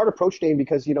 That's a smart approach, Dane,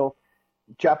 because you know,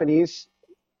 Japanese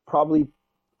probably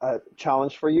a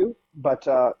challenge for you, but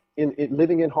in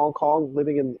living in Hong Kong,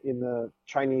 living in the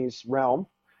Chinese realm,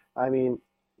 I mean,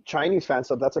 Chinese fan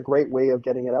sub, that's a great way of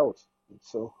getting it out.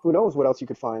 So who knows what else you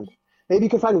could find? Maybe you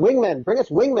could find Wingman. Bring us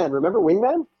Wingman. Remember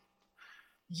Wingman?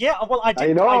 yeah. Well, I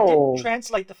know. did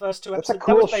translate the first two That's a episodes.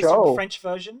 cool that was based on show. the French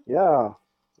version. Yeah.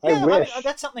 Yeah, I wish.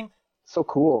 that's something So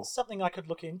cool. I could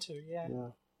look into. Yeah.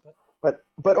 Yeah.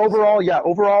 But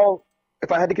overall,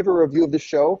 if I had to give a review of this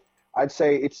show, I'd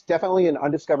say it's definitely an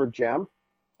undiscovered gem.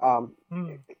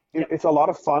 It's a lot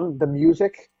of fun. The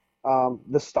music,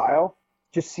 the style,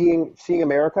 just seeing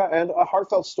America, and a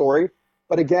heartfelt story.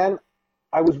 But again,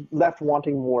 I was left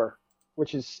wanting more,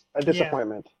 which is a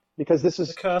disappointment because this The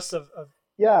is curse of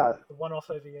yeah, the one-off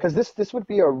over here. because this would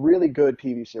be a really good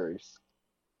TV series,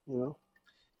 you know.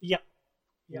 Yep.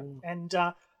 And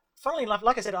funnily enough,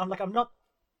 like I said, I'm not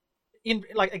in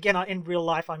in real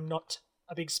life. I'm not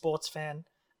a big sports fan,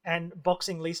 and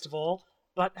boxing least of all.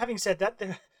 But having said that,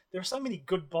 there are so many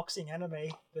good boxing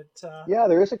anime that Yeah,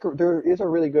 there is a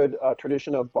really good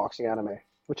tradition of boxing anime,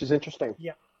 which is interesting.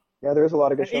 yeah. Yeah, there is a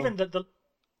lot of good And shows. even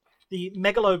the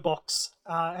Megalobox.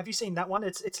 Have you seen that one?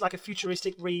 It's like a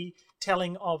futuristic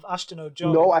retelling of Ashton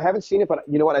Joe. No, I haven't seen it, but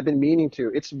you know what? I've been meaning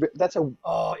to.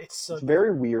 Oh, it's so It's good.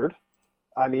 very weird.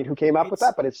 I mean, who came up with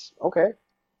that? But it's okay.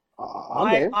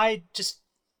 I'm game.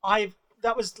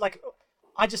 That was like,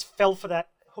 I just fell for that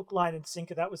hook, line, and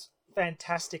sinker. That was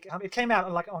fantastic. It came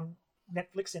out like on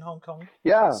Netflix in Hong Kong.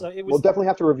 Yeah, So it was we'll definitely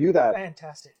have to review that.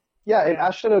 fantastic. Yeah, and yeah.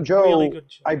 Ashton Ojo, Really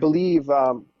good show. I believe,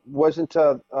 wasn't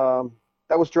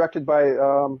that was directed by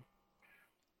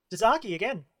Dazaki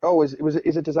again. is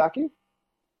it Tazaki?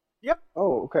 Yep.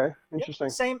 Oh, okay, Yep.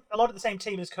 interesting. A lot of the same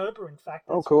team as Cobra, in fact.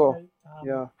 Oh, That's, cool. you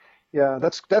know, Yeah,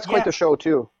 that's quite yeah. the show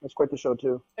too. That's quite the show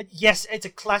too. Yes, it's a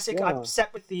classic. Yeah. I've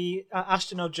sat with the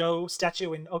Ashton Ojo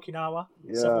statue in Okinawa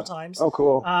Yeah. several times. Oh,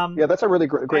 cool. Yeah, that's a really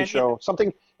great and show.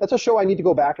 That's a show I need to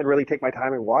go back and really take my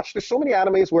time and watch. There's so many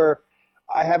animes where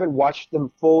I haven't watched them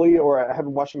fully, or I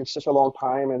haven't watched them in such a long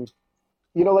time. And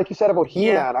you know, like you said about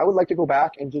He-Man, Yeah. I would like to go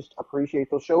back and just appreciate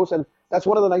those shows. And that's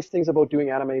one of the nice things about doing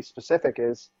anime specific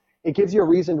is it gives you a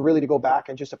reason really to go back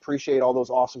and just appreciate all those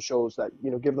awesome shows that,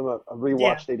 you know, give them a rewatch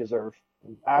Yeah. they deserve.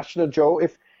 And Ashton Joe,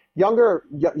 if younger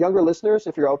listeners,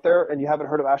 if you're out there and you haven't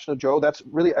heard of Ashton Joe, that's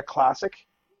really a classic.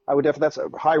 I would definitely, that's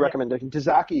a high recommendation.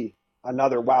 Dazaki,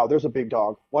 another, wow, there's a big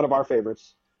dog. One of our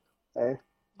favorites. Okay.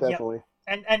 definitely.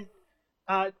 And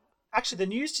actually, the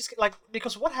news just like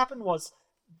because what happened was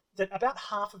that about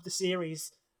half of the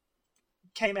series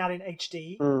came out in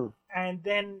HD, and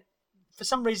then for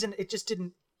some reason it just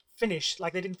didn't finish.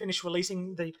 Like they didn't finish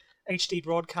releasing the HD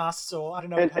broadcasts, or I don't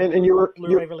know. And you're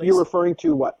referring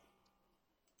to what?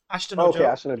 Ashton no Joe.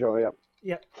 Ashton no Joe, yeah.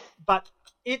 Yeah, but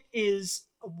it is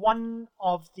one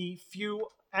of the few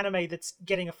anime that's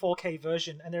getting a 4K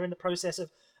version, and they're in the process of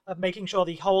making sure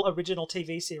the whole original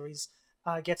TV series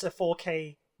gets a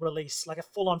 4K release, like a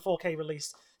full-on 4K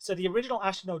release. So the original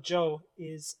Ashton no Joe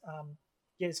is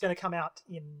it's going to come out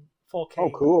in 4K. Oh,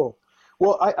 cool.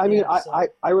 Well,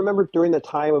 I remember during the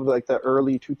time of like the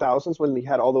early 2000s when we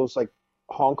had all those like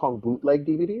Hong Kong bootleg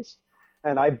DVDs,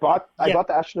 and I bought the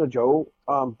Ashton no Joe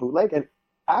bootleg, and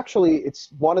actually it's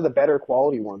one of the better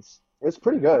quality ones. It's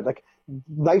pretty good. Like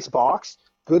nice box,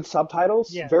 good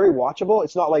subtitles, very watchable.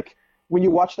 It's not like when you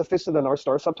watch the Fist of the North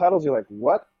Star subtitles, you're like,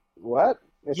 what?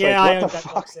 It's like, I what the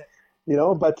fuck? You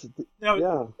know, but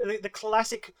the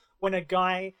classic when a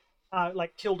guy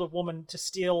like killed a woman to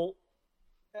steal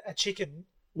a chicken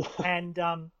and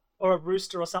or a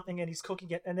rooster or something, and he's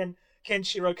cooking it, and then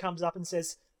Kenshiro comes up and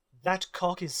says, "That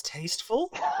cock is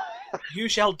tasteful. You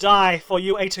shall die, for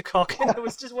you ate a cock." And it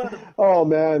was just one of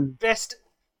the best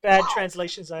bad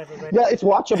translations I ever read. Yeah, it's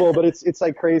watchable, but it's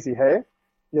like crazy, hey?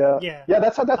 Yeah.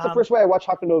 That's the first way I watched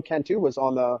Hakuno no Ken 2 was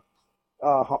on the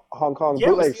Hong Kong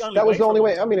bootlegs. That was the only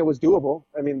way. I mean, it was doable.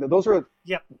 I mean, those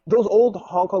old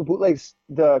Hong Kong bootlegs.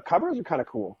 The covers are kind of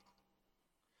cool.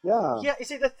 Yeah. Yeah. You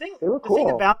see, the thing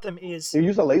about them is they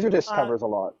use the Laserdisc covers a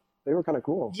lot. They were kind of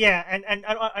cool. Yeah, and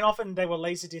often they were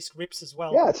Laserdisc rips as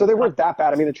well. Yeah, so they weren't that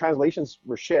bad. I mean, the translations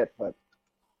were shit, but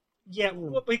yeah,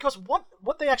 because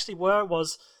what they actually were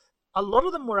was a lot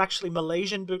of them were actually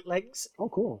Malaysian bootlegs. Oh,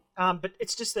 cool. But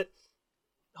it's just that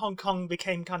Hong Kong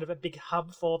became kind of a big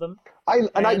hub for them.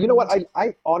 You know what?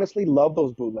 I honestly love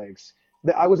those bootlegs.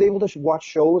 I was able to watch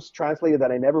shows translated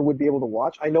that I never would be able to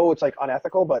watch. I know it's like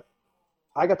unethical, but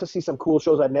I got to see some cool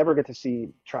shows I'd never get to see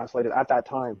translated at that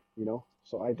time, you know?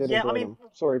 So I did enjoy them.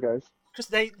 Sorry, guys. Because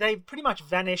they pretty much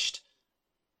vanished.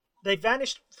 They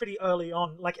vanished pretty early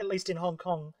on, like at least in Hong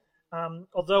Kong.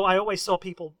 Although I always saw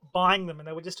people buying them, and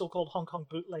they were just still called Hong Kong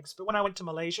bootlegs. But when I went to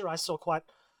Malaysia, I saw quite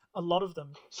a lot of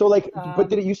them. So, like, but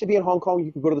did it used to be in Hong Kong?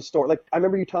 You could go to the store. Like, I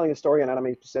remember you telling a story on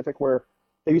Anime Pacific where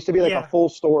there used to be like a full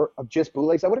store of just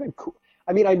bootlegs. That would have been cool.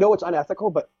 I mean, I know it's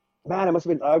unethical, but man, it must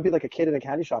have been. I would be like a kid in a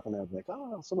candy shop, and I'd be like,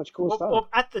 oh, so much cool stuff. Well,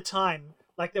 at the time,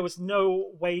 like, there was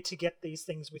no way to get these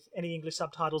things with any English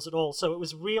subtitles at all. So it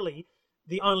was really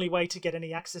the only way to get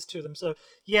any access to them. So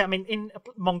yeah, I mean, in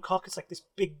Mong Kok, it's like this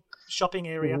big shopping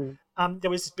area. Mm-hmm.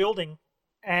 There was this building,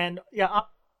 and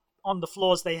up on the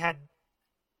floors they had,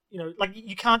 you know, like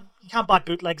you can't buy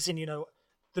bootlegs in, you know,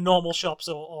 the normal shops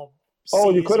or oh,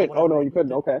 you couldn't. Oh no, you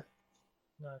couldn't. Okay.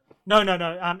 No.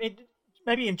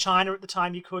 Maybe in China at the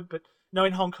time you could, but no,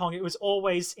 in Hong Kong it was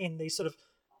always in these sort of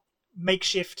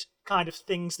makeshift kind of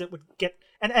things that would get,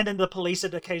 and then the police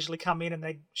would occasionally come in and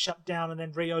they'd shut down and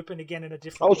then reopen again in a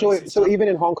different place. Oh, so even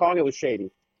in Hong Kong it was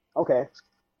shady. Okay.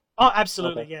 Oh,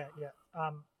 absolutely, okay.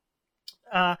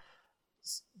 Yeah.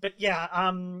 But yeah,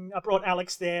 I brought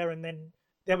Alex there, and then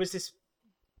there was this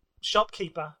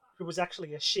shopkeeper who was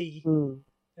actually a she. And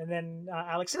then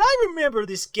Alex said, "I remember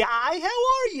this guy. How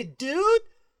are you, dude?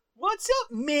 What's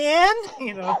up, man?"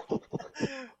 You know.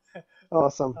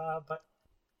 Awesome.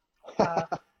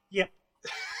 Yeah.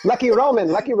 Lucky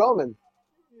Roman.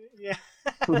 Yeah.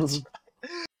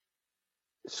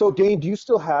 So, Dane, do you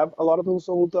still have a lot of those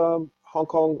old Hong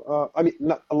Kong? I mean,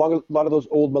 not a lot of those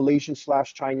old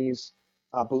Malaysian/Chinese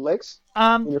bootlegs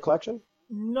in your collection?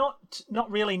 Not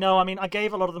really. No. I mean, I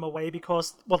gave a lot of them away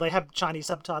because, well, they have Chinese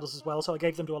subtitles as well. So I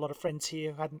gave them to a lot of friends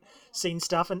here who hadn't seen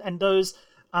stuff, and those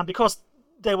because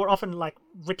they were often like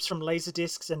rips from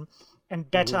Laserdiscs and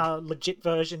better legit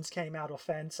versions came out, or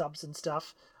fan subs and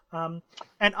stuff. And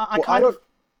I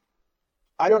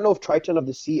don't know if Triton of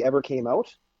the Sea ever came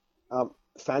out,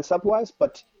 fan sub wise,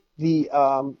 but the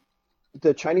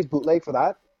Chinese bootleg for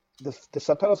that, the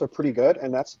subtitles are pretty good,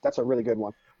 and that's a really good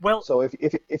one. Well, so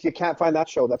if you can't find that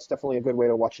show, that's definitely a good way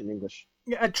to watch it in English.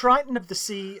 Yeah, Triton of the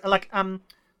Sea, like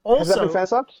also has that been fan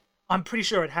subbed? I'm pretty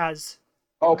sure it has.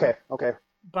 Okay.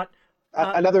 But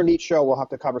another neat show we'll have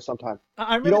to cover sometime.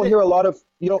 You don't hear a lot of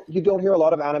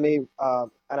anime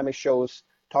shows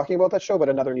talking about that show, but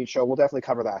another neat show, we'll definitely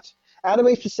cover that.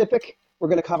 Anime Pacific, we're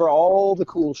going to cover all the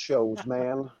cool shows,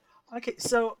 man. Okay,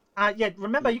 so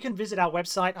remember you can visit our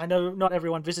website. I know not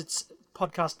everyone visits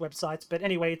podcast websites, but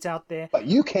anyway, it's out there. But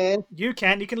you can. You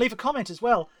can leave a comment as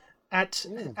well at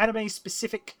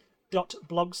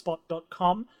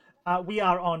animespecific.blogspot.com. We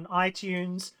are on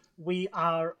iTunes. We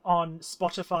are on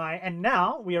Spotify. And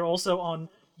now we are also on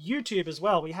YouTube as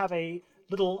well. We have a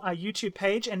little YouTube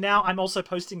page. And now I'm also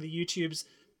posting the YouTubes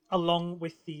along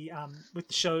with the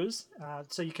shows.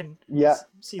 So you can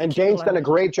see the and cute Dane's little done a animation.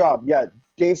 great job. Yeah,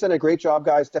 Dane's done a great job,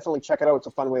 guys. Definitely check it out. It's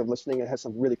a fun way of listening. It has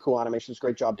some really cool animations.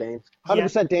 Great job, Dane.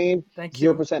 100% Dane. Thank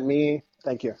you. 0% me.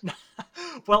 Thank you.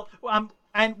 Well,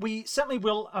 and we certainly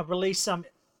will release some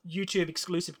YouTube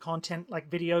exclusive content like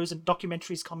videos and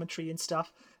documentaries, commentary and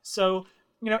stuff. So,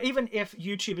 even if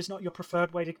YouTube is not your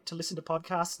preferred way to listen to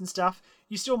podcasts and stuff,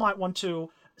 you still might want to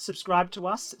subscribe to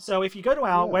us. So if you go to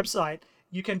our website,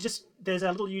 you can there's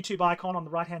a little YouTube icon on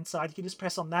the right-hand side. You can just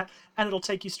press on that and it'll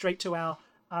take you straight to our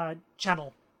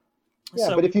channel. Yeah,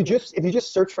 So but if you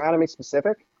just search for anime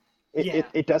specific,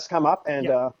 it does come up, and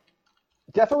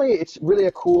definitely it's really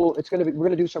we're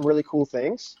gonna do some really cool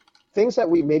things that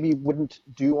we maybe wouldn't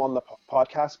do on the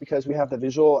podcast because we have the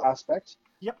visual aspect.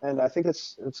 Yep. And I think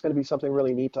it's going to be something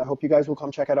really neat. I hope you guys will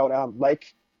come check it out.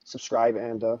 Like, subscribe,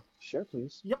 and share,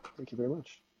 please. Yep. Thank you very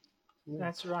much. Yeah.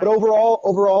 That's right. But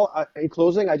overall, in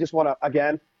closing, I just want to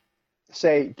again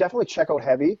say definitely check out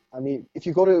Heavy. I mean, if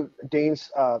you go to Dane's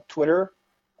Twitter,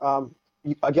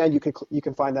 you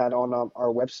can find that on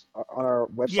our website.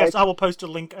 Yes, I will post a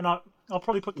link, and I'll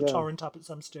probably put the torrent up at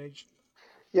some stage.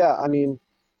 Yeah, I mean,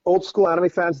 old school anime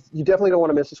fans, you definitely don't want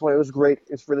to miss this one. It was great.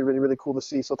 It's really, really, really cool to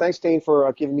see. So thanks, Dane,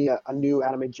 for giving me a new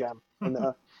anime gem. And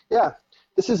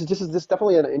this is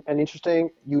definitely an interesting,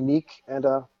 unique, and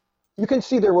you can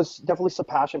see there was definitely some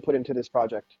passion put into this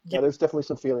project. Yep. Yeah, there's definitely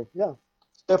some feeling. Yeah,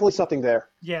 definitely something there.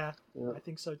 Yeah, I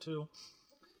think so too.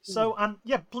 So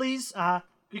please,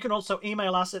 you can also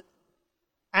email us at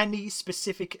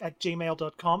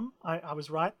anniespecific@gmail.com. I was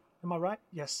right. Am I right?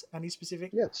 Yes, anniespecific.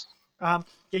 Yes.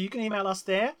 You can email us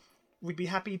there. We'd be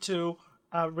happy to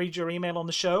read your email on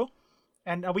the show.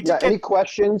 And we did get... any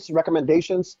questions,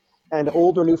 recommendations, and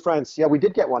old or new friends. Yeah, we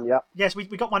did get one, yeah. Yes, we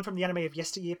got one from the Anime of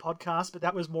Yesteryear podcast, but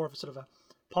that was more of a sort of a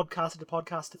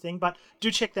podcaster-to-podcaster thing. But do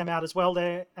check them out as well.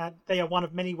 They are one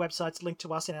of many websites linked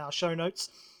to us in our show notes.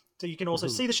 So you can also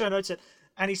see the show notes at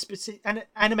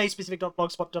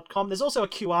animespecific.blogspot.com. There's also a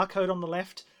QR code on the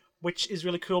left, which is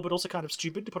really cool, but also kind of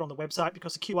stupid to put on the website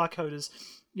because the QR code is,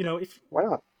 if Why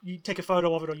not? you take a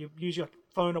photo of it or you use your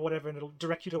phone or whatever, and it'll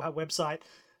direct you to our website.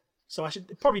 So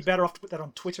probably better off to put that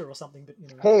on Twitter or something. But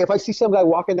Hey, if I see some guy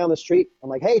walking down the street, I'm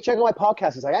like, hey, check out my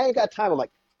podcast. He's like, I ain't got time. I'm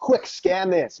like, quick, scan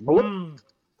this. Boop.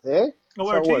 Hey? I'll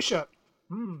wear a That's how it works. t-shirt.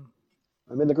 I'm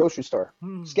in the grocery store.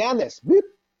 Scan this. Boop.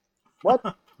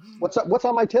 What? What's up? What's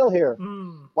on my till here?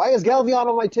 Why is Galvion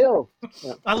on my till?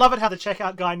 Yeah. I love it how the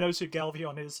checkout guy knows who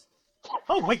Galvion is.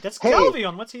 Oh, wait, that's Hey.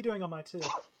 Galvion. What's he doing on my till?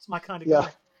 It's my kind of Yeah.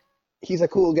 guy. He's a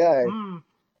cool guy.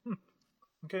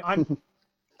 Okay, I'm...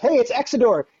 Hey, it's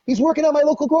Exodor. He's working at my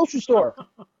local grocery store.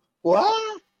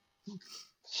 What?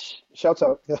 Shouts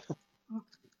out.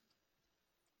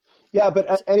 Yeah,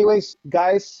 but anyways,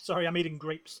 guys. Sorry, I'm eating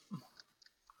grapes.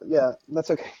 Yeah,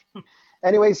 that's okay.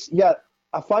 Anyways, yeah,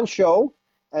 a fun show.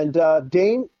 And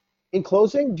Dane, in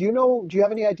closing, do you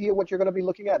have any idea what you're going to be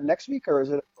looking at next week, or is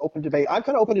it open debate? I'm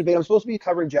kind of open debate. I'm supposed to be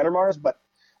covering Jettermars, but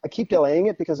I keep delaying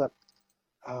it because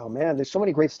oh man, there's so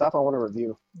many great stuff I want to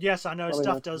review. Yes, I know. Probably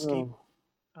Stuff not- does no.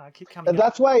 keep coming And up.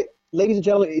 that's why, ladies and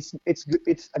gentlemen,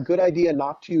 it's a good idea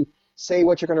not to say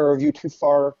what you're going to review too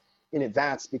far in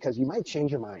advance because you might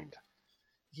change your mind.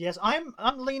 Yes, I'm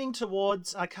leaning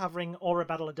towards covering Aura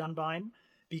Battle of Dunbine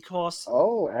because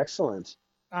Oh, excellent.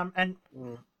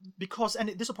 Because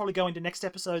this will probably go into next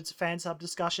episode's fan sub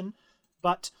discussion,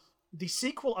 but the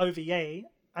sequel OVA,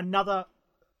 another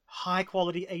high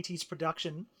quality 80s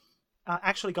production,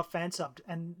 actually got fan subbed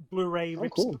and Blu-ray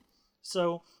rips. Cool.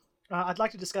 So I'd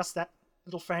like to discuss that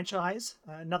little franchise,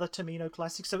 another Tomino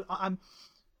classic. So I'm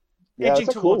Yeah, edging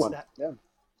that's a cool towards one. that. Yeah.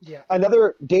 Yeah.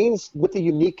 Another Dane's with the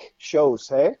unique shows,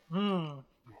 hey? That's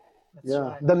Yeah,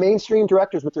 right. the mainstream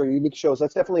directors with their unique shows.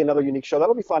 That's definitely another unique show.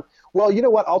 That'll be fun. Well, you know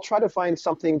what? I'll try to find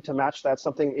something to match that,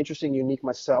 something interesting, unique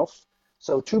myself.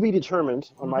 So to be determined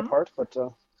on my part, but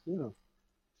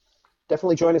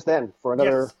definitely join us then for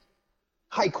another Yes.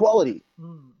 high quality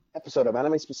episode of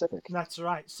Anime Specific. That's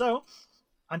right. So,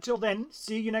 until then,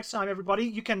 see you next time, everybody.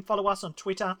 You can follow us on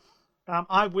Twitter.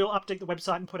 I will update the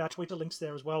website and put our Twitter links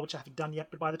there as well, which I haven't done yet.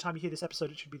 But by the time you hear this episode,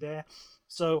 it should be there.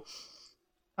 So,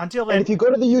 until then, And if you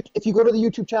go to the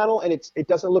YouTube channel and it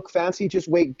doesn't look fancy, just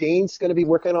wait. Dane's going to be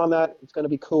working on that. It's going to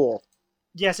be cool.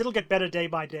 yes, it'll get better day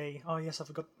by day. Oh yes, I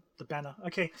forgot the banner.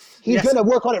 Okay, He's yes. going to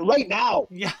work on it right now.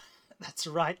 Yeah, that's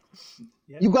right.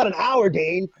 Yeah. You've got an hour,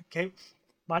 Dane. Okay.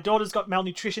 My daughter's got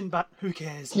malnutrition, but who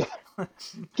cares? Yeah.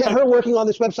 Get her working on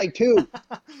this website too.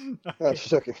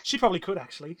 Just okay. She probably could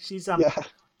actually. She's Yeah.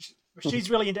 she's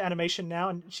really into animation now,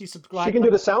 and she's subscribed. She can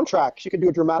do the soundtrack. She can do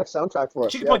a dramatic soundtrack for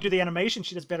us. She could Yeah. probably do the animation.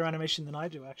 She does better animation than I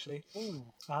do, actually.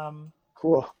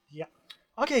 Cool. Yeah.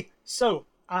 Okay, so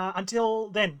until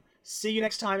then, see you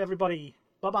next time, everybody.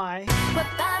 Bye-bye.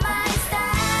 Bye-bye.